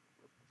 Louis.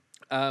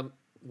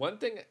 One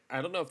thing,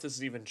 I don't know if this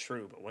is even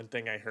true, but one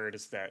thing I heard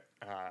is that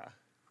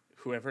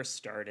whoever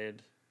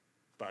started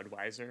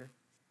Budweiser,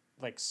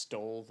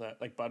 stole that.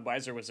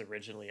 Budweiser was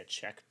originally a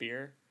Czech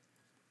beer.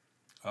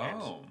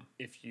 Oh. And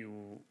if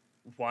you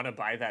want to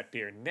buy that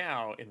beer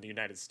now in the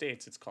United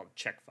States, it's called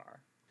Czechvar.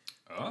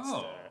 That's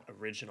the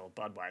original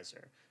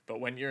Budweiser.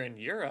 But when you're in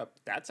Europe,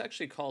 that's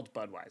actually called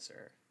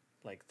Budweiser.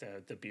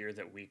 The beer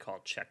that we call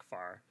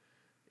Czechvar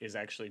is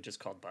actually just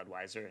called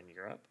Budweiser in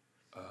Europe.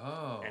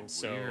 Oh, and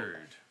so,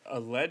 weird.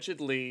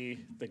 Allegedly,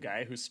 the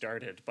guy who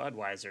started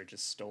Budweiser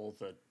just stole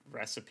the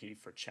recipe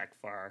for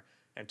Czechvar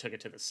and took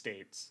it to the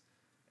States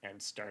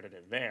and started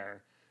it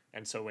there.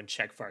 And so when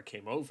Czechvar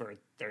came over,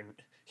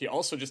 he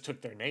also just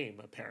took their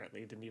name,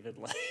 apparently. Didn't even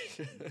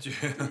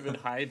didn't even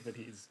hide that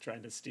he's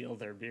trying to steal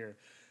their beer.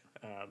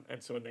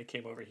 And so when they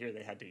came over here,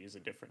 they had to use a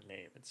different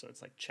name. And so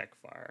it's like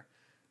Czechvar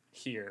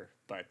here.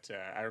 But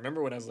I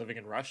remember when I was living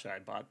in Russia, I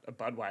bought a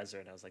Budweiser,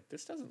 and I was like,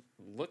 this doesn't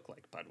look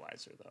like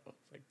Budweiser, though.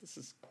 Like, this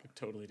is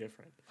totally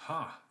different.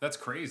 Huh, that's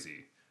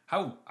crazy.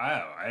 How?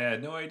 I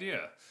had no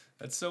idea.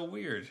 That's so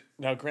weird.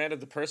 Now, granted,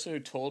 the person who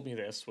told me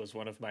this was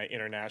one of my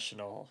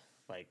international,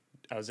 like,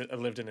 I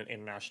lived in an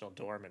international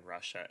dorm in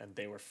Russia, and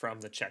they were from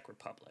the Czech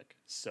Republic.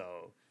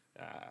 So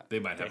they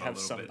might have a little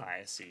some bit.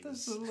 biases.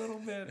 Just a little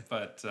bit,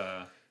 but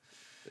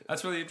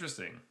that's really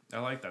interesting. I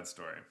like that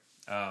story.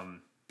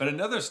 But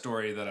another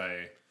story that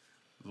I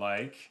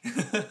like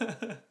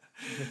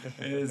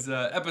is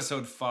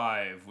episode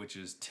 5, which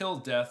is Till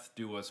Death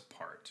Do Us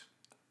Part.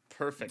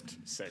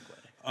 Perfect segue.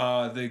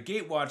 The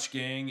Gatewatch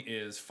gang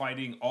is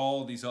fighting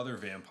all these other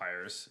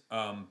vampires,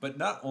 but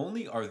not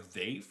only are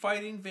they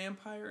fighting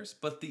vampires,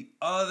 but the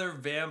other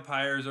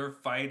vampires are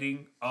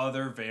fighting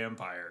other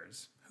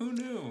vampires. Who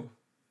knew?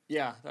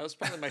 Yeah, that was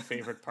probably my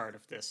favorite part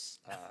of this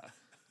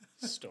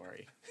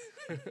story,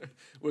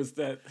 was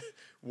that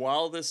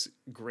while this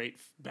great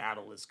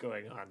battle is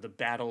going on, the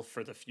battle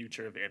for the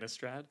future of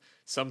Innistrad,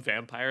 some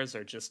vampires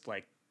are just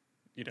like,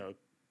 you know,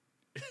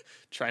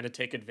 trying to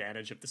take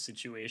advantage of the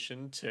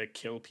situation to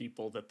kill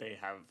people that they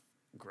have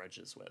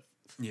grudges with.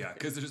 Yeah,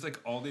 because there's like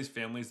all these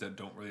families that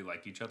don't really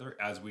like each other,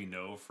 as we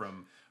know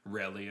from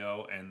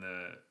Relio and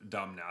the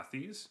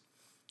Domnathis.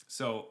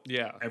 So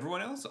yeah,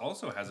 everyone else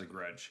also has a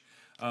grudge.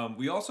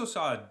 We also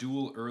saw a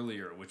duel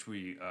earlier, which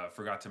we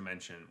forgot to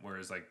mention,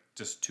 whereas like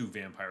just 2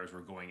 vampires were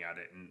going at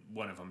it and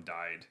one of them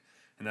died.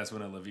 And that's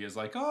when Olivia's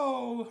like,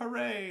 oh,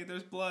 hooray,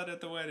 there's blood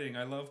at the wedding.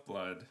 I love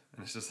blood.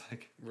 And it's just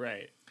like...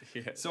 Right.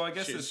 Yeah. So I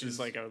guess she's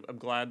like, I'm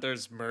glad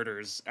there's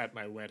murders at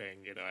my wedding.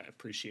 You know, I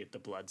appreciate the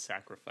blood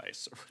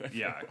sacrifice or whatever.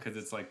 Yeah, because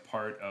it's like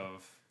part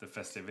of the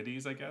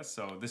festivities, I guess.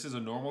 So this is a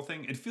normal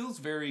thing. It feels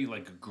very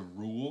like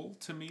gruel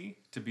to me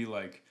to be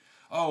like,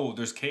 oh,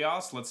 there's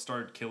chaos, let's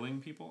start killing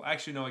people.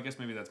 Actually, no, I guess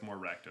maybe that's more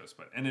Rakdos.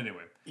 But, and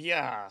anyway.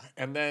 Yeah,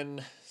 and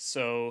then,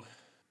 so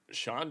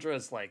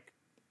Chandra's like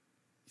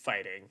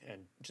fighting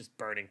and just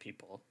burning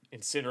people,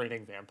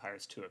 incinerating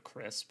vampires to a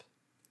crisp.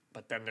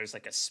 But then there's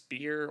like a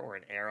spear or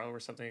an arrow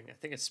or something. I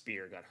think a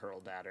spear got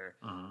hurled at her.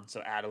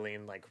 So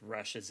Adeline like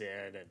rushes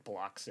in and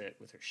blocks it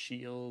with her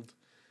shield.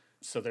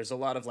 So there's a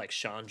lot of like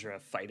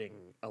Chandra fighting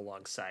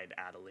alongside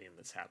Adeline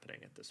that's happening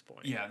at this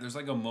point. Yeah, there's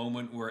like a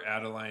moment where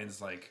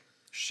Adeline's like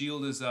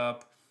shield is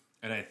up,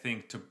 and I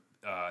think to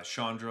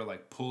Chandra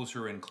like pulls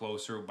her in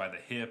closer by the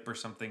hip or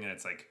something, and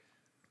it's like,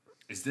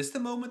 is this the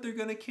moment they're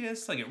gonna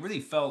kiss? Like, it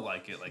really felt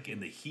like it. Like, in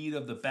the heat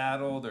of the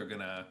battle,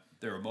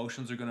 their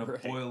emotions are gonna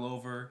boil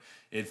over.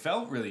 It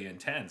felt really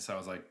intense. I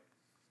was like,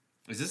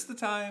 is this the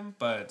time?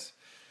 But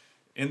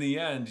in the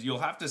end, you'll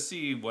have to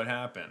see what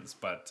happens.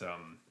 But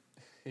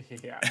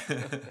yeah.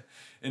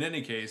 in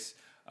any case,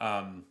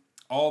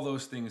 all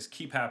those things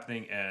keep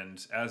happening,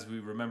 and as we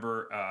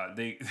remember,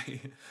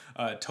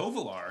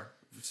 Tovalar,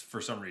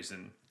 for some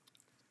reason,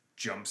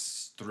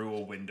 jumps through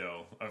a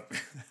window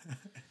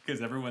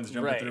because everyone's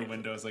jumping through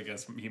windows. I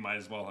guess he might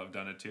as well have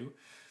done it too.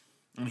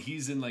 And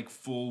he's in like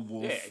full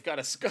wolf. Yeah,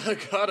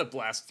 gotta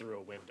blast through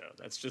a window.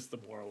 That's just the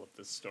moral of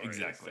this story.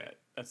 Exactly.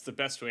 That's the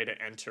best way to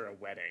enter a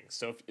wedding.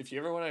 So if you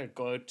ever want to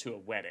go to a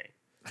wedding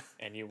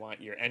and you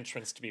want your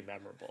entrance to be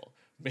memorable,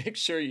 make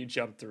sure you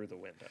jump through the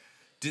window.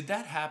 Did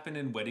that happen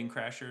in Wedding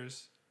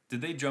Crashers?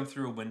 Did they jump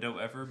through a window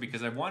ever?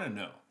 Because I want to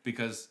know.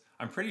 Because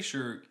I'm pretty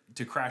sure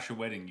to crash a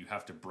wedding, you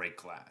have to break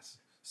glass.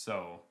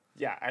 So...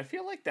 yeah, I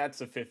feel like that's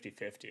a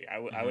 50-50.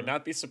 I would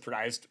not be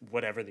surprised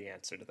whatever the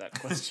answer to that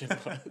question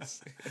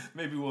was.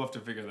 Maybe we'll have to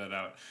figure that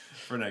out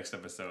for next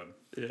episode.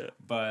 Yeah.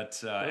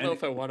 But... I don't know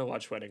if I want to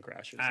watch Wedding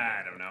Crashers.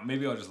 I don't know.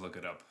 Maybe I'll just look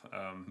it up.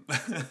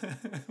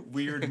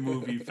 Weird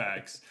movie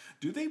facts.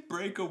 Do they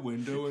break a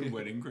window in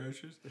Wedding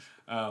Crashers?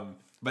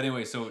 But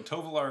anyway, so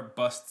Tovalar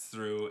busts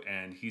through,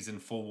 and he's in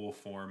full wolf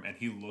form, and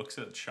he looks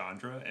at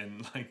Chandra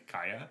and like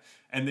Kaya,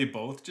 and they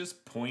both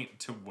just point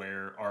to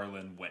where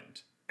Arlen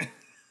went.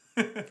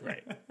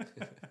 Right.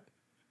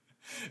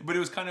 But it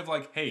was kind of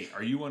like, hey,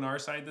 are you on our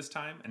side this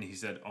time? And he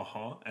said,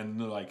 uh-huh. And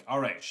they're like, all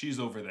right, she's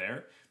over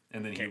there.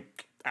 And then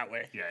that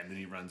way. Yeah, and then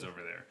he runs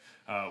over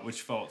there,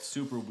 which felt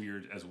super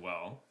weird as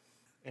well.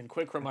 And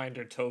quick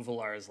reminder,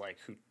 Tovalar is like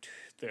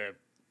the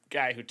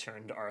guy who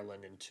turned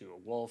Arlen into a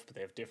wolf, but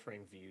they have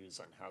differing views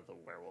on how the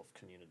werewolf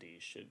community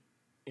should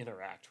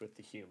interact with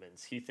the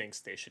humans. He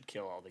thinks they should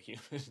kill all the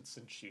humans,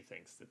 and she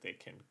thinks that they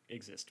can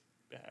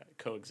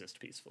coexist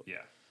peacefully.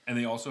 Yeah. And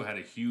they also had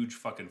a huge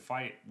fucking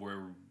fight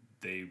where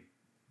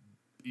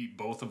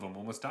both of them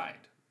almost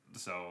died.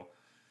 So,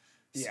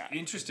 yeah,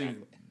 interesting.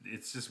 Exactly.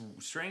 It's just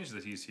strange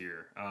that he's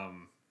here.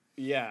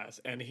 Yes,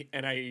 and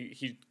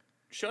he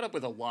showed up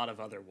with a lot of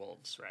other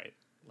wolves, right?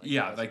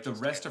 Like the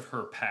rest of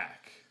her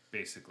pack,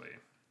 basically.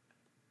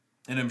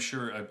 And I'm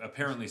sure,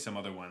 apparently some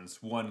other ones,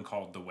 one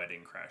called the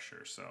Wedding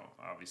Crasher, so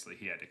obviously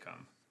he had to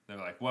come. They're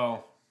like,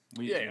 well,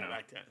 we Yeah,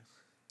 that guy.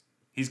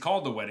 he's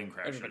called the Wedding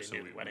Crasher, Everybody so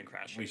knew the Wedding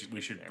Crasher we was should,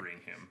 we should there. bring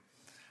him.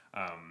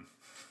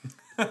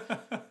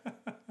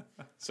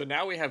 So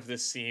now we have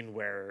this scene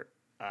where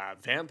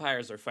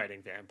vampires are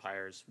fighting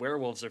vampires,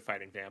 werewolves are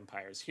fighting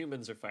vampires,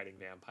 humans are fighting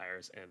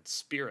vampires, and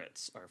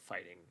spirits are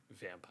fighting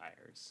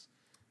vampires.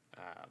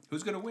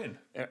 Who's gonna win?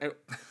 Yeah.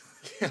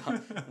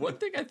 One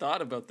thing I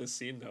thought about this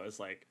scene though is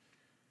like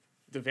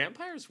the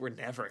vampires were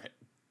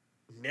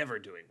never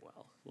doing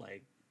well.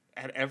 Like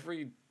at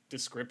every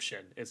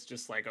description, it's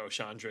just like, oh,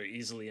 Chandra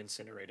easily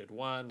incinerated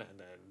one, and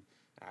then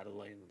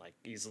Adeline like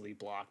easily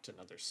blocked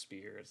another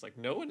spear. It's like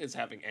no one is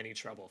having any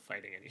trouble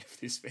fighting any of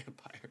these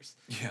vampires.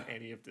 Yeah.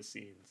 Any of the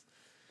scenes.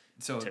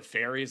 So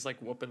Teferi's like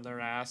whooping their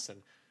ass,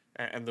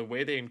 and the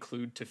way they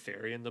include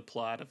Teferi in the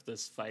plot of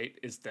this fight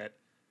is that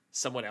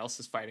someone else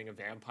is fighting a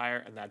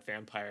vampire, and that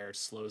vampire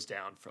slows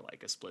down for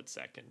like a split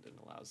second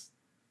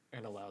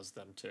and allows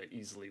them to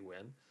easily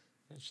win.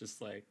 It's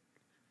just like,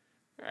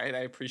 all right, I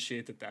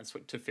appreciate that that's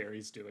what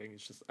Teferi's doing.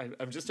 It's just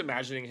I'm just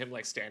imagining him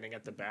like standing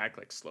at the back,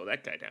 like slow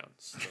that guy down,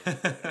 slow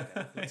that guy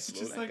down, It's slow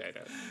just that like- guy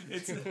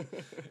down.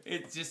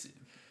 it's just,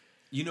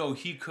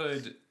 he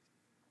could.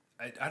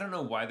 I don't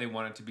know why they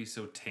want it to be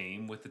so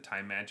tame with the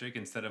time magic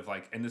instead of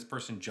like, and this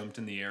person jumped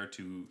in the air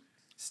to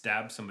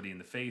stab somebody in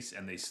the face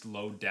and they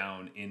slowed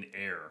down in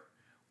air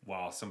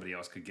while somebody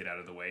else could get out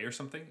of the way or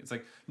something. It's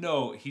like,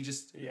 no, he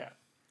just, Yeah.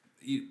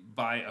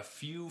 by a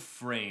few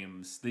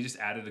frames, they just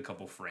added a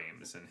couple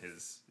frames in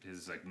his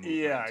like movement.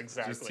 Yeah, It just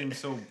exactly. seems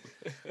so,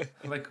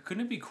 like,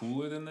 couldn't it be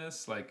cooler than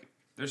this? Like,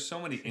 there's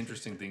so many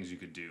interesting things you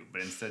could do,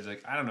 but instead,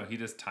 like, I don't know, he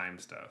does time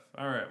stuff.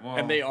 All right, well,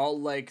 And they all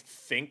like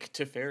think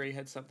Teferi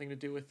had something to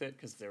do with it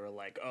because they were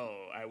like,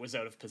 "Oh, I was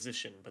out of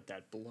position, but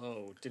that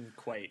blow didn't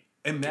quite."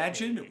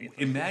 imagine get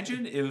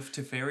me." if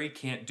Teferi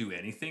can't do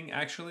anything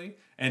actually,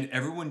 and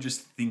everyone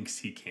just thinks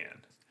he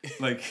can.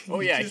 Like,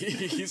 Oh yeah,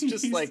 he's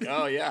just like,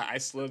 "Oh yeah, I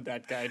slowed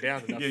that guy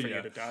down enough yeah, for yeah.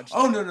 you to dodge."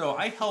 Oh no,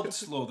 I helped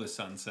slow the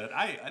sunset.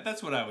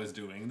 That's what I was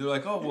doing. They're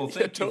like, oh well,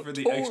 thank you for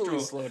the totally extra,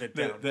 slowed it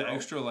the down, bro.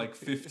 extra like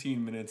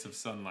 15 minutes of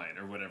sunlight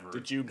or whatever.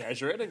 Did you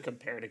measure it and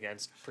compare it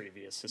against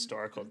previous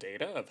historical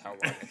data of how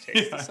long it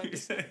takes the sun to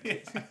set?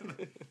 Yeah.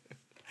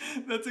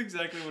 That's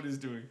exactly what he's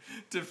doing.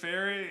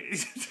 Teferi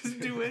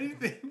doesn't do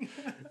anything.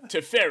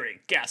 Teferi,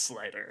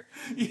 gaslighter.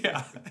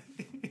 Yeah.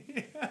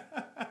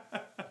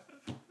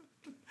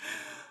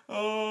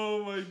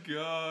 Oh my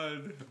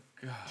god.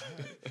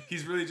 God.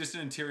 He's really just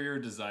an interior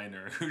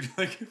designer who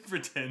like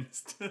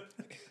pretends to.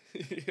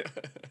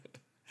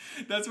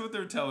 That's what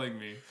they're telling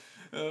me.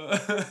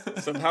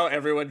 Somehow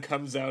everyone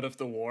comes out of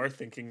the war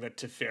thinking that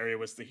Teferi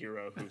was the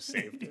hero who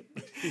saved it.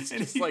 He's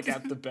just like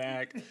at the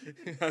back,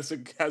 has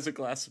a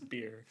glass of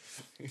beer.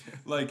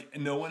 Like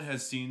no one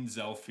has seen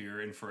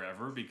Zelfir in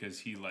forever because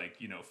he like,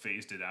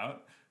 phased it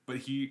out. But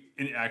he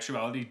in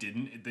actuality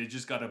didn't. They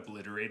just got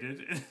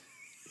obliterated.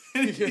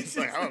 It's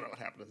like, I don't know what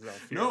happened to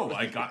Zelfir. No,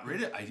 I got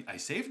rid of I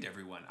saved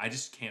everyone. I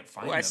just can't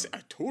find Oh, I them.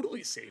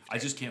 totally saved I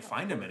it. just can't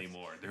find them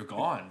anymore. They're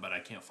gone, but I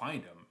can't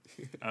find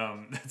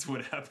them. That's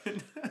what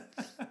happened.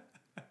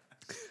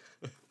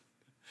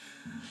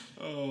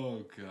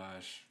 Oh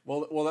gosh.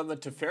 Well, then the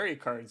Teferi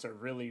cards are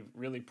really,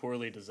 really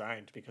poorly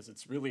designed because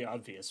it's really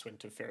obvious when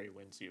Teferi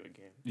wins you a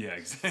game. Yeah,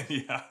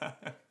 exactly. Yeah.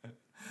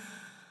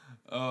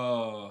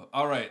 Oh,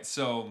 all right.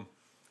 So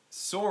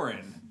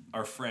Soren,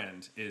 our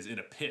friend, is in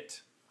a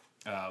pit,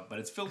 but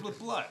it's filled with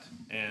blood,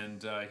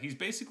 and he's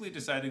basically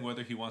deciding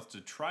whether he wants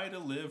to try to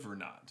live or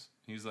not.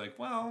 He's like,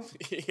 well,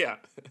 Yeah.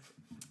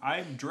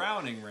 I'm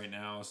drowning right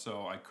now,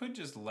 so I could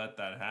just let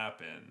that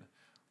happen,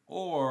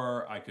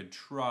 or I could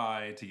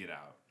try to get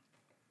out.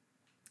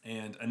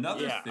 And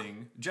another Yeah.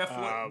 thing, Jeff,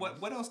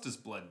 what else does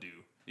blood do?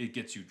 It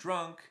gets you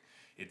drunk,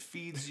 it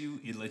feeds you,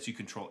 it lets you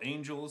control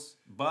angels,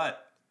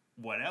 but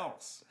what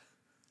else?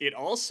 It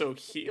also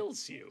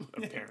heals you,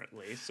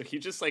 apparently. So he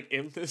just like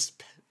in this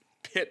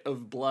pit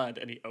of blood,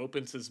 and he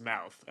opens his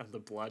mouth, and the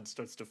blood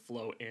starts to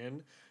flow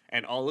in,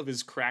 and all of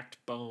his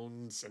cracked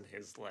bones and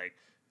his like,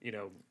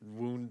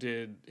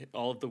 wounded,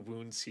 all of the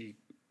wounds he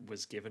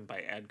was given by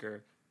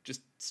Edgar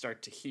just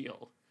start to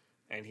heal,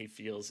 and he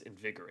feels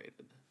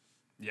invigorated.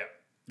 Yeah.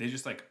 They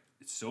just like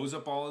it sews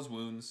up all his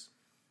wounds,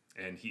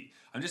 and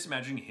I'm just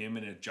imagining him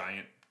in a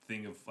giant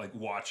thing of like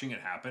watching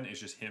it happen. It's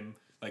just him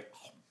like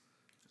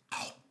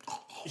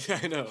Yeah,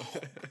 I know.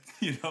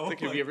 like,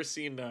 Have you ever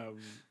seen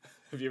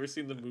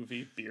the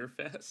movie Beer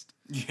Fest?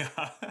 yeah.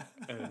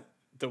 And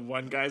the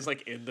one guy's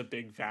like in the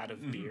big vat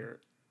of beer,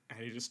 and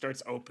he just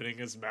starts opening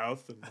his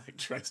mouth and like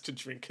tries to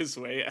drink his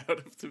way out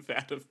of the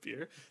vat of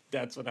beer.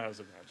 That's what I was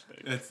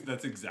imagining.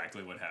 That's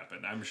exactly what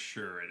happened. I'm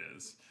sure it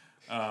is.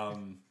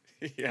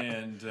 Yeah.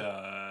 And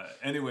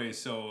anyway,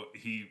 so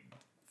he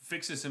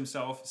fixes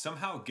himself,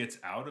 somehow gets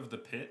out of the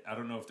pit. I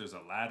don't know if there's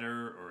a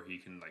ladder or he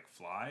can like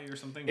fly or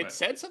something. It But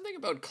said something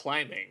about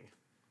climbing,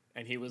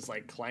 and he was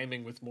like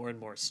climbing with more and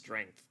more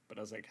strength. But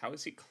I was like, how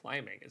is he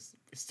climbing? Is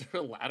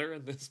there a ladder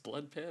in this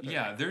blood pit? Or-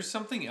 yeah, there's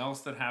something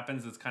else that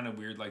happens that's kind of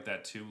weird like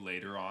that too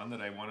later on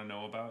that I want to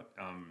know about.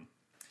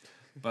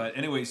 But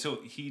anyway,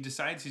 so he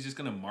decides he's just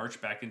going to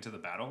march back into the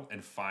battle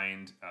and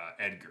find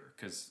Edgar,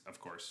 because of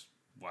course,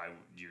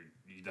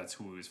 that's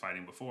who he was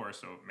fighting before,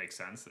 so it makes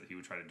sense that he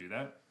would try to do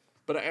that.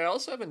 But I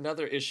also have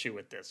another issue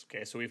with this.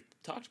 Okay, so we've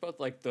talked about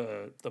like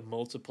the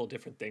multiple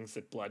different things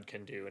that blood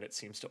can do, and it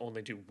seems to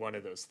only do one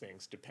of those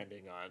things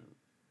depending on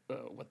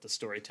what the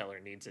storyteller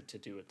needs it to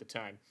do at the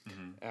time.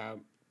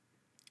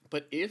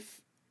 But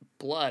if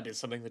blood is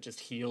something that just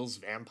heals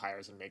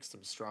vampires and makes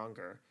them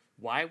stronger,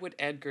 why would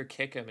Edgar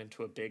kick him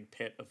into a big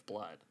pit of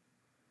blood?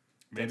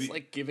 That's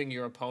like giving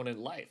your opponent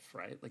life,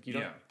 right? Like you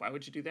don't. Yeah. Why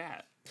would you do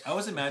that? I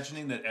was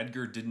imagining that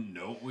Edgar didn't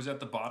know it was at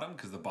the bottom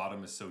because the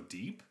bottom is so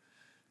deep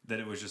that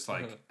it was just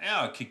like,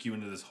 I'll kick you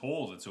into this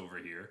hole that's over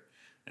here,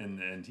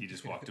 and he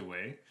just walked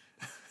away.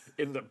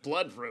 In the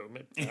blood room,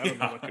 I don't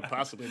know what could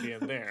possibly be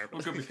in there.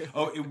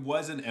 It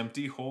was an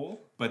empty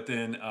hole, but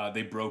then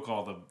they broke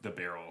all the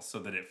barrels so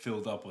that it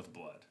filled up with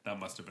blood. That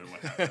must have been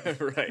what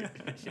happened. Right.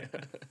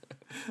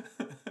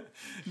 Yeah.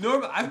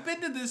 Norm, I've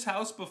been to this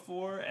house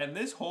before, and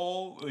this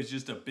hole was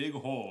just a big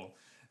hole.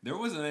 There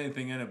wasn't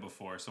anything in it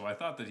before, so I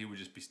thought that he would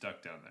just be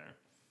stuck down there.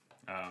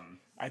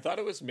 I thought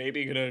it was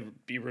maybe going to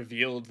be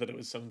revealed that it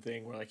was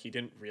something where like he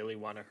didn't really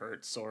want to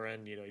hurt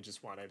Soren. You know, he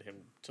just wanted him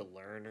to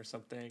learn or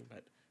something,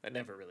 but that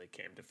never really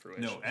came to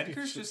fruition. No,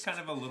 Edgar's just kind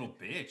of a little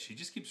bitch. He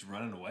just keeps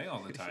running away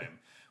all the time,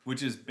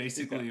 which is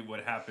basically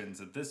what happens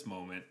at this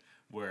moment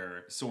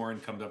where Soren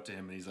comes up to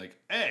him and he's like,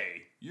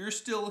 "Hey, you're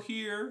still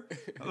here?"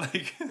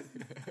 Like,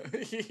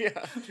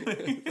 yeah.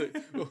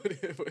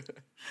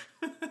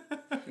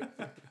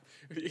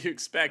 You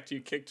expect you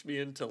kicked me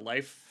into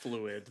life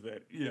fluid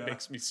that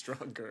makes me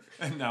stronger.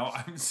 And now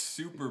I'm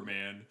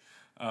Superman.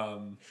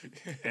 And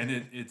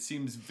it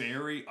seems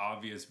very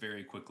obvious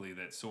very quickly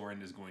that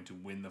Soren is going to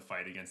win the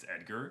fight against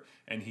Edgar.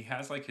 And he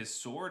has like his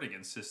sword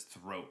against his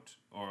throat.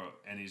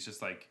 And he's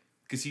just like,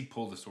 because he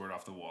pulled the sword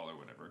off the wall or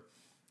whatever.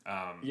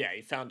 Yeah,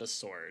 he found a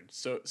sword.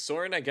 So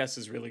Soren, I guess,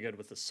 is really good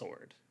with a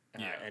sword.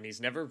 And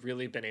he's never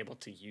really been able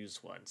to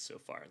use one so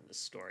far in this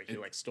story. He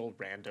stole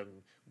random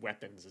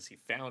weapons as he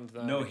found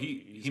them. No,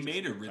 he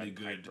made a really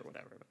good or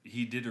whatever.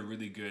 He did a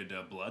really good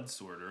blood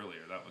sword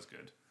earlier. That was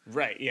good.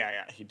 Right. Yeah.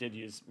 He did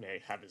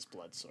have his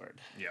blood sword.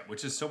 Yeah,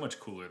 which is so much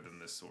cooler than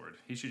this sword.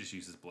 He should just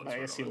use his blood sword. I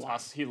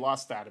guess he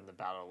lost that in the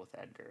battle with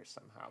Edgar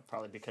somehow,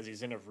 probably because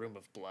he's in a room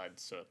of blood.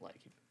 So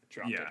he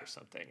dropped it or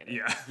something. And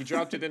he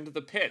dropped it into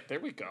the pit. There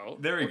we go.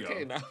 There we go.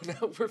 Okay, now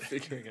we're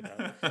figuring it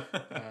out.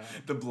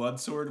 The blood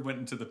sword went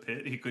into the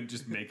pit. He could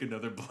just make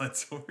another blood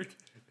sword.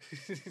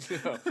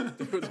 No,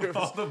 there was...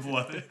 All the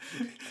blood.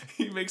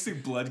 He makes a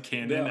blood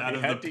cannon out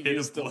of the pit of blood. He had to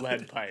use the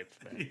lead pipe.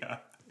 Man.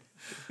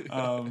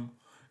 Yeah.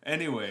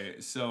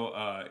 Anyway,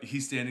 so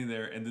he's standing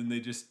there, and then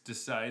they just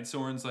decide.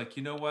 Soren's like,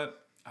 you know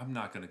what? I'm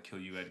not going to kill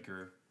you,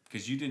 Edgar,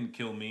 because you didn't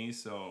kill me,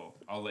 so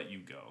I'll let you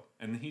go.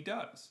 And he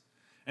does.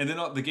 And then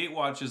the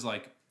Gatewatch is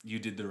like, you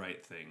did the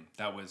right thing.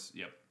 That was,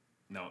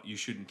 no, you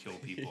shouldn't kill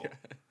people.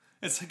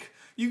 It's like,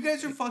 you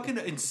guys are fucking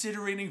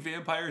incinerating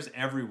vampires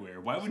everywhere.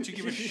 Why would you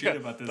give a shit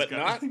about this guy? But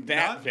not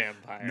that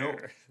vampire. No.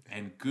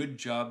 And good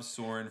job,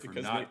 Soren, for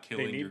not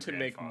killing your grandfather. They need to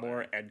make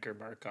more Edgar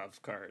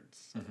Markov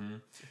cards. Mm-hmm.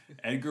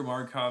 Edgar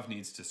Markov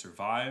needs to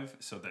survive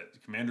so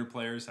that Commander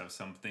players have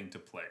something to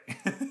play.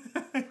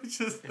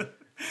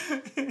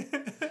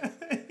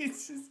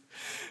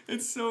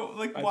 It's so,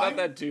 like, why? I thought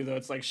that too, though.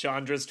 It's like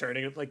Chandra's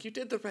turning, like, you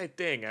did the right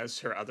thing, as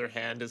her other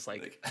hand is,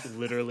 like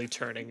literally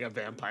turning a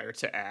vampire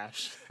to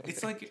ash.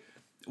 It's like,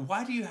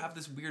 why do you have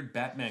this weird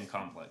Batman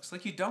complex?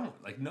 Like, you don't.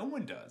 Like, no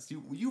one does.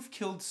 You've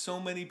killed so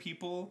many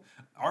people.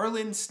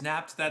 Arlen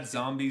snapped that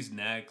zombie's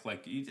neck.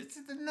 Like,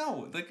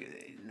 no.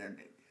 Like,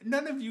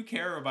 none of you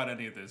care about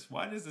any of this.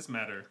 Why does this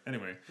matter?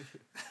 Anyway.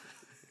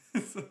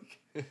 It's like...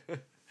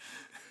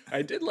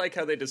 I did like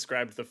how they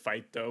described the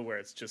fight, though, where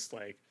it's just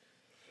like,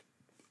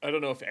 I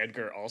don't know if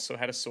Edgar also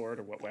had a sword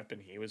or what weapon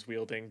he was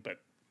wielding,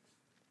 but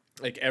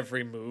like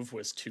every move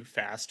was too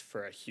fast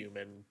for a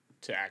human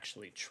to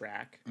actually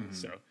track. Mm-hmm.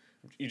 So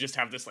you just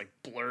have this like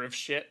blur of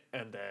shit,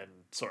 and then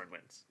Soren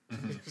wins.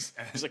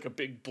 Mm-hmm. There's like a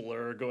big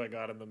blur going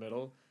on in the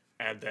middle,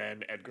 and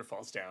then Edgar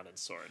falls down and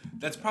Soren.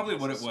 That's probably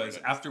what it was.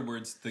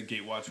 Afterwards, the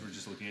Gatewatch were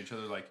just looking at each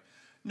other like,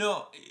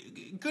 no,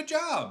 good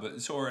job,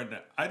 Soren.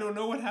 I don't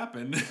know what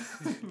happened.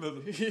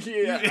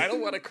 I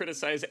don't want to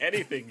criticize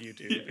anything you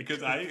do. Because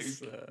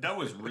that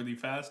was really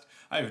fast.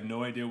 I have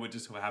no idea what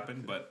just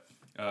happened, but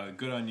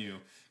good on you.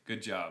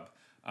 Good job.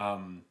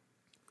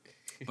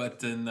 But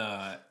then,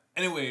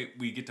 anyway,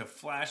 we get to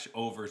flash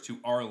over to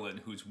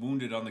Arlen, who's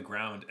wounded on the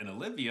ground, and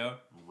Olivia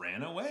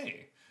ran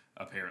away,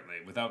 apparently,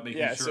 without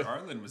making sure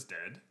Arlen was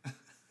dead.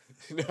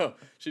 No,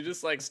 she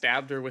just like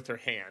stabbed her with her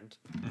hand,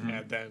 mm-hmm.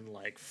 and then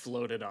like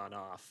floated on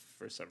off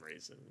for some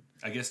reason.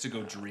 I guess to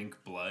go drink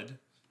blood,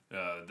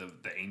 the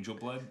angel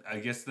blood. I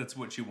guess that's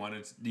what she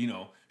wanted.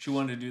 She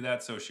wanted to do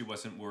that, so she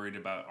wasn't worried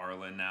about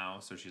Arlen now.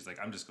 So she's like,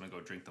 I'm just gonna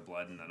go drink the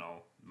blood, and then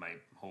my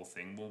whole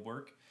thing will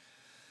work.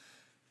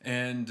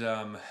 And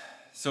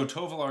so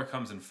Tovalar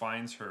comes and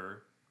finds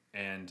her,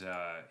 and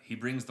he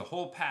brings the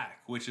whole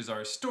pack, which is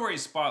our story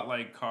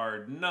spotlight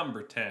card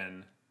number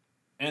 10.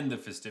 and the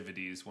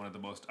festivities, one of the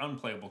most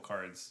unplayable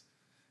cards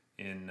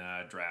in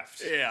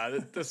draft. Yeah,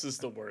 this is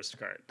the worst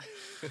card.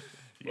 Well,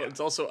 Yeah. it's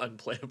also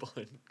unplayable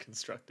and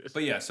constructed.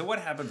 But yeah, so what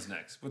happens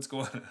next? What's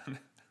going on?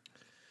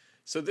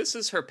 So this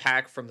is her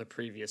pack from the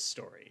previous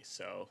story.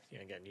 So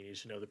again, you need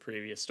to know the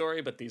previous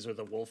story, but these are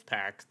the wolf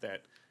pack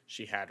that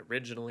she had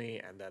originally,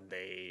 and then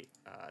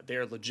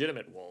they're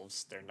legitimate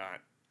wolves. They're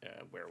not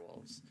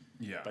werewolves.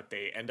 Yeah. But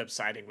they end up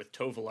siding with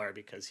Tovalar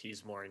because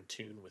he's more in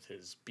tune with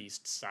his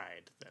beast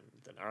side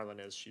than Arlen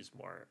is. She's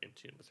more in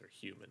tune with her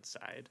human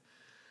side.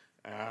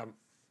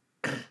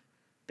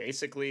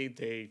 Basically,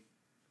 they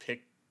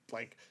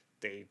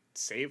they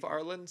save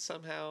Arlen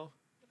somehow.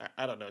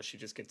 I don't know. She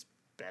just gets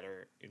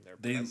better in their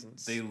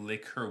presence. They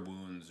lick her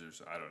wounds, or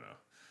I don't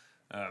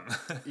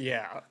know.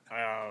 Yeah,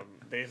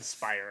 they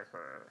inspire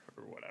her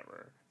or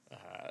whatever.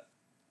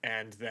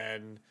 And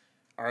then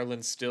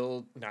Arlen's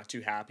still not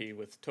too happy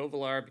with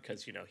Tovalar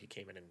because, he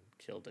came in and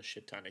killed a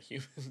shit ton of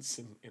humans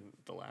in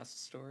the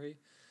last story.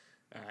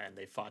 And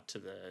they fought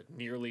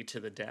nearly to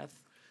the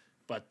death.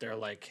 But they're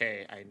like,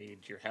 hey, I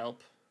need your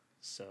help.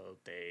 So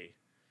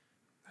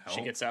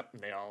she gets up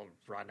and they all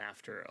run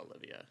after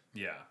Olivia.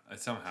 Yeah,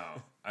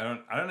 somehow. I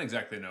don't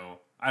exactly know.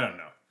 I don't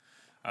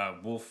know.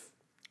 Wolf.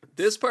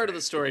 This part of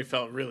the story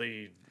felt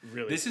really,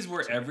 really. This is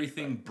where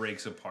everything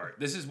breaks apart.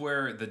 This is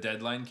where the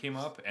deadline came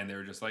up, and they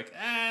were just like,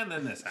 and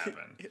then this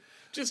happened.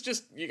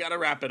 just you got to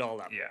wrap it all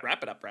up. Yeah.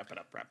 Wrap it up.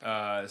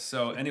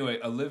 So anyway,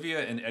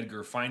 Olivia and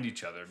Edgar find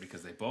each other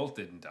because they both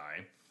didn't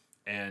die.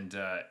 And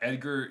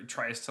Edgar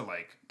tries to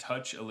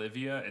touch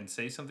Olivia and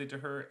say something to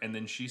her, and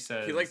then she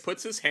says He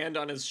puts his hand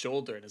on his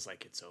shoulder and is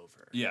like, "It's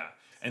over." Yeah,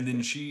 and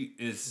then she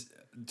is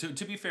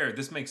to be fair,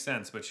 this makes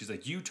sense, but she's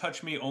like, "You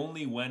touch me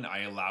only when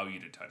I allow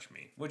you to touch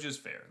me," which is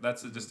fair.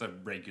 That's just a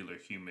regular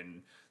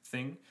human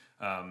thing.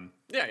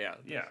 Yeah.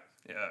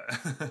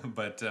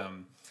 But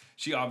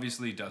she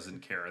obviously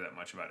doesn't care that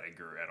much about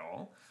Edgar at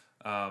all.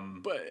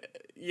 But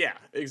yeah,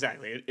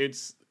 exactly.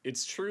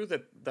 It's true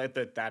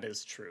that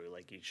is true.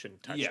 Like, you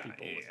shouldn't touch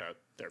people without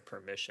their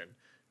permission.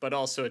 But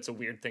also, it's a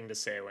weird thing to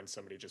say when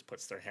somebody just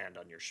puts their hand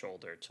on your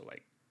shoulder to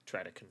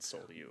try to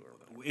console you or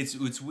whatever.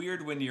 It's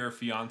weird when your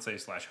fiance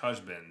 /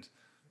 husband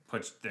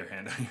puts their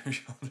hand on your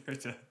shoulder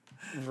to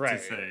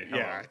say hello.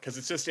 Yeah, because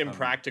it's just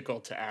impractical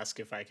to ask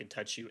if I could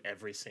touch you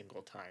every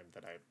single time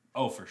that I.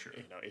 Oh, for sure.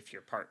 If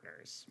you're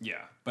partners.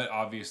 Yeah, but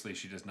obviously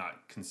she does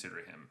not consider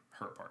him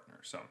her partner.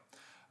 So,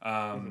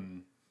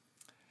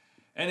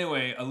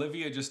 anyway,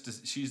 Olivia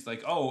she's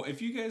like, "Oh,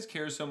 if you guys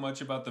care so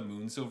much about the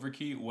Moonsilver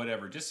Key,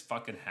 whatever, just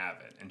fucking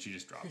have it." And she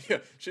just drops Yeah,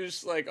 it. she's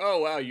just like, "Oh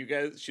wow, you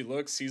guys." She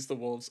looks, sees the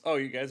wolves. "Oh,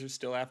 you guys are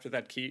still after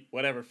that key.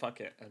 Whatever,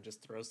 fuck it," and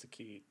just throws the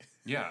key.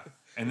 Yeah,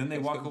 and then they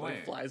walk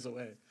away. Flies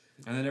away.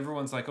 And then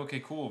everyone's like, "Okay,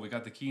 cool, we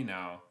got the key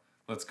now.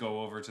 Let's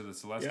go over to the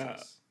Celestis."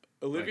 Yeah.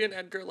 Olivia and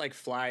Edgar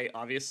fly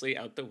obviously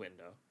out the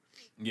window.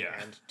 Yeah.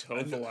 And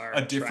Tovalar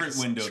a different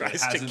window that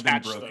tries to hasn't been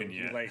catch broken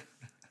them.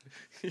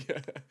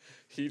 yet.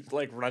 He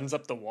runs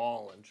up the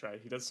wall and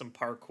he does some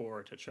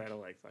parkour to try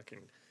to fucking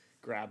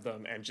grab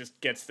them and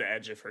just gets the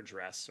edge of her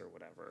dress or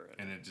whatever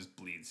and it just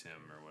bleeds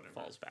him or whatever.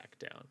 Falls back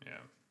down.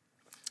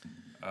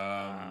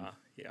 Yeah.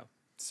 Yeah.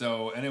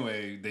 So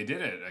anyway, they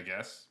did it, I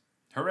guess.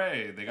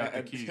 Hooray, they got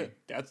the key.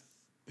 That's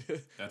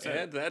it.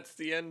 And that's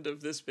the end of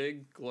this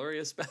big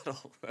glorious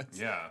battle.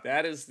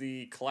 That is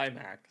the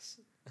climax.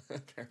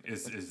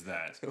 Is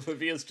that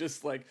Olivia's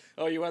just like,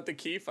 "Oh, you want the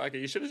key? Fuck it.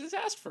 You should have just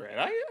asked for it.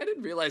 I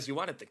didn't realize you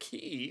wanted the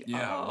key."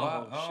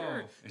 Yeah.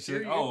 Sure. It's Here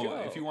like, you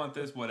go. if you want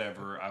this,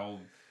 whatever. I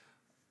will.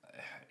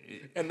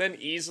 And then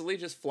easily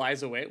just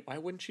flies away. Why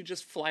wouldn't she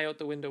just fly out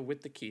the window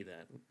with the key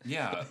then?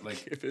 Yeah,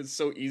 if it's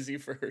so easy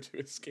for her to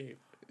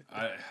escape.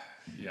 I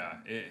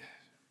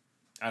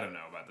don't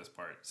know about this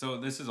part. So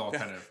this is all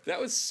kind of that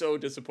was so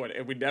disappointing,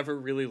 and we never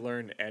really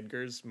learned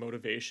Edgar's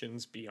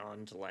motivations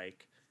beyond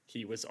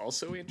he was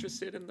also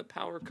interested in the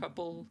power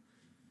couple.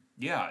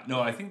 Yeah,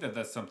 no, I think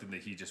that's something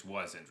that he just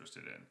was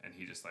interested in, and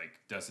he just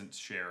doesn't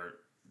share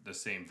the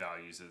same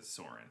values as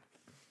Soren.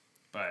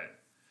 But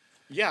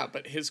yeah,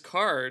 but his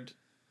card,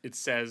 it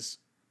says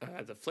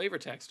the flavor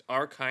text: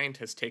 "Our kind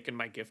has taken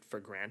my gift for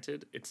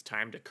granted. It's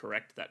time to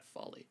correct that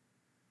folly."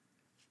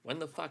 When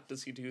the fuck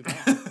does he do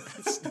that?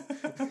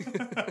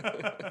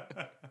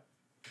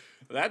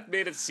 That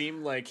made it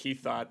seem like he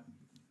thought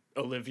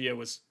Olivia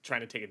was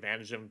trying to take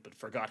advantage of him, but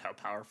forgot how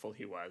powerful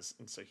he was,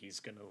 and so he's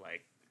gonna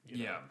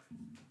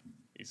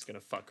he's gonna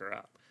fuck her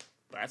up.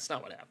 But that's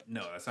not what happened.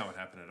 No, that's not what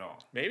happened at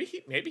all. Maybe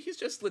he's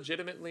just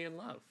legitimately in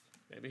love.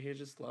 Maybe he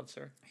just loves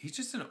her. He's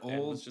just an And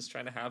old. was just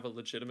trying to have a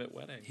legitimate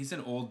wedding. He's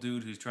an old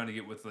dude who's trying to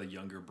get with a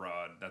younger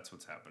broad. That's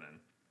what's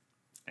happening,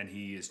 and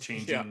he is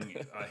changing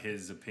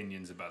his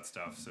opinions about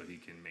stuff so he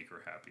can make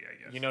her happy, I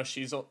guess.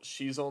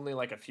 She's only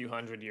a few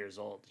hundred years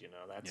old.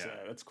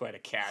 That's quite a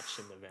catch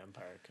in the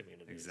vampire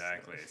community.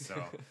 Exactly.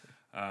 So,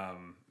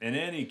 in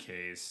any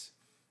case,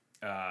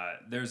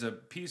 there's a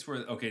piece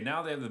where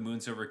now they have the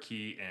Moonsilver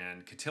Key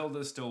and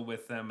Catilda's still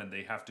with them, and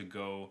they have to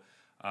go.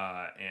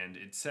 And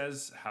it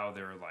says how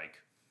they're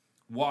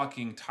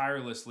walking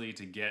tirelessly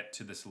to get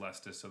to the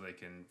Celestis so they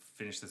can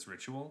finish this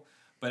ritual.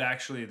 but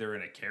actually they're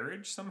in a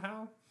carriage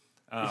somehow.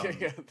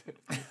 Yeah,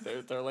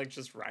 they're like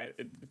just right.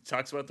 It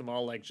talks about them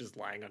all like just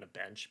lying on a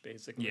bench,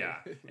 basically. Yeah,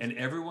 and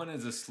everyone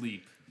is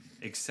asleep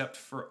except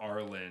for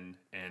Arlen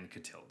and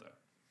Catilda.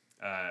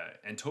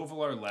 And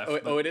Tovolar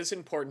left. It is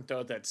important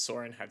though that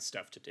Soren had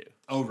stuff to do.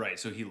 Oh, right.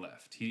 So he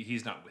left.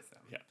 He's not with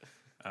them.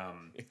 Yeah.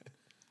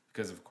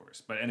 Because of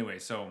course. But anyway,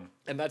 so.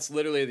 And that's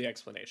literally the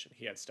explanation.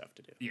 He had stuff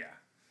to do. Yeah.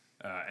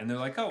 And they're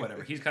like, oh,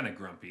 whatever. He's kind of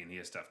grumpy and he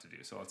has stuff to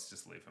do, so let's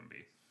just leave him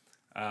be.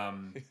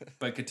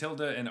 But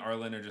Catilda and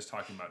Arlen are just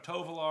talking about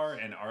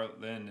Tovolar, and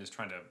Arlen is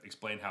trying to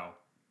explain how,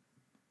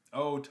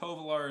 oh,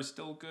 Tovolar is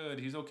still good.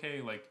 He's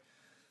okay. Like,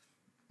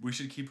 we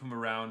should keep him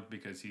around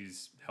because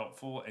he's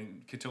helpful.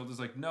 And Catilda's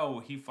like, no,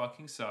 he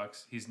fucking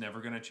sucks. He's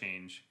never going to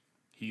change.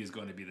 He is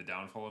going to be the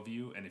downfall of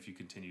you. And if you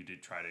continue to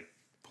try to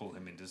pull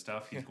him into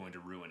stuff, he's going to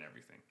ruin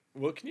everything.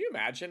 Well, can you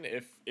imagine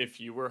if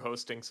you were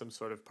hosting some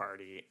sort of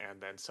party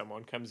and then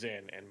someone comes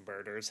in and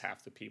murders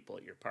half the people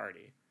at your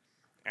party?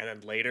 And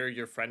then later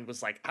your friend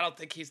was like, I don't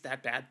think he's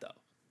that bad though.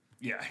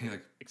 Yeah, you're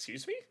like,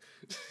 excuse me?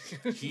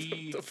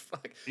 He what the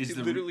fuck? is He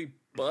the literally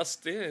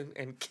bust in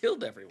and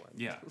killed everyone.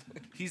 Yeah.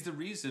 He's the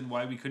reason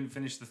why we couldn't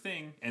finish the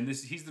thing, and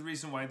he's the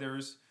reason why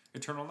there's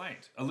Eternal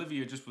Night.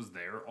 Olivia just was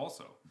there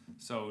also.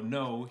 So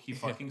no, he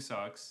fucking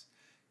sucks.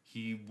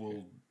 He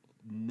will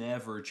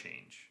never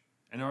change.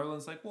 And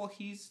Arlen's like, well,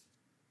 he's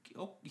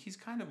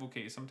kind of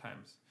okay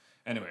sometimes.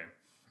 Anyway,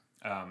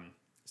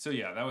 so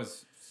yeah, that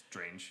was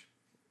strange.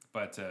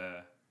 But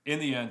in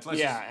the end,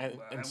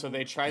 and so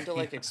they tried to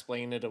like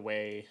explain it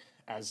away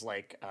as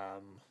like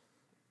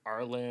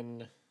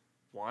Arlen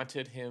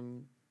wanted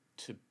him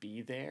to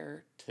be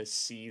there to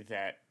see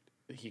that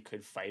he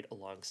could fight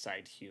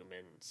alongside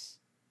humans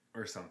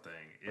or something.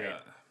 Right. Yeah.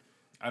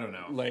 I don't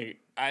know. Like,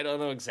 I don't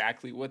know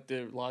exactly what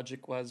the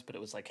logic was, but it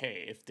was like,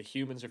 hey, if the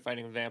humans are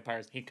fighting the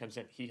vampires, he comes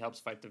in, he helps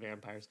fight the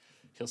vampires.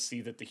 He'll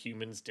see that the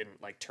humans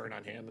didn't like turn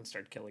on him and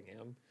start killing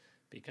him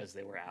because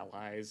they were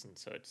allies, and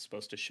so it's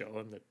supposed to show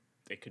him that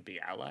they could be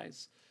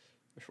allies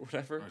or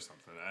whatever. Or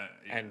something.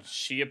 Yeah. And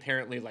she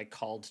apparently like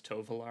called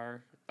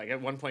Tovolar. Like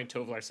at one point,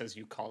 Tovolar says,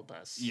 "You called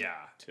us." Yeah.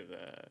 To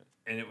the.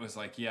 And it was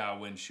like, yeah,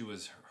 when she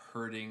was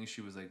hurting,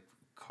 she was like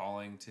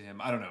calling to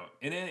him. I don't know.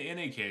 In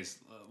any case,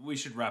 we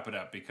should wrap it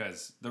up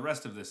because the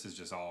rest of this is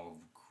just all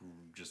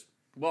just.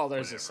 Well,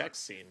 there's whatever. A sex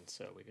scene,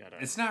 so we gotta.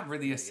 It's not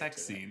really a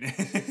sex scene.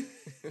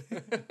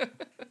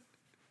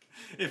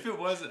 If it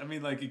was, I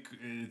mean, like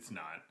it's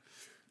not.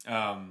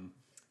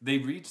 They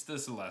reach the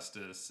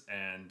Celestis,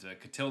 and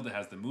Catilda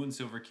has the Moon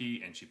Silver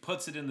Key, and she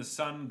puts it in the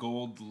Sun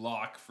Gold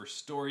lock for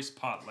Story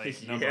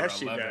Spotlight number 11. Yeah,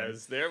 she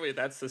does.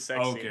 That's the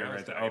sex scene. Okay,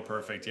 right there. Oh,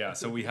 perfect. Yeah,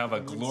 so we have a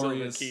Moon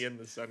glorious Silver Key in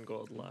the Sun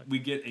Gold lock. We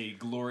get a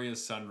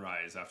glorious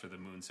sunrise after the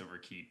Moon Silver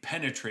Key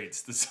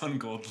penetrates the Sun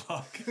Gold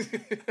lock,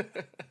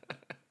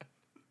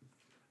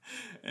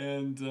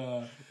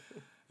 and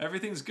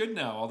everything's good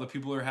now. All the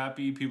people are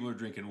happy. People are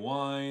drinking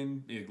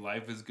wine.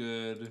 Life is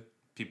good.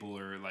 People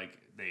are like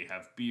they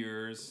have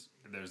beers.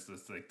 There's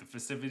this like the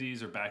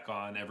festivities are back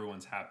on.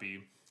 Everyone's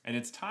happy, and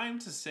it's time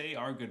to say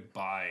our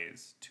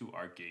goodbyes to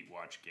our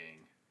Gatewatch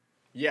gang.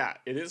 Yeah,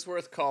 it is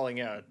worth calling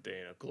out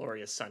the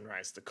Glorious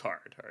Sunrise, the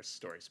card, our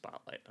Story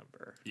Spotlight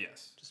number.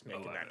 Yes, just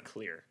making 11. that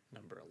clear.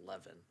 Number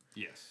 11.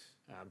 Yes,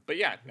 but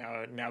yeah,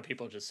 now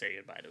people just say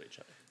goodbye to each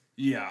other.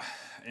 Yeah,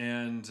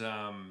 and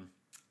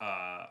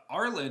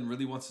Arlen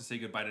really wants to say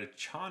goodbye to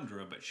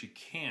Chandra, but she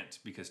can't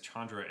because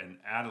Chandra and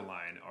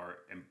Adeline are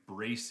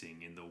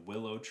embracing in the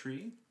willow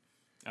tree.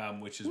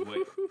 Which is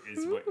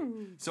what.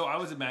 So I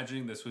was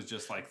imagining this was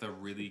just like the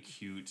really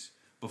cute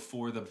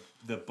before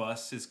the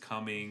bus is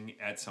coming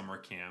at summer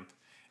camp,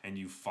 and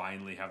you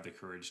finally have the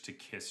courage to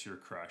kiss your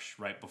crush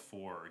right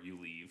before you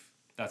leave.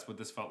 That's what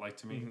this felt like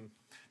to me. Mm-hmm.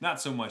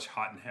 Not so much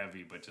hot and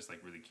heavy, but just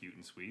like really cute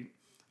and sweet.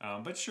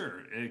 But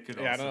sure, it could.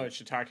 Yeah, I don't know what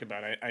you're talking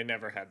about. I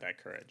never had that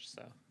courage.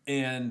 So.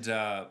 And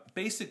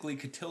basically,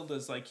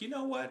 Catilda's like, you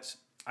know what?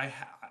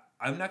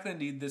 I'm not going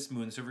to need this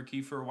Moon Silver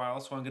Key for a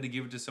while, so I'm going to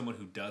give it to someone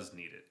who does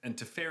need it. And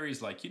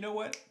Teferi's like, you know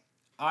what?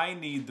 I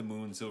need the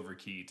Moon Silver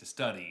Key to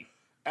study.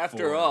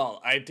 After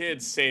all, I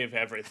did save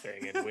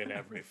everything and win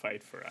every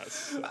fight for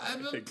us.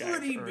 I'm a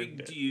pretty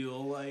big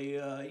deal.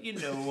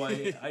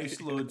 I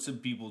slowed some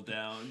people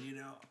down,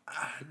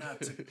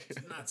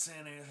 not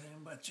saying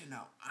anything, but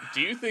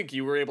Do you think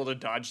you were able to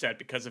dodge that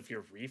because of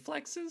your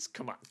reflexes?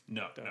 Come on.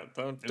 No.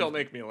 Don't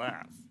make me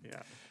laugh.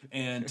 Yeah.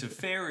 And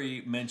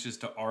Teferi mentions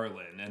to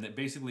Arlen, and that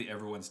basically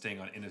everyone's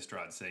staying on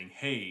Innistrad saying,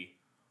 hey,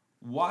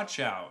 watch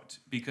out,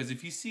 because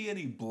if you see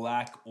any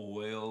black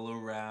oil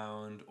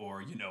around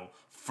or,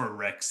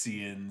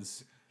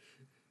 Phyrexians,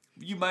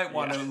 you might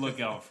want to look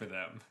out for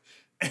them.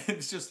 And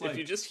it's just like... If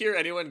you just hear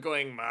anyone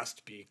going,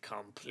 must be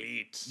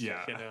complete,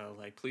 yeah.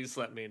 Please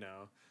let me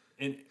know.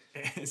 And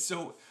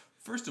so,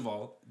 first of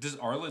all, does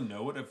Arlen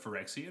know what a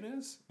Phyrexian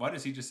is? Why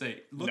does he just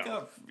say, look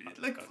out?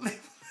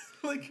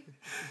 Like,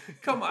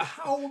 come on,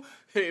 how...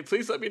 Hey,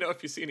 please let me know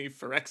if you see any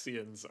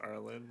Phyrexians,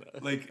 Arlen.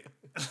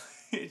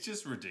 It's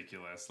just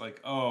ridiculous.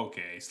 Like, oh,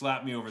 okay,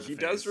 slap me over the face. He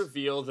does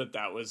reveal that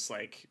that was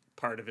like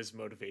part of his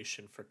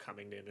motivation for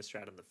coming to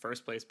Innistrad in the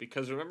first place,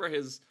 because remember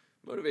his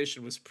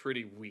motivation was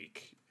pretty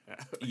weak.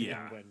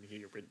 Yeah. When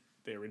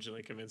they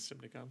originally convinced him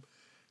to come,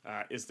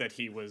 is that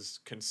he was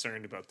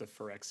concerned about the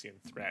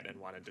Phyrexian threat and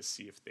wanted to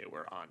see if they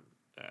were on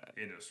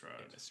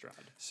Innistrad.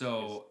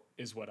 So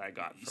is what I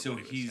got from so what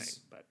he was he's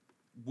saying, but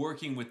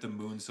working with the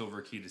Moon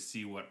Silver Key to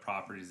see what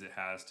properties it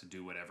has to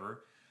do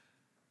whatever.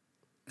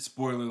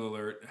 Spoiler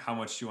alert, how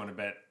much do you want to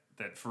bet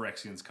that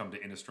Phyrexians come to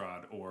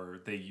Innistrad,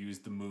 or they use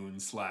the Moon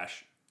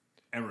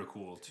 /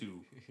 Emrakul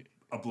to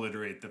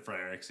obliterate the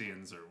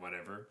Phyrexians or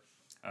whatever?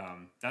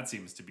 That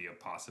seems to be a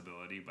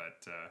possibility,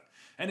 but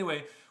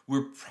anyway,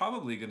 we're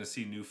probably going to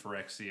see new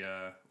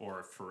Phyrexia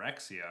or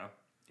Phyrexia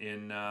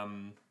in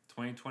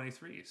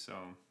 2023, so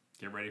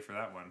get ready for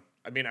that one.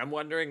 I mean, I'm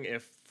wondering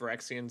if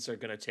Phyrexians are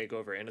going to take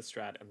over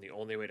Innistrad, and the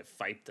only way to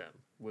fight them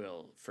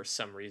will, for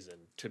some reason,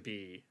 to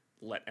be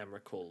let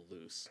Emrakul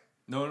loose.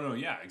 No,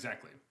 yeah,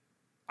 exactly.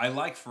 I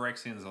like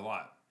Phyrexians a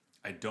lot.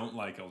 I don't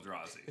like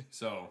Eldrazi,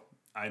 so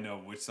I know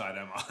which side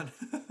I'm on.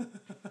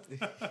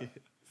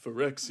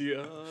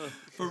 Phyrexia.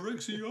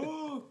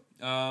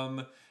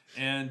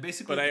 And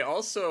basically... But I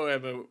also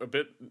am a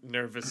bit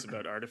nervous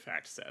about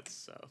artifact sets,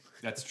 so...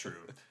 That's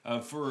true.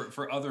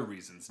 For other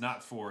reasons,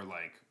 not for,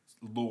 like,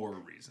 lore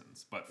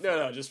reasons, but...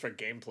 No, just for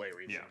gameplay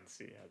reasons.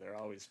 Yeah, they're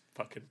always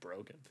fucking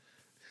broken.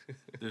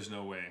 There's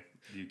no way.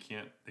 They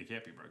can't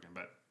be broken.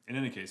 But in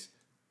any case,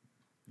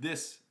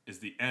 this is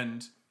the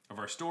end of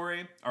our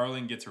story.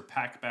 Arlene gets her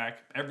pack back.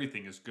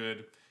 Everything is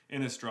good.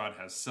 Innistrad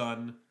has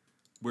sun.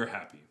 We're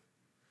happy.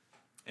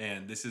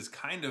 And this is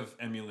kind of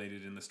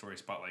emulated in the story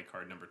spotlight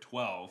card number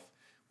 12,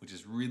 which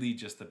is really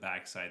just the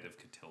backside of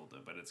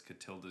Catilda, but it's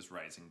Catilda's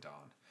Rising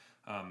Dawn.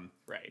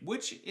 Right.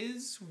 Which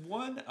is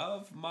one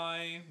of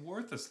my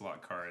Worth a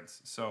Slot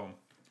cards. So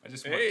I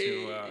just want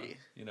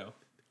to,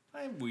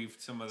 I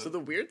weaved some of So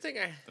the weird thing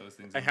those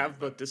things I have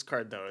about this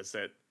card, though, is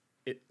that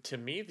to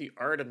me, the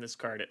art on this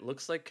card, it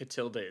looks like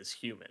Catilda is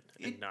human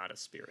and not a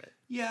spirit.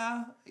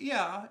 Yeah,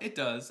 it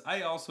does.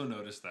 I also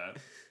noticed that.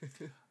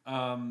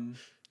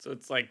 So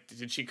it's like,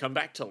 did she come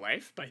back to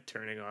life by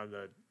turning on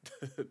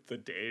the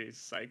day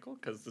cycle?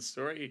 Because the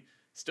story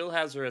still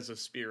has her as a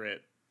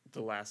spirit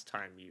the last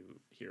time you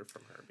hear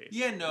from her, basically.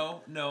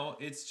 Yeah, no,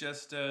 it's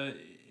just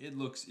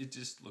it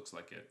just looks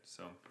like it.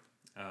 So,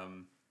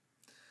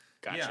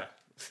 Gotcha.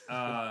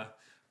 Yeah.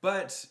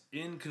 But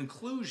in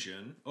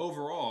conclusion,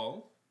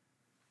 overall,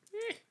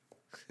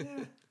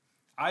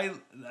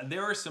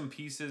 there are some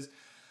pieces.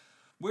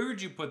 Where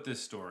would you put this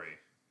story?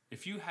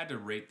 If you had to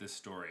rate this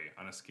story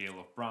on a scale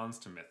of bronze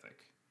to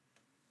mythic,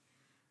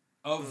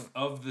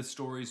 of the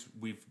stories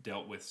we've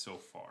dealt with so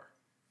far.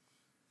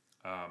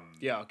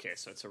 Okay,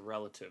 so it's a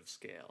relative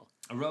scale.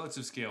 A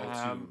relative scale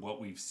to what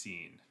we've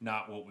seen,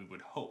 not what we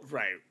would hope.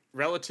 Right.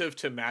 Relative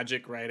to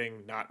magic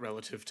writing, not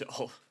relative to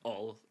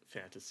all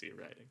fantasy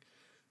writing.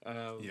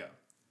 Yeah.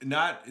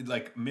 Not,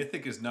 like,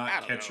 mythic is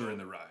not Catcher know. in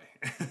the Rye.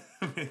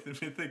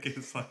 Mythic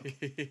is like...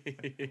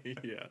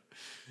 Yeah.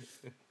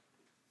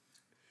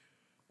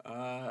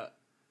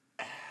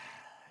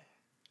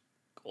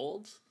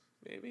 Gold,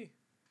 maybe.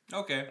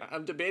 Okay.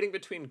 I'm debating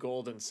between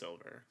gold and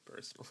silver,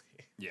 personally.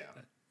 Yeah.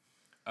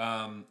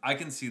 I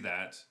can see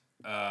that.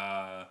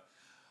 I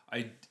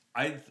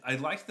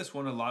liked this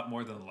one a lot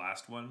more than the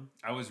last one.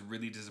 I was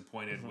really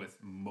disappointed with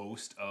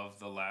most of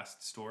the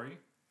last story.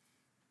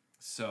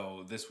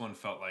 So this one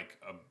felt like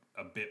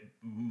a bit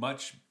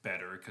much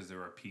better because there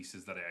were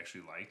pieces that I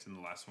actually liked. And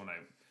the last one I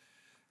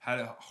had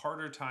a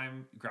harder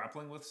time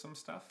grappling with some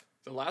stuff.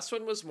 The last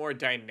one was more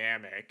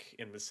dynamic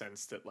in the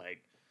sense that,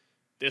 like,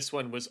 this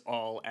one was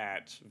all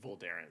at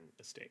Voldaren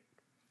Estate.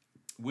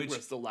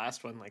 Whereas the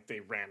last one, like, they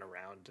ran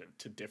around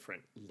to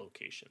different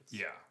locations.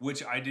 Yeah,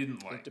 which I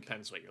didn't like. It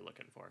depends what you're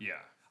looking for.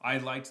 Yeah. I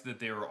liked that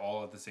they were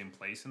all at the same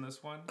place in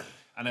this one.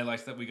 And I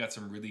liked that we got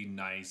some really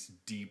nice,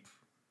 deep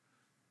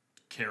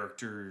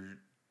character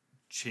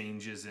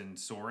changes in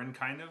Soren,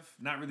 kind of.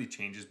 Not really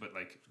changes, but,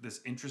 like, this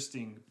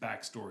interesting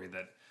backstory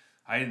that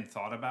I hadn't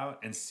thought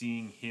about, and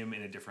seeing him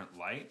in a different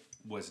light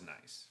was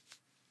nice.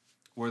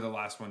 Where the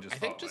last one just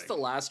the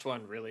last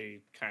one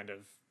really kind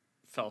of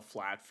fell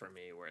flat for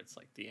me, where it's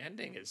like the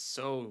ending is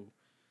so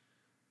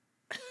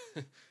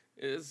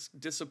is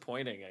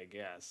disappointing, I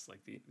guess. Like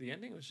the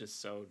ending was just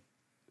so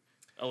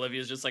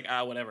Olivia's just like,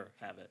 whatever,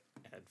 have it,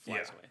 and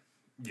flies away.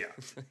 Yeah.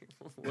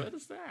 What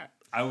is that?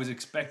 I was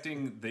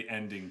expecting the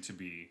ending to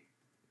be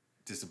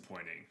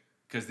disappointing.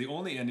 Because the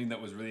only ending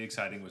that was really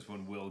exciting was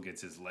when Will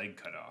gets his leg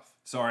cut off.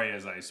 Sorry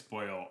as I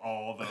spoil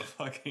all the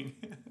fucking...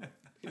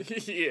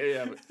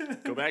 yeah,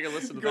 but go back and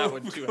listen to that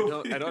one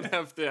too. I don't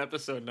have the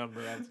episode number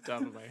on the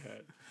top of my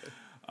head.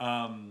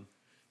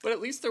 But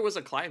at least there was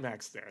a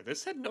climax there.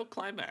 This had no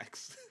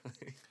climax.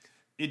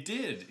 It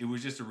did. It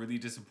was just a really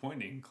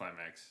disappointing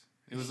climax.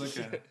 It was like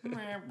a...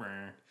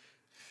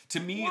 To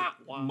me,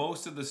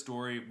 most of the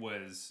story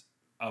was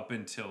up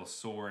until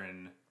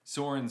Soren.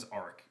 Soren's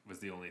arc was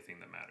the only thing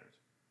that mattered.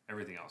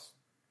 Everything else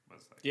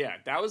was like... Yeah,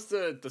 that was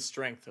the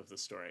strength of the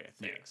story, I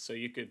think. Yeah. So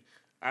you could...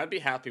 I'd be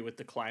happy with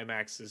the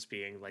climaxes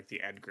being like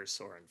the Edgar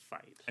Soren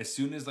fight. As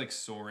soon as like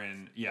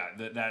Soren, yeah,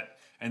 that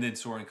and then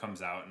Soren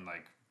comes out and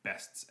like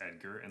bests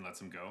Edgar and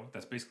lets him go.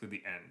 That's basically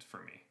the end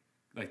for me.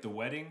 Like the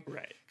wedding,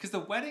 Right. Because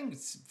the wedding,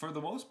 for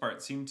the most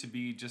part, seemed to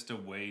be just a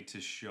way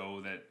to show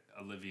that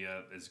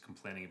Olivia is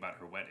complaining about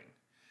her wedding.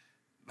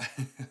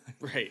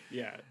 Right.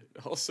 Yeah.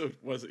 Also,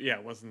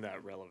 wasn't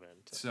that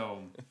relevant?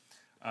 So,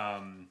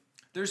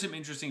 there's some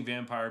interesting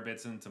vampire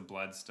bits and some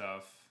blood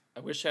stuff. I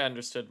wish I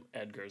understood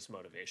Edgar's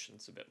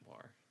motivations a bit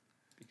more,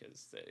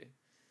 because they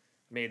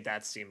made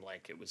that seem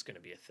like it was going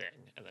to be a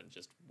thing, and then it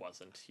just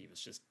wasn't. He was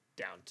just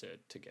down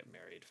to get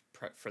married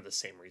for the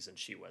same reason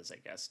she was, I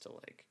guess, to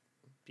like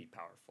be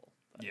powerful.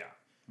 But Yeah,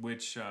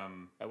 which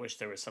I wish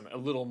there was a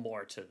little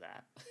more to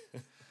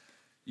that.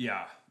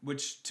 yeah,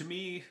 which to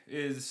me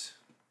is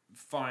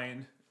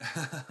fine,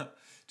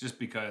 just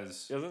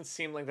because. Doesn't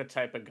seem like the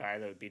type of guy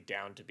that would be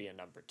down to be a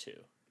number two,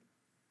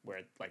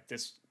 where like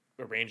this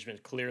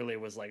arrangement clearly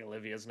was like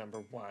Olivia's number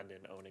one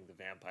in owning the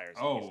vampires,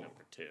 and he's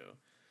number two.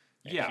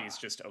 And Yeah, he's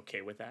just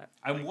okay with that.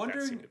 I'm Like, wondering.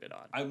 That seemed a bit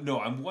odd.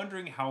 I'm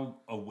wondering how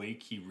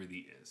awake he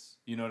really is.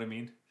 You know what I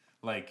mean?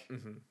 Like,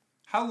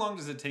 how long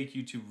does it take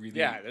you to really?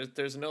 Yeah,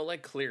 there's no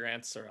like clear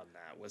answer on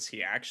that. Was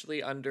he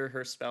actually under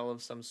her spell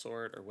of some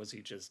sort, or was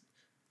he just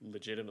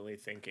legitimately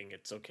thinking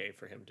it's okay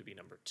for him to be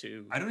number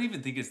two? I don't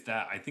even think it's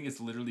that. I think it's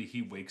literally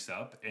he wakes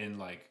up and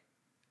like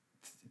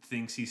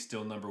thinks he's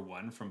still number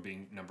one from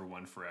being number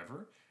one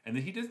forever, and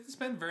then he doesn't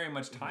spend very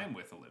much time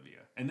with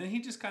Olivia, and then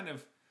he just kind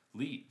of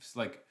leaves.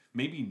 Like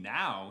maybe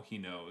now he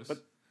knows,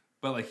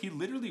 but like he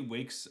literally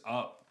wakes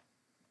up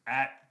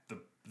at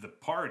the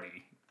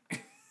party,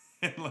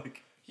 and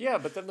like. Yeah,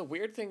 but then the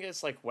weird thing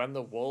is, like, when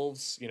the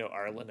wolves,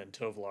 Arlen and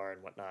Tovalar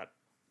and whatnot,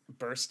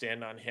 burst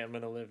in on him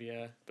and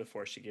Olivia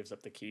before she gives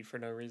up the key for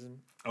no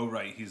reason. Oh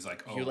right, he's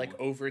like, oh. You like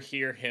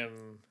overhear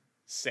him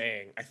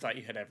saying, "I thought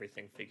you had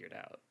everything figured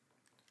out."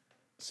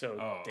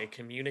 So they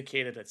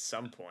communicated at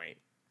some point.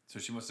 So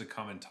she must have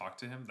come and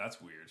talked to him.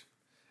 That's weird.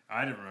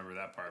 I didn't remember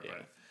that part, Yeah.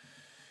 but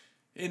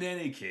in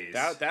any case,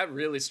 That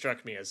really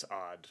struck me as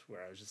odd.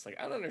 Where I was just like,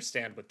 I don't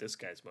understand what this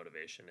guy's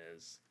motivation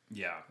is.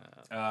 yeah,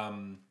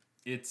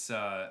 it's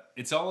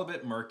all a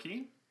bit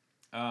murky,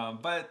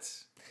 but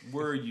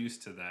we're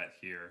used to that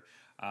here.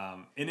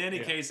 In any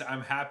case,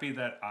 I'm happy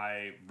that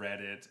I read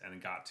it and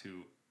got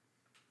to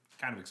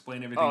kind of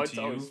explain everything to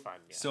you, always fun,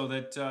 yeah. so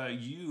that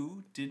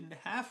you didn't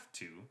have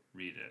to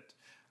read it,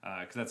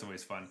 because that's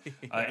always fun.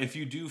 If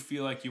you do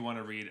feel like you want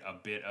to read a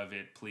bit of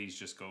it, please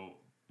just go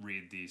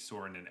read the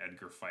Soren and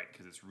Edgar fight,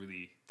 because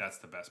that's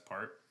the best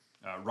part.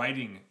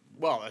 Writing.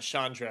 Well, a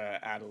Chandra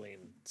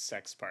Adeline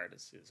sex part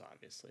is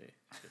obviously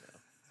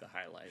the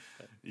highlight.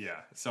 But. Yeah,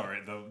 sorry,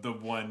 the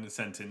one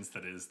sentence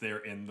that is they're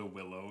in the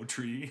willow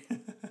tree.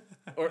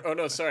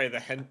 No, sorry, the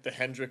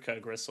Hendrika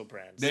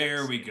Grisselbrand.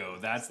 There we go.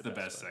 That's the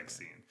best sex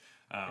scene,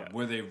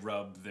 where they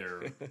rub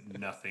their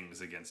nothings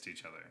against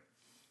each other.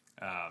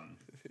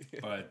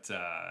 But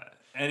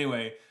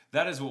anyway,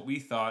 that is what we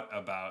thought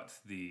about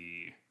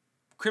the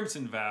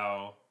Crimson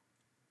Vow,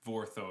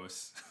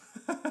 Vorthos.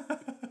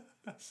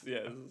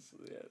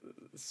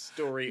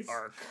 Story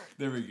arc.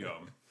 There we go.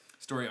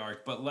 Story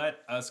arc. But let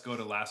us go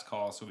to last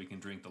call so we can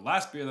drink the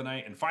last beer of the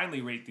night and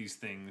finally rate these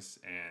things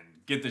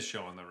and get this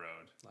show on the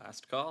road.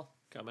 Last call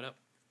coming up.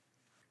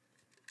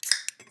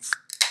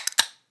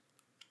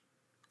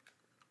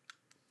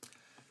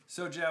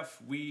 So, Jeff,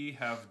 we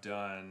have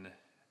done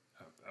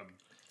a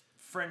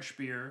French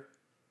beer.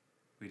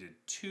 We did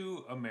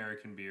 2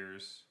 American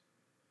beers.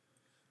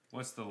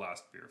 What's the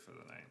last beer for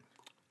the night?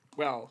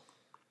 Well,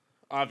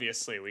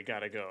 obviously, we got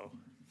to go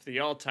for the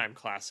all-time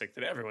classic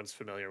that everyone's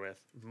familiar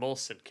with,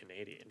 Molson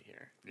Canadian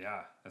here.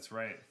 Yeah, that's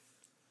right.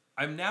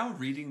 I'm now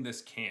reading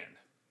this can,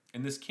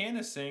 and this can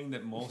is saying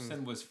that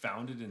Molson was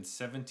founded in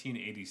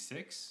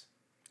 1786.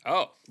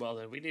 Oh, well,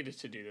 then we needed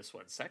to do this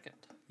one second.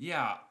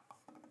 Yeah,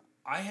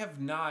 I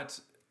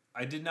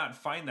did not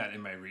find that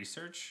in my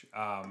research.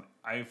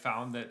 I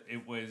found that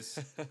it was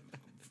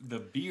the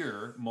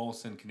beer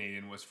Molson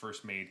Canadian was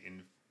first made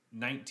in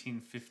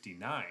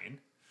 1959.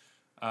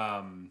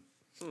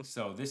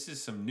 So this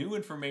is some new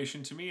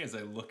information to me as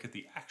I look at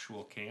the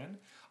actual can.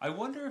 I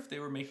wonder if they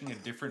were making a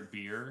different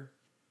beer,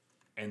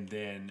 and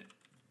then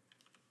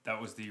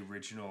that was the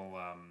original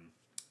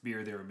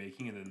beer they were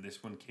making, and then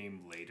this one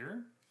came later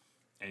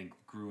and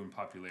grew in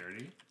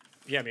popularity.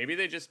 Yeah, maybe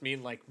they just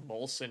mean like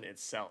Molson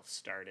itself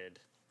started.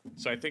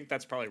 So I think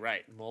that's probably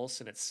right.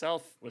 Molson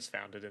itself was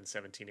founded in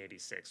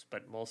 1786,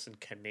 but Molson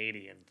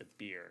Canadian, the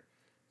beer,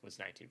 was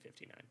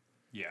 1959.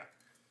 Yeah.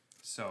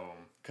 So.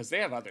 Because they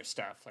have other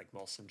stuff like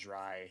Molson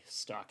Dry,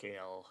 Stock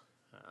Ale,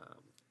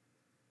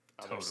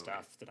 other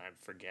stuff that I'm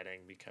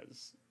forgetting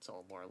because it's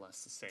all more or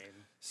less the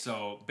same.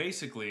 So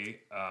basically,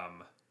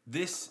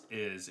 this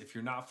is, if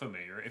you're not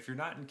familiar, if you're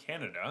not in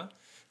Canada,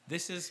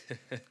 this is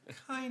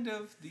kind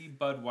of the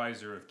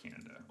Budweiser of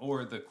Canada,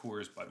 or the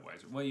Coors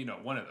Budweiser. Well,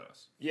 one of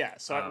those. Yeah,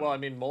 so,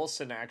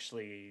 Molson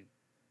actually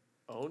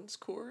owns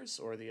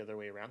Coors, or the other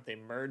way around. They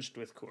merged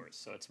with Coors,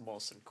 so it's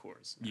Molson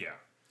Coors now. Yeah.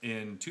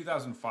 In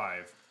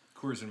 2005,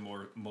 Coors and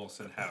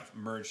Molson have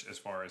merged as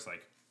far as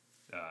like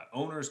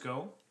owners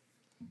go.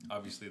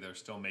 Obviously, they're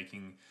still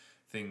making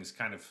things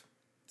kind of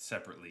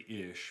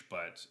separately-ish,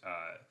 but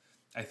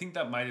I think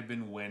that might have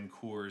been when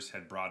Coors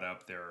had brought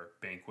up their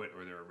banquet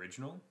or their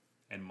original,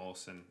 and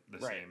Molson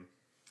the same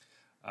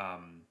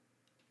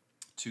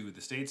to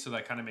the States, so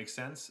that kind of makes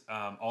sense.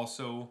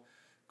 Also,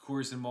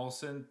 Coors and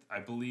Molson, I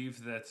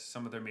believe that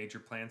some of their major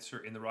plants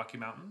are in the Rocky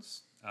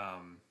Mountains,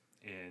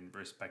 in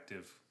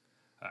respective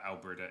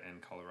Alberta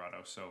and Colorado.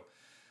 So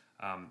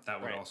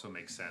that would also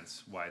make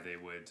sense why they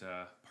would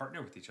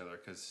partner with each other,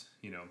 because,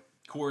 you know,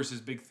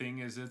 Coors' big thing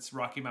is it's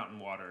Rocky Mountain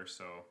water,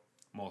 so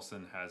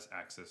Molson has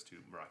access to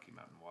Rocky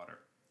Mountain water.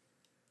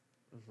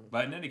 Mm-hmm.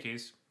 But in any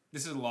case,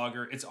 this is a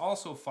lager. It's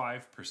also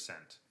 5%.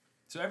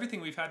 So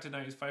everything we've had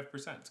tonight is 5%.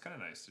 It's kind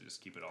of nice to just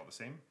keep it all the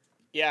same.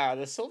 Yeah,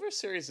 the Silver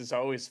Series is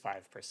always 5%,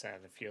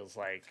 it feels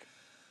like.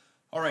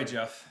 All right,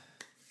 Jeff.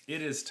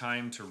 It is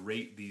time to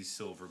rate these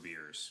silver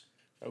beers.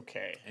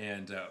 Okay.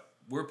 And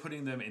we're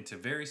putting them into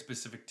very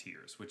specific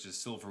tiers, which is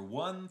Silver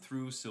 1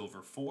 through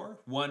Silver 4.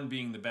 1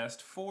 being the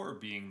best, 4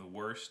 being the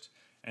worst,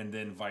 and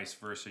then vice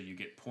versa. You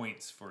get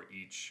points for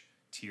each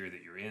tier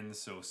that you're in.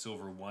 So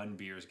Silver 1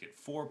 beers get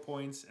 4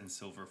 points, and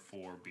Silver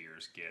 4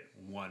 beers get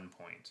 1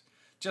 point.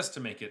 Just to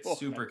make it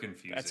super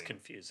confusing. That's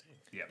confusing.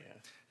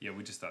 Yeah,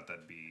 we just thought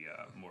that'd be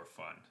more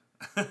fun.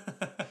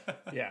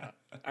 Yeah.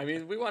 I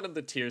mean, we wanted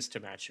the tiers to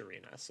match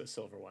Arena, so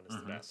Silver 1 is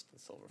the best, and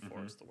Silver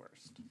 4 is the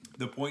worst.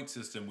 The point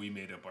system we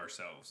made up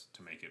ourselves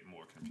to make it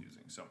more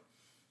confusing. So,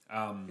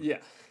 yeah.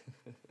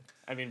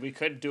 I mean, we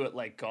could do it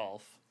like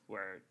golf,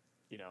 where,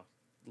 you know,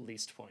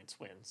 least points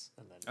wins,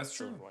 and then That's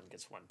Silver true. 1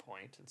 gets 1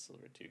 point, and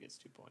Silver 2 gets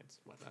 2 points,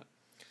 whatnot.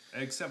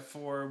 Except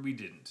for we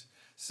didn't.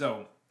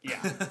 So, yeah.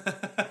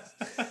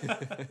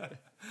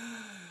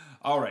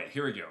 All right,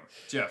 here we go.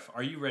 Jeff,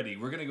 are you ready?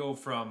 We're going to go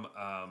from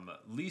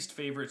least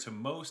favorite to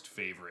most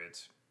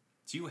favorite.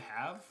 Do you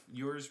have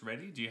yours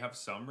ready? Do you have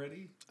some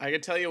ready? I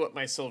can tell you what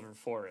my Silver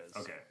 4 is.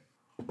 Okay.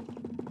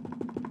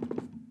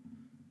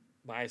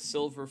 My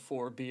Silver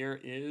 4 beer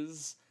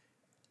is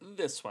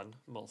this one,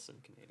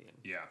 Molson Canadian.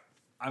 Yeah,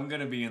 I'm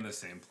going to be in the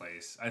same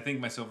place. I think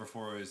my Silver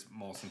 4 is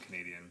Molson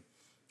Canadian.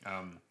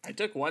 I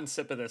took one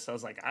sip of this. I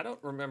was like, I don't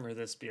remember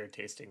this beer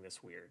tasting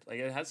this weird. Like,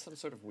 it has some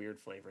sort of weird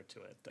flavor to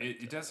it.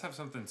 It does have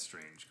something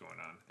strange going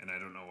on, and I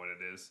don't know what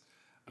it is.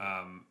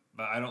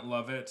 But I don't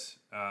love it.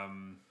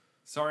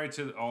 Sorry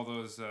to all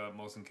those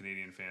Molson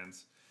Canadian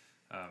fans.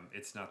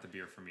 It's not the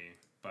beer for me.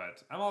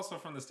 But I'm also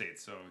from the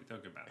States, so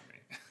don't get mad at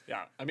me.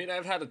 Yeah, I mean,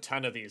 I've had a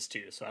ton of these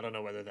too, so I don't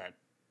know whether that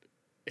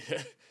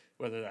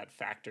whether that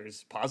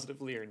factors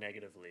positively or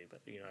negatively. But,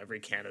 you know, every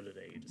Canada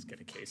Day, you just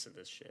get a case of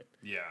this shit.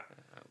 Yeah.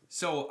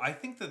 So I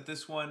think that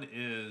this one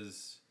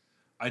is...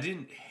 I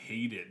didn't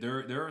hate it.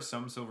 There are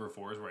some Silver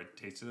 4s where I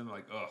tasted them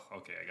like, oh,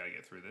 okay, I got to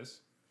get through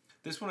this.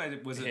 This one I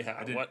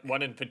didn't...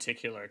 One in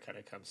particular kind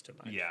of comes to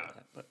mind. Yeah,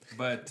 for that,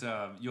 but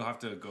you'll have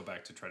to go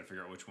back to try to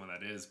figure out which one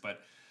that is.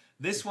 But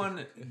this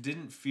one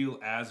didn't feel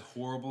as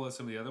horrible as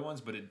some of the other ones,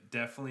 but it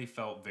definitely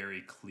felt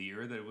very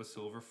clear that it was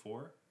Silver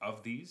 4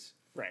 of these.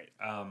 Right.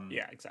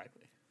 Yeah,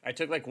 exactly. I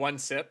took like one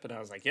sip and I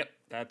was like, yep,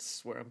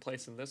 that's where I'm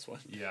placing this one.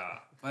 Yeah,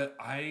 but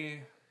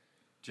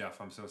Jeff,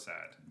 I'm so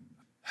sad.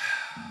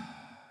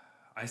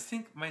 I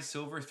think my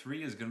Silver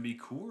 3 is going to be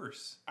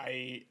Coors.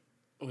 I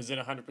was in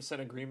 100%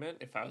 agreement.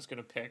 If I was going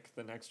to pick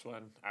the next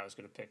one, I was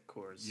going to pick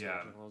Coors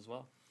Original as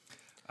well.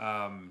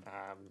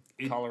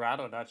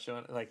 Colorado not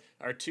showing, like,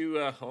 our two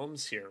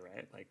homes here,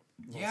 right? Like,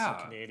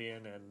 Molson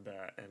Canadian and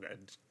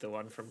the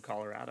one from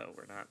Colorado.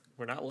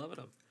 We're not loving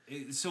them.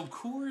 So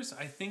Coors,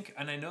 I think,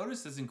 and I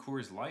noticed this in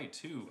Coors Light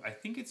too, I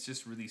think it's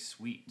just really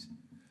sweet.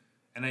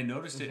 And I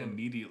noticed it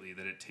immediately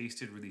that it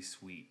tasted really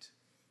sweet.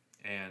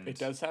 And it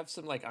does have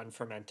some like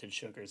unfermented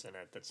sugars in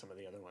it that some of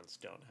the other ones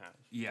don't have.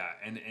 Yeah,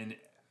 and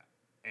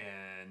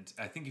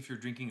I think if you're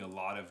drinking a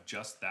lot of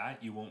just that,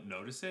 you won't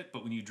notice it,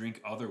 but when you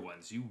drink other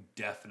ones, you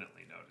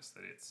definitely notice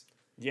that it's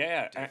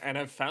Yeah, and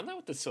I've found that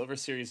with the Silver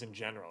Series in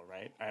general,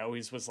 right? I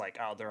always was like,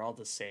 oh, they're all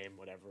the same,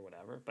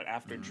 whatever. But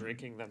after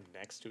drinking them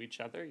next to each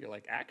other, you're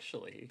like,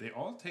 actually, they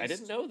all taste... I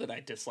didn't know that I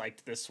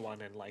disliked this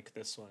one and liked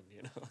this one,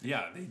 you know?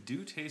 Yeah, they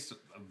do taste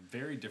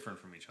very different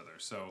from each other.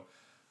 So,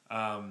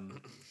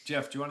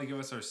 Jeff, do you want to give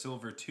us our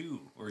Silver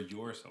 2 or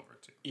your Silver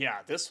 2? Yeah,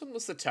 this one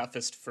was the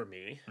toughest for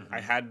me. I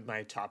had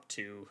my top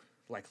 2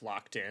 like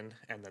locked in,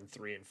 and then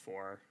 3 and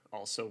 4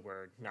 also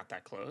were not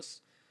that close.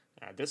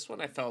 This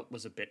one I felt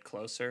was a bit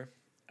closer.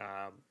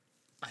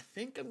 I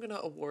think I'm going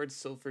to award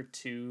Silver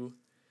 2.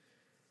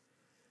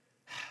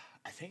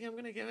 I think I'm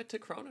going to give it to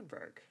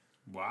Kronenberg.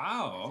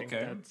 Wow,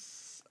 okay.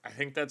 I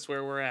think that's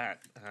where we're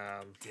at.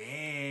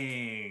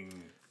 Dang.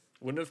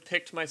 Wouldn't have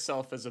picked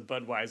myself as a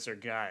Budweiser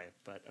guy,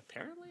 but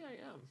apparently I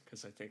am,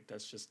 because I think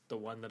that's just the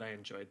one that I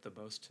enjoyed the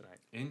most tonight.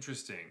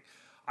 Interesting.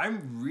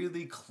 I'm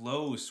really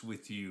close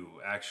with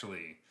you,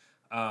 actually.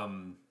 I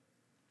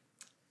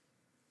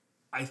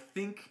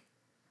think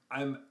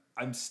I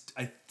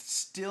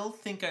still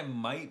think I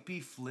might be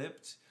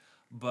flipped,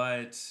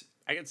 but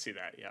I can see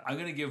that. Yeah, I'm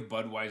gonna give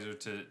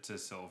Budweiser to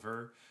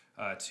Silver,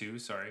 too.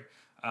 Sorry,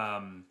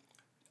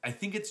 I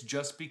think it's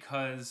just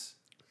because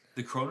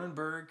the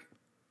Kronenberg,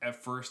 at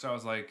first I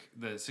was like,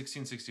 the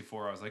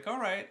 1664, I was like, all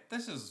right,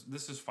 this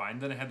is fine.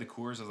 Then I had the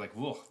Coors, I was like,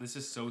 whoa, this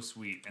is so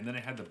sweet. And then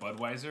I had the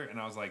Budweiser, and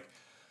I was like,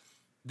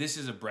 this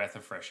is a breath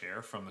of fresh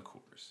air from the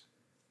Coors.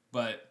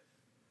 But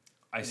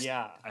I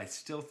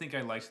still think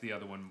I liked the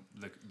other one,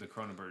 the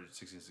Kronenberg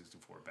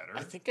 1664 better.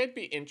 I think I'd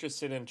be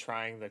interested in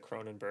trying the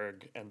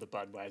Kronenberg and the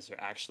Budweiser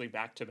actually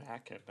back to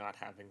back and not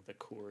having the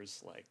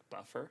Coors like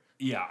buffer.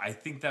 Yeah, I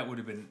think that would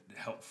have been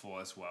helpful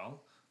as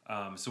well.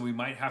 So we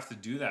might have to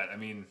do that. I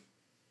mean,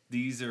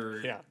 these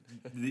are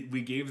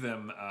we gave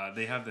them.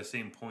 They have the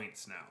same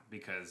points now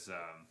because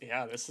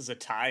this is a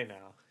tie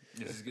now.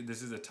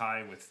 This is a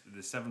tie with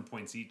the 7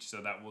 points each,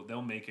 so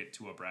they'll make it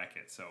to a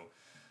bracket. So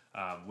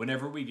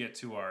whenever we get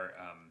to our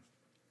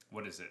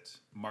what is it,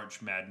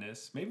 March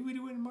Madness? Maybe we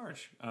do it in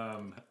March.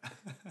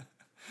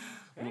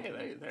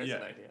 Hey, there's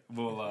an idea.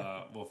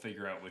 We'll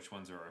figure out which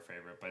ones are our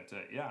favorite. But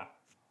yeah.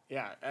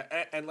 Yeah,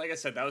 and like I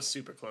said, that was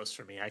super close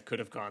for me. I could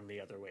have gone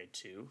the other way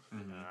too.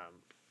 Mm-hmm.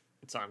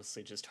 It's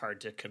honestly just hard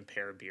to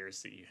compare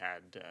beers that you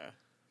had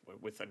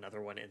with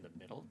another one in the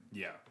middle.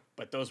 Yeah.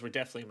 But those were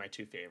definitely my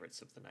two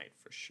favorites of the night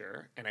for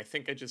sure. And I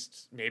think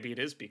maybe it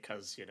is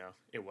because,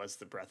 it was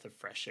the breath of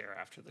fresh air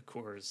after the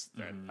Coors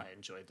that I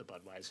enjoyed the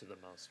Budweiser the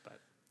most. But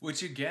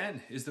which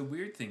again is the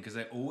weird thing because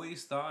I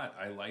always thought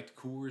I liked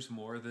Coors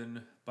more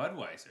than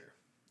Budweiser.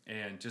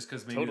 And just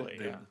because maybe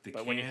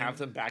but when you have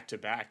them back to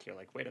back, you're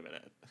like, wait a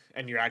minute,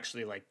 and you're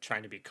actually like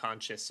trying to be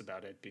conscious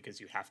about it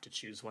because you have to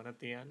choose one at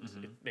the end.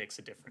 Mm-hmm. It makes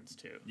a difference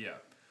too. Yeah,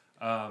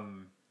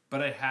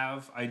 but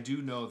I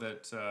do know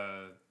that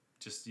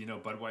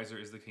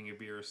Budweiser is the king of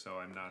beer, so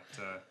I'm not.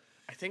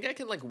 I think I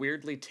can like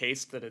weirdly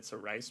taste that it's a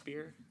rice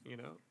beer,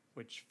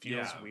 which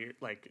feels weird.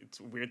 Like it's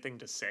a weird thing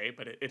to say,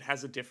 but it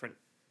has a different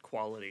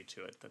quality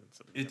to it than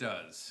some. It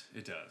does.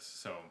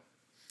 So,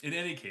 in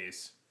any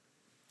case.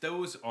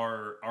 Those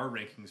are our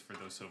rankings for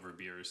those silver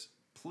beers.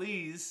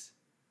 Please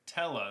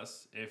tell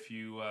us if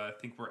you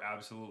think we're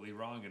absolutely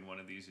wrong and one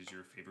of these is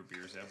your favorite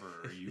beers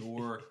ever or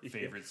your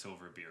favorite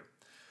silver beer.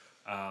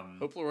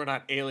 Hopefully we're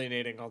not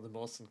alienating all the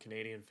Molson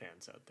Canadian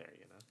fans out there,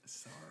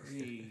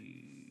 Sorry.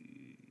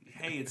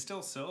 Hey, it's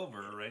still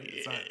silver, right?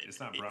 It's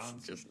not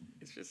bronze.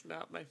 It's just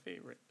not my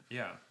favorite.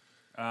 Yeah.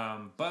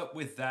 But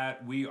with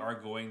that, we are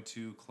going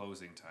to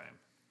closing time.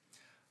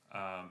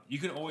 You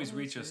can always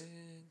reach us.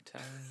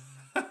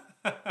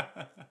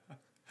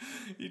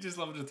 You just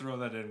love to throw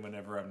that in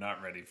whenever I'm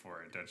not ready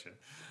for it, don't you?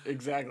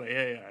 Exactly.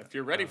 Yeah. If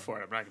you're ready for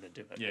it, I'm not going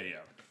to do it.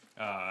 Yeah.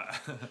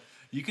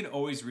 You can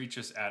always reach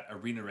us at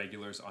Arena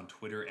Regulars on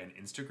Twitter and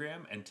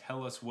Instagram and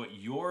tell us what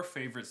your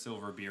favorite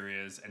silver beer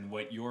is and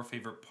what your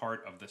favorite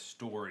part of the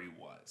story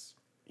was.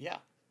 Yeah.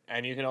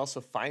 And you can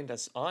also find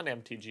us on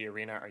MTG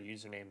Arena. Our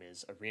username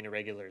is Arena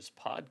Regulars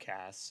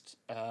Podcast.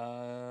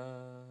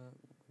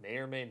 May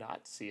or may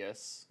not see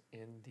us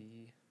in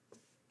the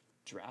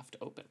Draft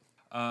Open.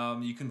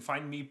 You can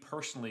find me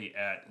personally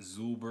at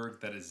Zulberg,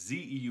 that is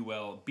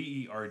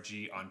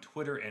ZeulBerg on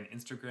Twitter and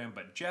Instagram.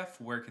 But Jeff,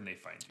 where can they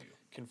find you?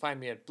 You can find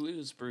me at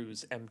Blues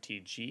Brews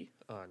MTG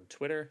on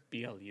Twitter,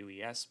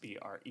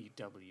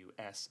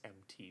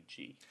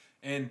 BLUESBREWSMTG.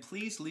 And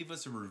please leave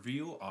us a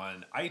review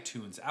on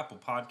iTunes, Apple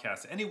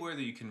Podcasts, anywhere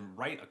that you can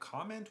write a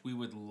comment. We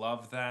would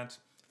love that.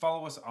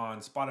 Follow us on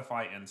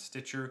Spotify and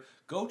Stitcher.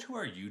 Go to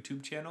our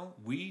YouTube channel.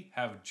 We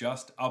have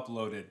just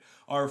uploaded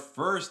our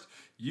first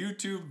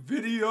YouTube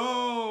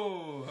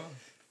video.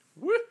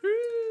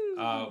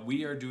 Woohoo!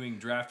 We are doing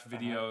draft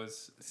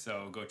videos,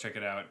 so go check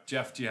it out.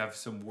 Jeff, do you have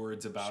some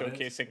words about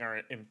Showcasing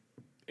our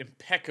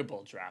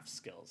impeccable draft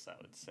skills, I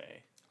would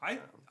say. I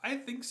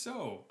think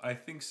so.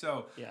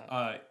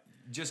 Yeah.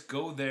 Just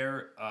go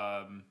there.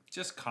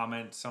 Just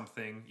comment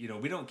something.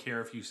 We don't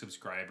care if you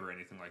subscribe or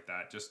anything like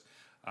that. Just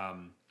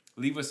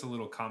leave us a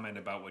little comment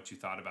about what you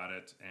thought about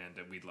it, and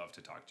we'd love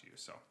to talk to you.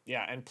 So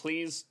yeah, and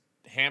please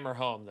hammer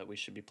home that we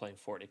should be playing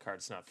 40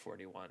 cards, not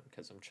 41,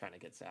 because I'm trying to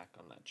get Zach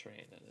on that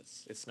train, and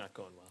it's not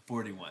going well.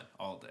 41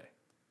 all day.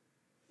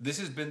 This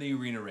has been the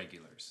Arena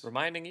Regulars.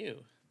 Reminding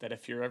you that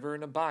if you're ever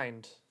in a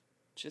bind,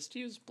 just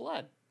use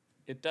blood.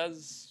 It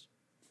does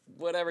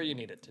whatever you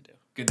need it to do.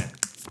 Good night.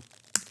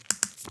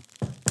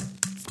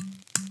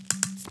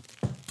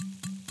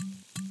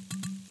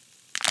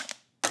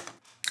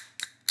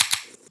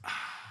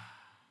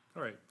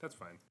 All right, that's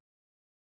fine.